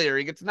incidentally, or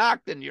he gets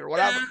knocked in you or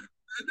whatever.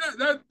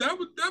 Yeah, that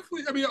would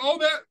definitely. I mean, all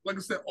that, like I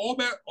said, all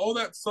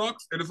that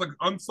sucks, and it's like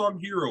unsung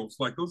heroes.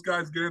 Like those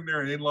guys get in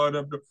there and they line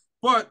up,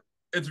 but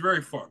it's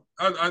very fun.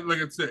 I like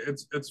I said,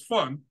 it's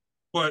fun,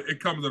 but it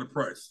comes at a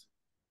price,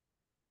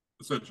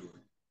 essentially.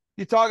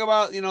 You talk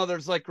about,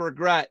 there's like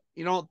regret.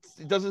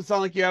 It doesn't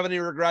sound like you have any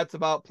regrets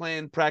about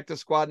playing practice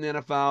squad in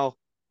the NFL.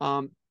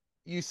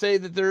 You say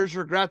that there's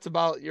regrets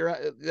about your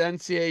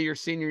NCAA, your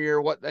senior year.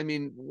 What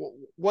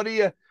do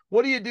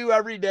you do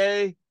every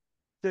day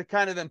to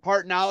kind of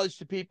impart knowledge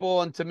to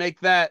people and to make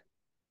that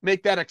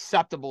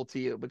acceptable to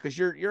you? Because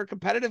you're a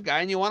competitive guy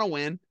and you want to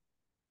win.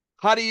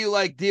 How do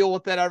you deal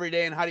with that every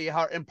day, and how do you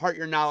impart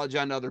your knowledge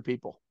on other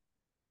people?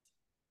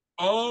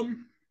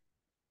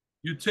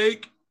 You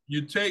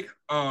take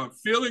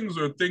feelings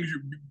or things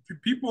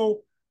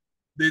people,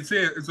 they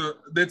say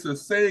it's a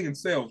saying in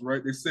sales,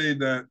 right? They say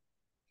that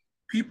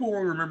people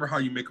will remember how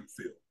you make them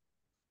feel.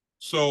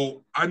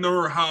 So I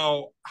know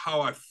how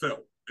I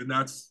felt. and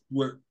that's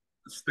what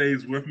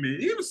stays with me.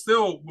 Even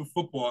still with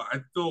football, I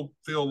still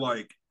feel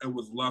like it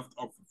was left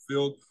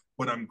unfulfilled,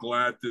 but I'm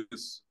glad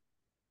this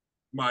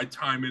my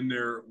time in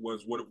there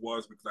was what it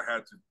was because I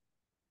had to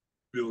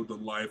build a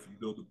life and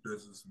build a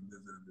business and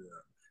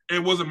that.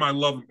 It wasn't my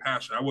love and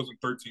passion. I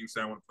wasn't 13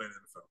 saying I wanted to play in the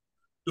NFL.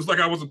 Just like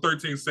I wasn't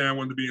 13 saying I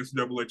wanted to be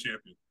NCAA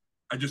champion.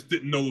 I just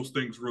didn't know those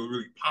things were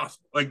really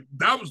possible. Like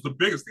that was the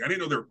biggest thing. I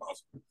didn't know they were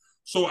possible.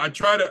 So I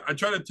try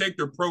to take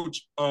the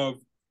approach of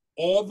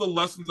all the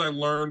lessons I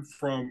learned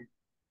from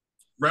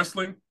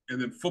wrestling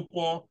and then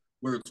football,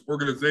 whether it's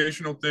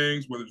organizational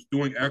things, whether it's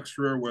doing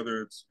extra,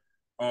 whether it's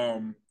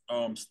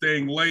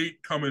staying late,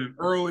 coming in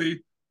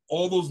early,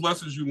 all those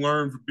lessons you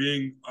learn from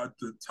being at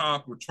the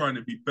top or trying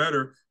to be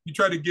better, you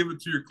try to give it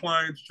to your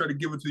clients, try to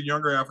give it to the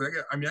younger athletes.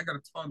 I got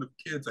a ton of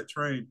kids I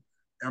train.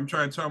 And I'm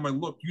trying to tell them,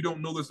 like, look, you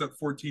don't know this at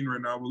 14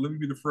 right now, but let me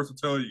be the first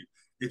to tell you.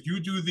 If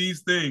you do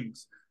these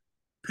things,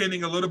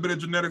 pinning a little bit of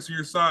genetics on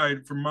your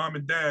side from mom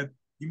and dad,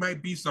 you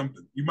might be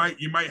something. You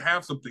might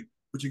have something,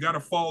 but you got to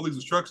follow these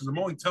instructions. I'm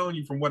only telling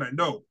you from what I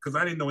know because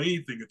I didn't know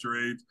anything at your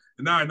age,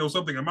 and now I know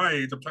something at my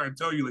age. I'm trying to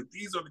tell you like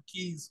these are the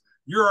keys.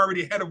 You're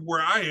already ahead of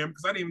where I am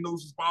because I didn't even know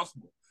this was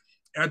possible.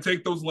 And I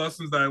take those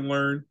lessons that I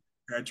learned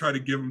and I try to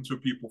give them to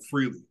people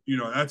freely.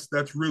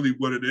 That's really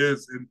what it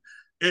is, and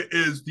it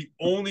is the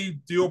only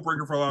deal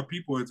breaker for a lot of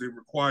people is it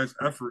requires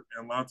effort,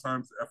 and a lot of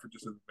times the effort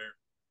just isn't there.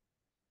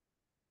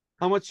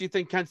 How much do you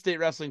think Kent State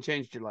wrestling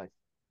changed your life?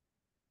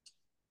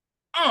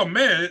 Oh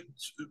man,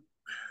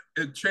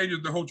 it changes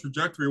the whole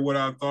trajectory of what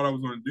I thought I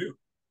was going to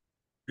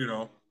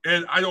do.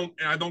 And I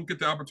don't get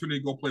the opportunity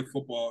to go play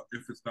football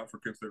if it's not for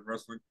Kent State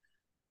wrestling,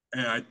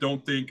 and I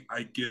don't think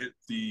I get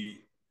the.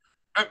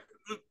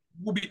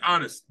 We'll be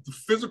honest, the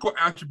physical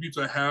attributes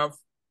I have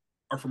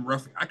are from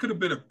wrestling. I could have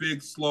been a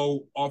big,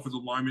 slow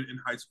offensive lineman in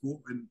high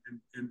school and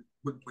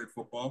wouldn't play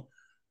football.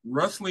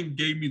 Wrestling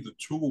gave me the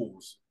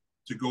tools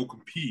to go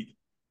compete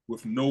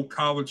with no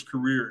college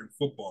career in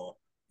football,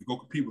 to go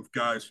compete with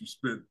guys who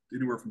spent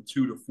anywhere from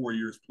 2 to 4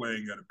 years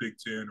playing at a Big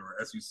Ten or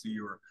SEC,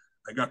 or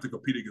I got to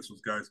compete against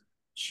those guys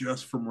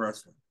just from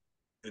wrestling.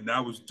 And I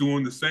was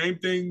doing the same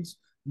things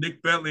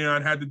Nick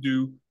Betleon had to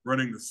do,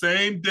 running the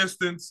same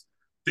distance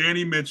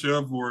Danny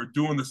Mitchell, or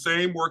doing the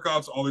same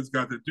workouts all these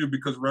guys that do,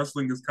 because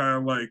wrestling is kind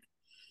of like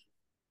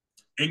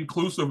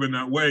inclusive in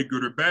that way,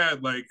 good or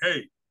bad. Like,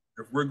 hey,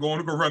 if we're going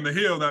to go run the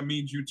hill, that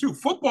means you too.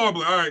 Football,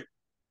 like, all right,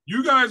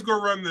 you guys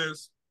go run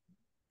this.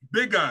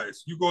 Big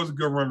guys, you guys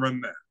go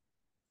run that.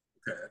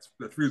 Okay,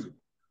 that's reasonable.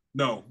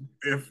 No,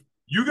 if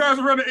you guys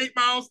are running 8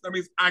 miles, that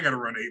means I got to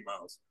run 8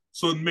 miles.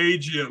 So it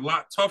made you a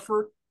lot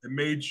tougher. It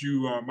made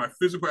you my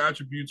physical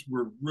attributes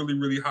were really,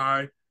 really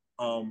high.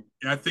 And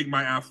I think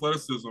my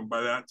athleticism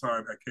by that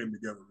time had came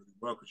together really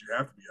well because you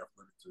have to be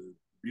athletic to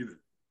be there.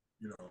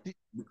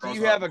 Do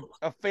you have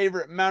a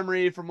favorite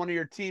memory from one of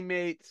your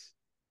teammates,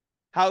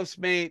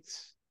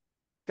 housemates,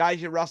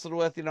 guys you wrestled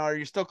with? Are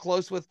you still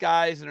close with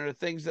guys, and are there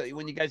things that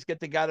when you guys get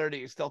together that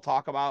you still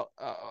talk about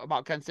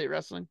Kent State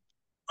wrestling?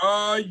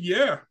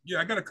 Yeah.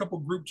 I got a couple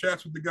group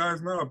chats with the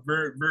guys now.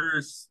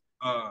 Various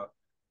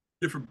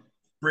different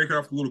break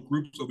off little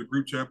groups of the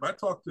group chat. But I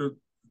talked to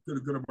a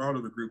good amount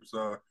of the groups.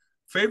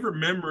 Favorite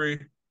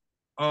memory,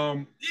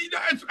 like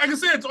I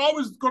said, it's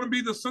always going to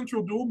be the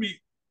Central dual meet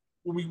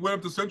when we went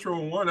up to Central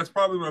and won. That's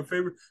probably my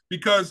favorite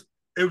because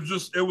it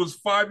was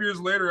 5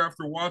 years later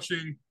after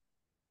watching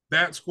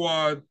that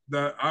squad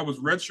that I was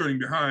redshirting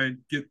behind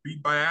get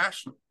beat by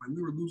Ashland. Like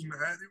we were losing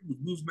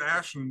to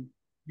Ashland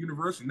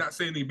University. Not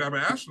saying anything bad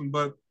about Ashland,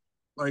 but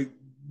like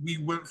we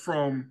went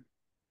from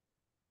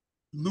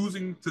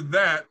losing to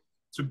that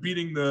to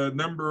beating the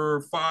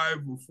number 5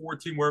 or 4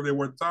 team, wherever they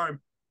were at the time,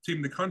 team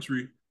in the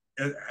country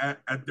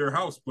at their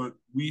house. But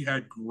we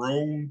had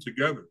grown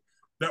together.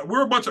 That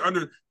we're a bunch of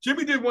under.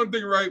 Jimmy did one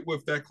thing right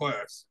with that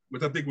class,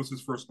 which I think was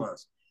his first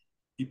class.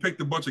 He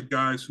picked a bunch of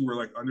guys who were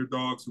like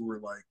underdogs, who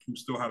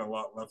still had a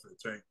lot left in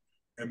the tank,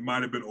 and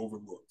might have been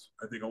overlooked.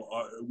 I think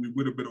we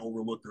would have been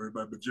overlooked,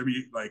 everybody. But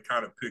Jimmy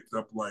kind of picked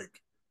up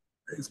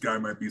this guy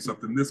might be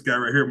something. This guy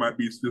right here might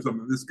be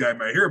something. This guy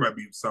right here might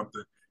be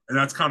something. And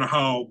that's kind of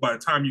how, by the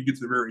time you get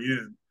to the very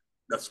end,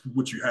 that's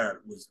what you had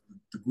was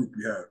the group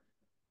you had.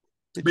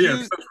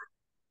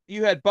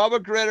 You had Bubba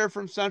Gritter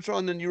from Central,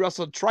 and then you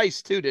wrestled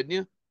Trice too, didn't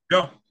you?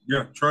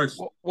 Yeah, Trice.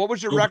 What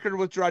was your record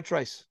with Dry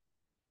Trice?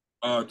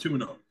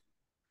 2-0.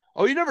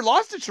 Oh, you never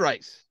lost to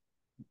Trice?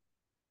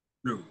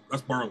 No,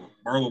 that's Barlow.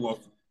 Barlow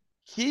lost.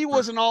 He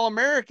was an All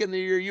American the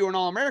year you were an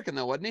All American,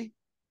 though, wasn't he?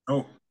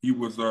 Oh, he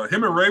was.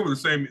 Him and Ray were the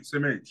same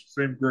age,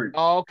 same grade.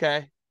 Oh,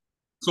 okay.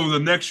 So the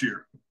next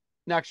year.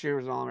 Next year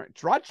was an All American.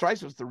 Rod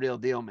Trice was the real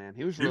deal, man.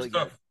 He was really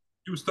good.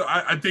 He was tough.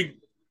 I think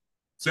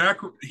Zach.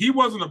 He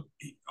wasn't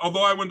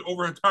although I went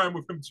over time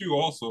with him too.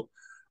 Also,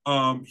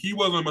 he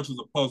wasn't as much as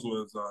a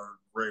puzzle as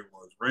Ray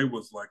was. Ray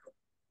was like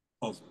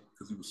a puzzle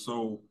because he was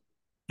so.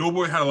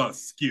 Doughboy had a lot of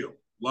skill.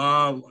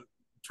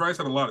 Trice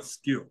had a lot of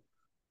skill,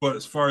 but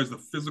as far as the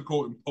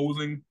physical,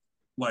 imposing,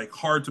 like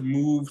hard to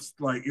move,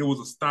 like it was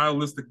a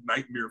stylistic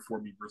nightmare for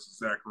me versus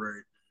Zach Ray.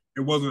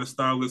 It wasn't a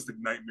stylistic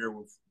nightmare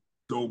with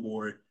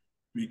Doughboy.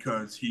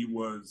 because he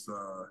was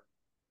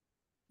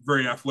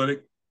very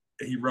athletic.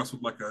 He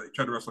wrestled he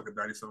tried to wrestle like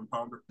a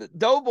 97-pounder. The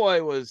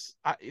Doughboy was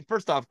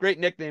first off, great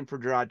nickname for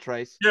Gerard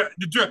Trice. Yeah,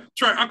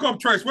 try. I call him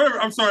Trice.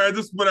 Whatever. I'm sorry. I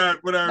just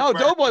No,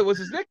 Doughboy was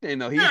his nickname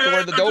though. He used to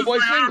wear the I'm just Doughboy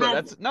saying, I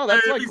singlet. don't know.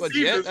 That's Hey, like if he sees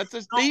legit. this, That's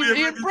just don't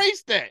he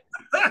embraced it.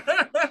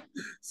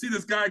 See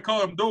this guy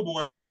call him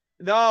Doughboy.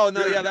 No,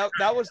 yeah,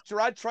 that was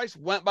Gerard Trice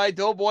went by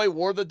Doughboy,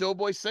 wore the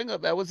Doughboy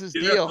singlet. That was his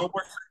Yeah, deal. Doughboy.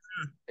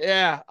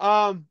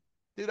 Yeah.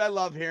 Dude, I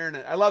love hearing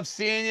it. I love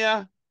seeing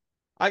you.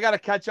 I gotta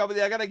catch up with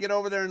you. I gotta get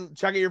over there and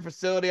check out your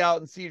facility out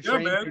and see you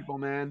train Man. people,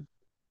 man.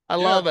 I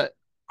Yeah, love it.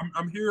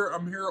 I'm here.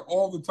 I'm here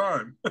all the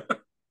time.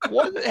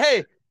 What?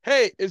 Hey,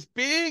 is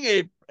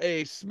being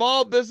a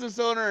small business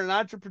owner and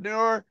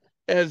entrepreneur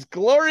as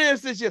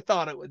glorious as you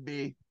thought it would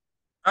be?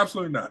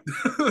 Absolutely not.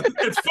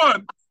 It's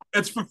fun.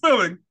 It's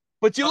fulfilling.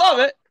 But you love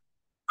it.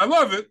 I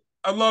love it.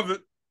 I love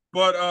it.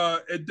 But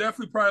it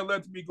definitely probably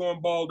led to me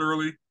going bald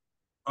early.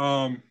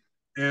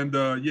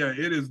 Yeah,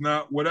 it is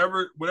not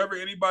whatever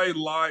anybody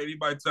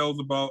tells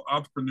about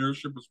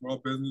entrepreneurship or small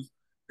business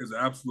is an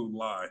absolute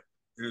lie.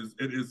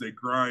 It is a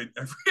grind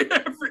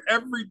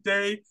every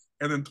day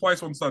and then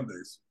twice on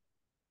Sundays.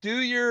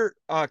 Does your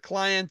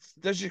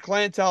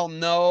clientele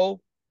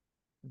know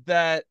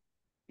that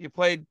you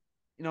played,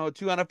 2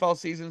 NFL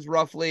seasons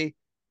roughly,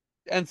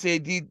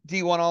 NCAA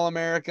D1 All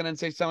American, and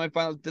say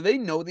semifinals? Do they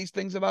know these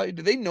things about you?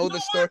 Do they know the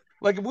story?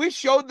 Like, if we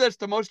showed this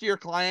to most of your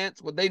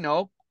clients, would they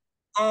know?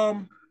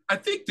 I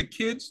think the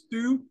kids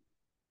do,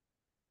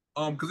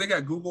 because they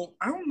got Google.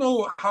 I don't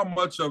know how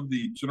much of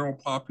the general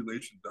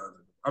population does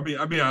it. I mean,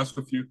 I'll be honest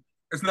with you.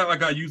 It's not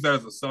like I use that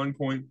as a selling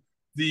point.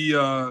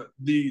 The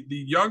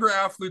younger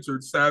athletes are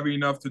savvy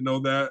enough to know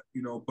that,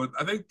 but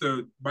I think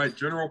my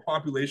general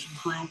population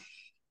crew,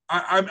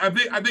 I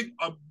think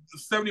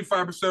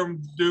 75% of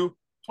them do.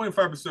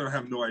 25%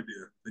 have no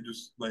idea. They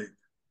just like,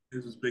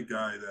 there's this big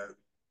guy that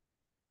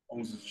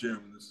owns this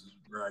gym. This is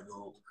where I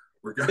go.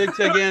 Big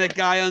gigantic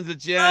guy owns a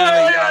gym.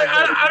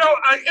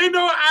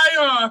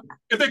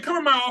 If they come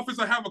in my office,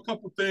 I have a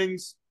couple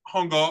things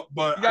hung up,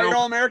 but you got your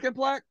All American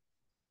plaque?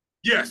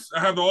 Yes, I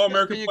have the All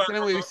American plaque.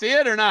 Can we see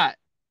it or not?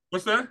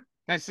 What's that? Can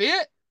I see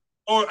it?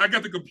 Oh, I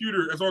got the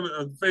computer. It's on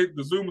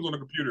the Zoom is on the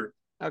computer.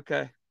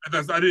 Okay.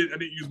 I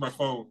didn't use my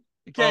phone.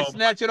 You can't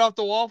snatch it off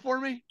the wall for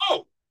me?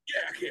 Oh,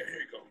 yeah, I can. Here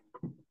you go.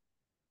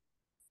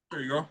 There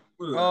you go.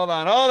 Hold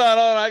on.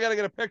 I gotta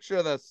get a picture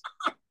of this.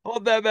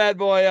 Hold that bad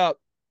boy up.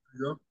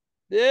 There you go.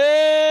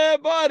 Yeah,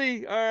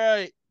 buddy. All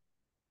right.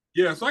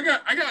 Yeah, so I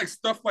got like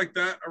stuff like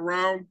that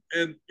around,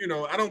 and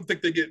I don't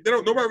think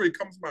nobody really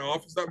comes to my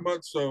office that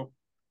much. So,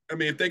 I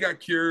mean, if they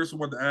got curious and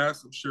want to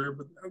ask, I'm sure.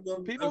 But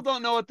people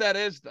don't know what that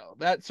is, though.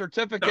 That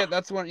certificate. No.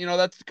 That's when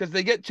that's because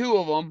they get 2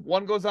 of them.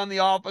 One goes on the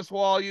office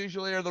wall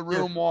usually, or the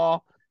room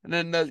wall, and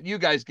then you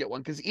guys get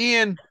one because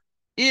Ian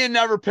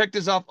never picked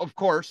us up. Of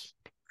course,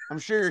 I'm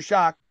sure you're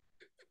shocked.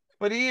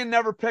 But Ian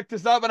never picked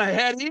us up, and I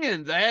had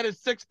Ian's. I had his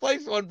 6th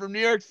place one from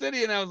New York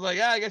City, and I was like,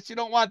 I guess you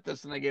don't want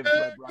this, and I gave it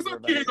to my brother.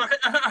 Okay.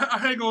 I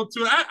hang on to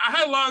it. I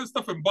had a lot of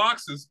stuff in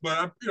boxes,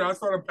 but I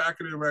started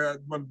packing it when I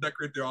want to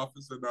decorate the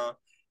office, and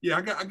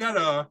I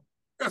got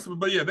some,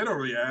 but yeah, they don't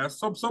really ask.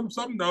 Some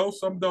know,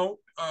 some don't.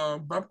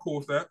 I'm cool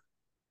with that.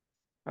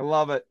 I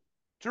love it.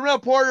 Jermail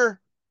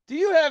Porter, do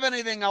you have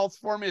anything else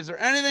for me? Is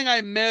there anything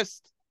I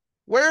missed?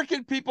 Where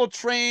can people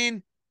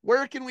train?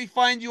 Where can we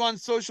find you on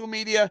social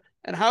media?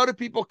 And how do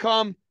people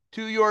come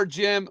to your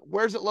gym?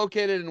 Where's it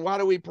located, and why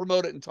do we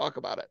promote it and talk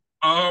about it?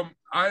 I'm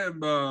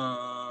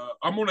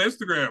on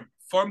Instagram,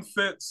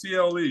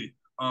 FunFitCLE.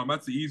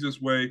 That's the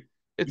easiest way.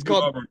 It's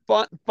called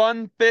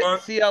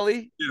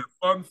FunFitCLE. Yeah,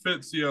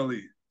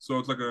 FunFitCLE. So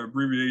it's like an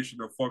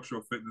abbreviation of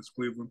Functional Fitness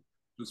Cleveland.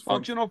 Just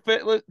Functional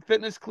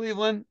Fitness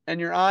Cleveland,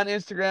 and you're on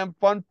Instagram,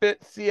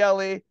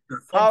 FunFitCLE.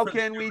 How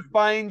can we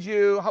find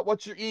you?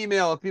 What's your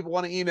email if people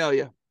want to email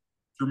you?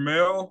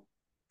 Jermail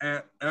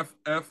at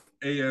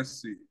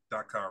ffasc.com.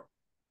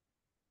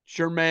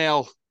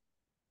 Jermail.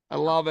 I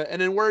love it.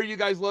 And then where are you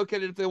guys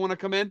located if they want to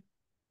come in?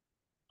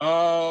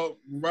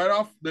 Right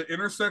off the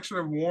intersection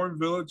of Warren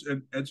Village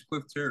and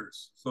Edgecliff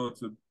Terrace. So I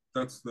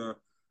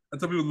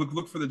tell people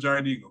look for the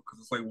Giant Eagle because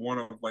it's like one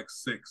of like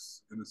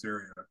 6 in this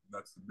area.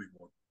 That's the big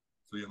one.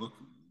 So yeah,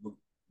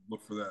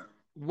 look for that.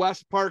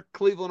 West Park,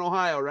 Cleveland,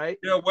 Ohio, right?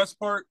 Yeah, West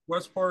Park.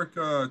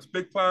 It's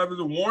big plaza.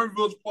 The Warren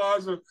Village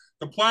Plaza,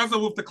 the plaza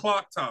with the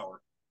clock tower.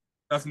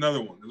 That's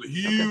another one. There's a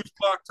huge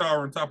clock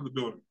tower on top of the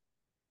building.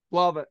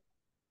 Love it.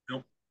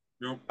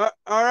 Yep.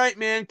 All right,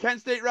 man.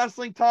 Kent State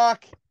Wrestling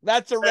Talk.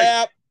 That's a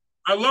wrap.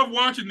 I love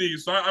watching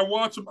these. So I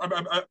watch them.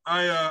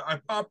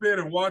 I pop in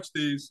and watch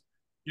these.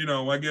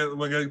 I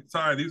get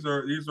tired. These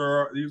are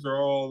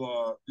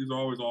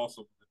always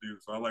awesome to do.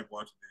 So I like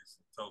watching these.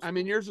 I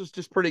mean, yours is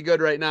just pretty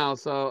good right now.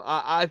 So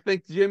I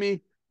think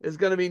Jimmy is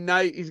going to be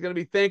nice. He's going to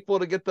be thankful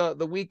to get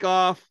the week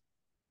off.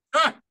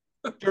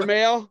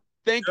 Jermail,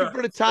 thank you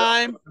for the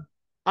time.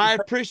 I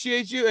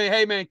appreciate you. And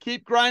hey, man,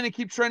 keep grinding,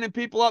 keep training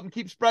people up, and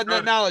keep spreading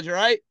that knowledge. All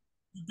right.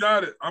 You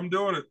got it. I'm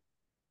doing it.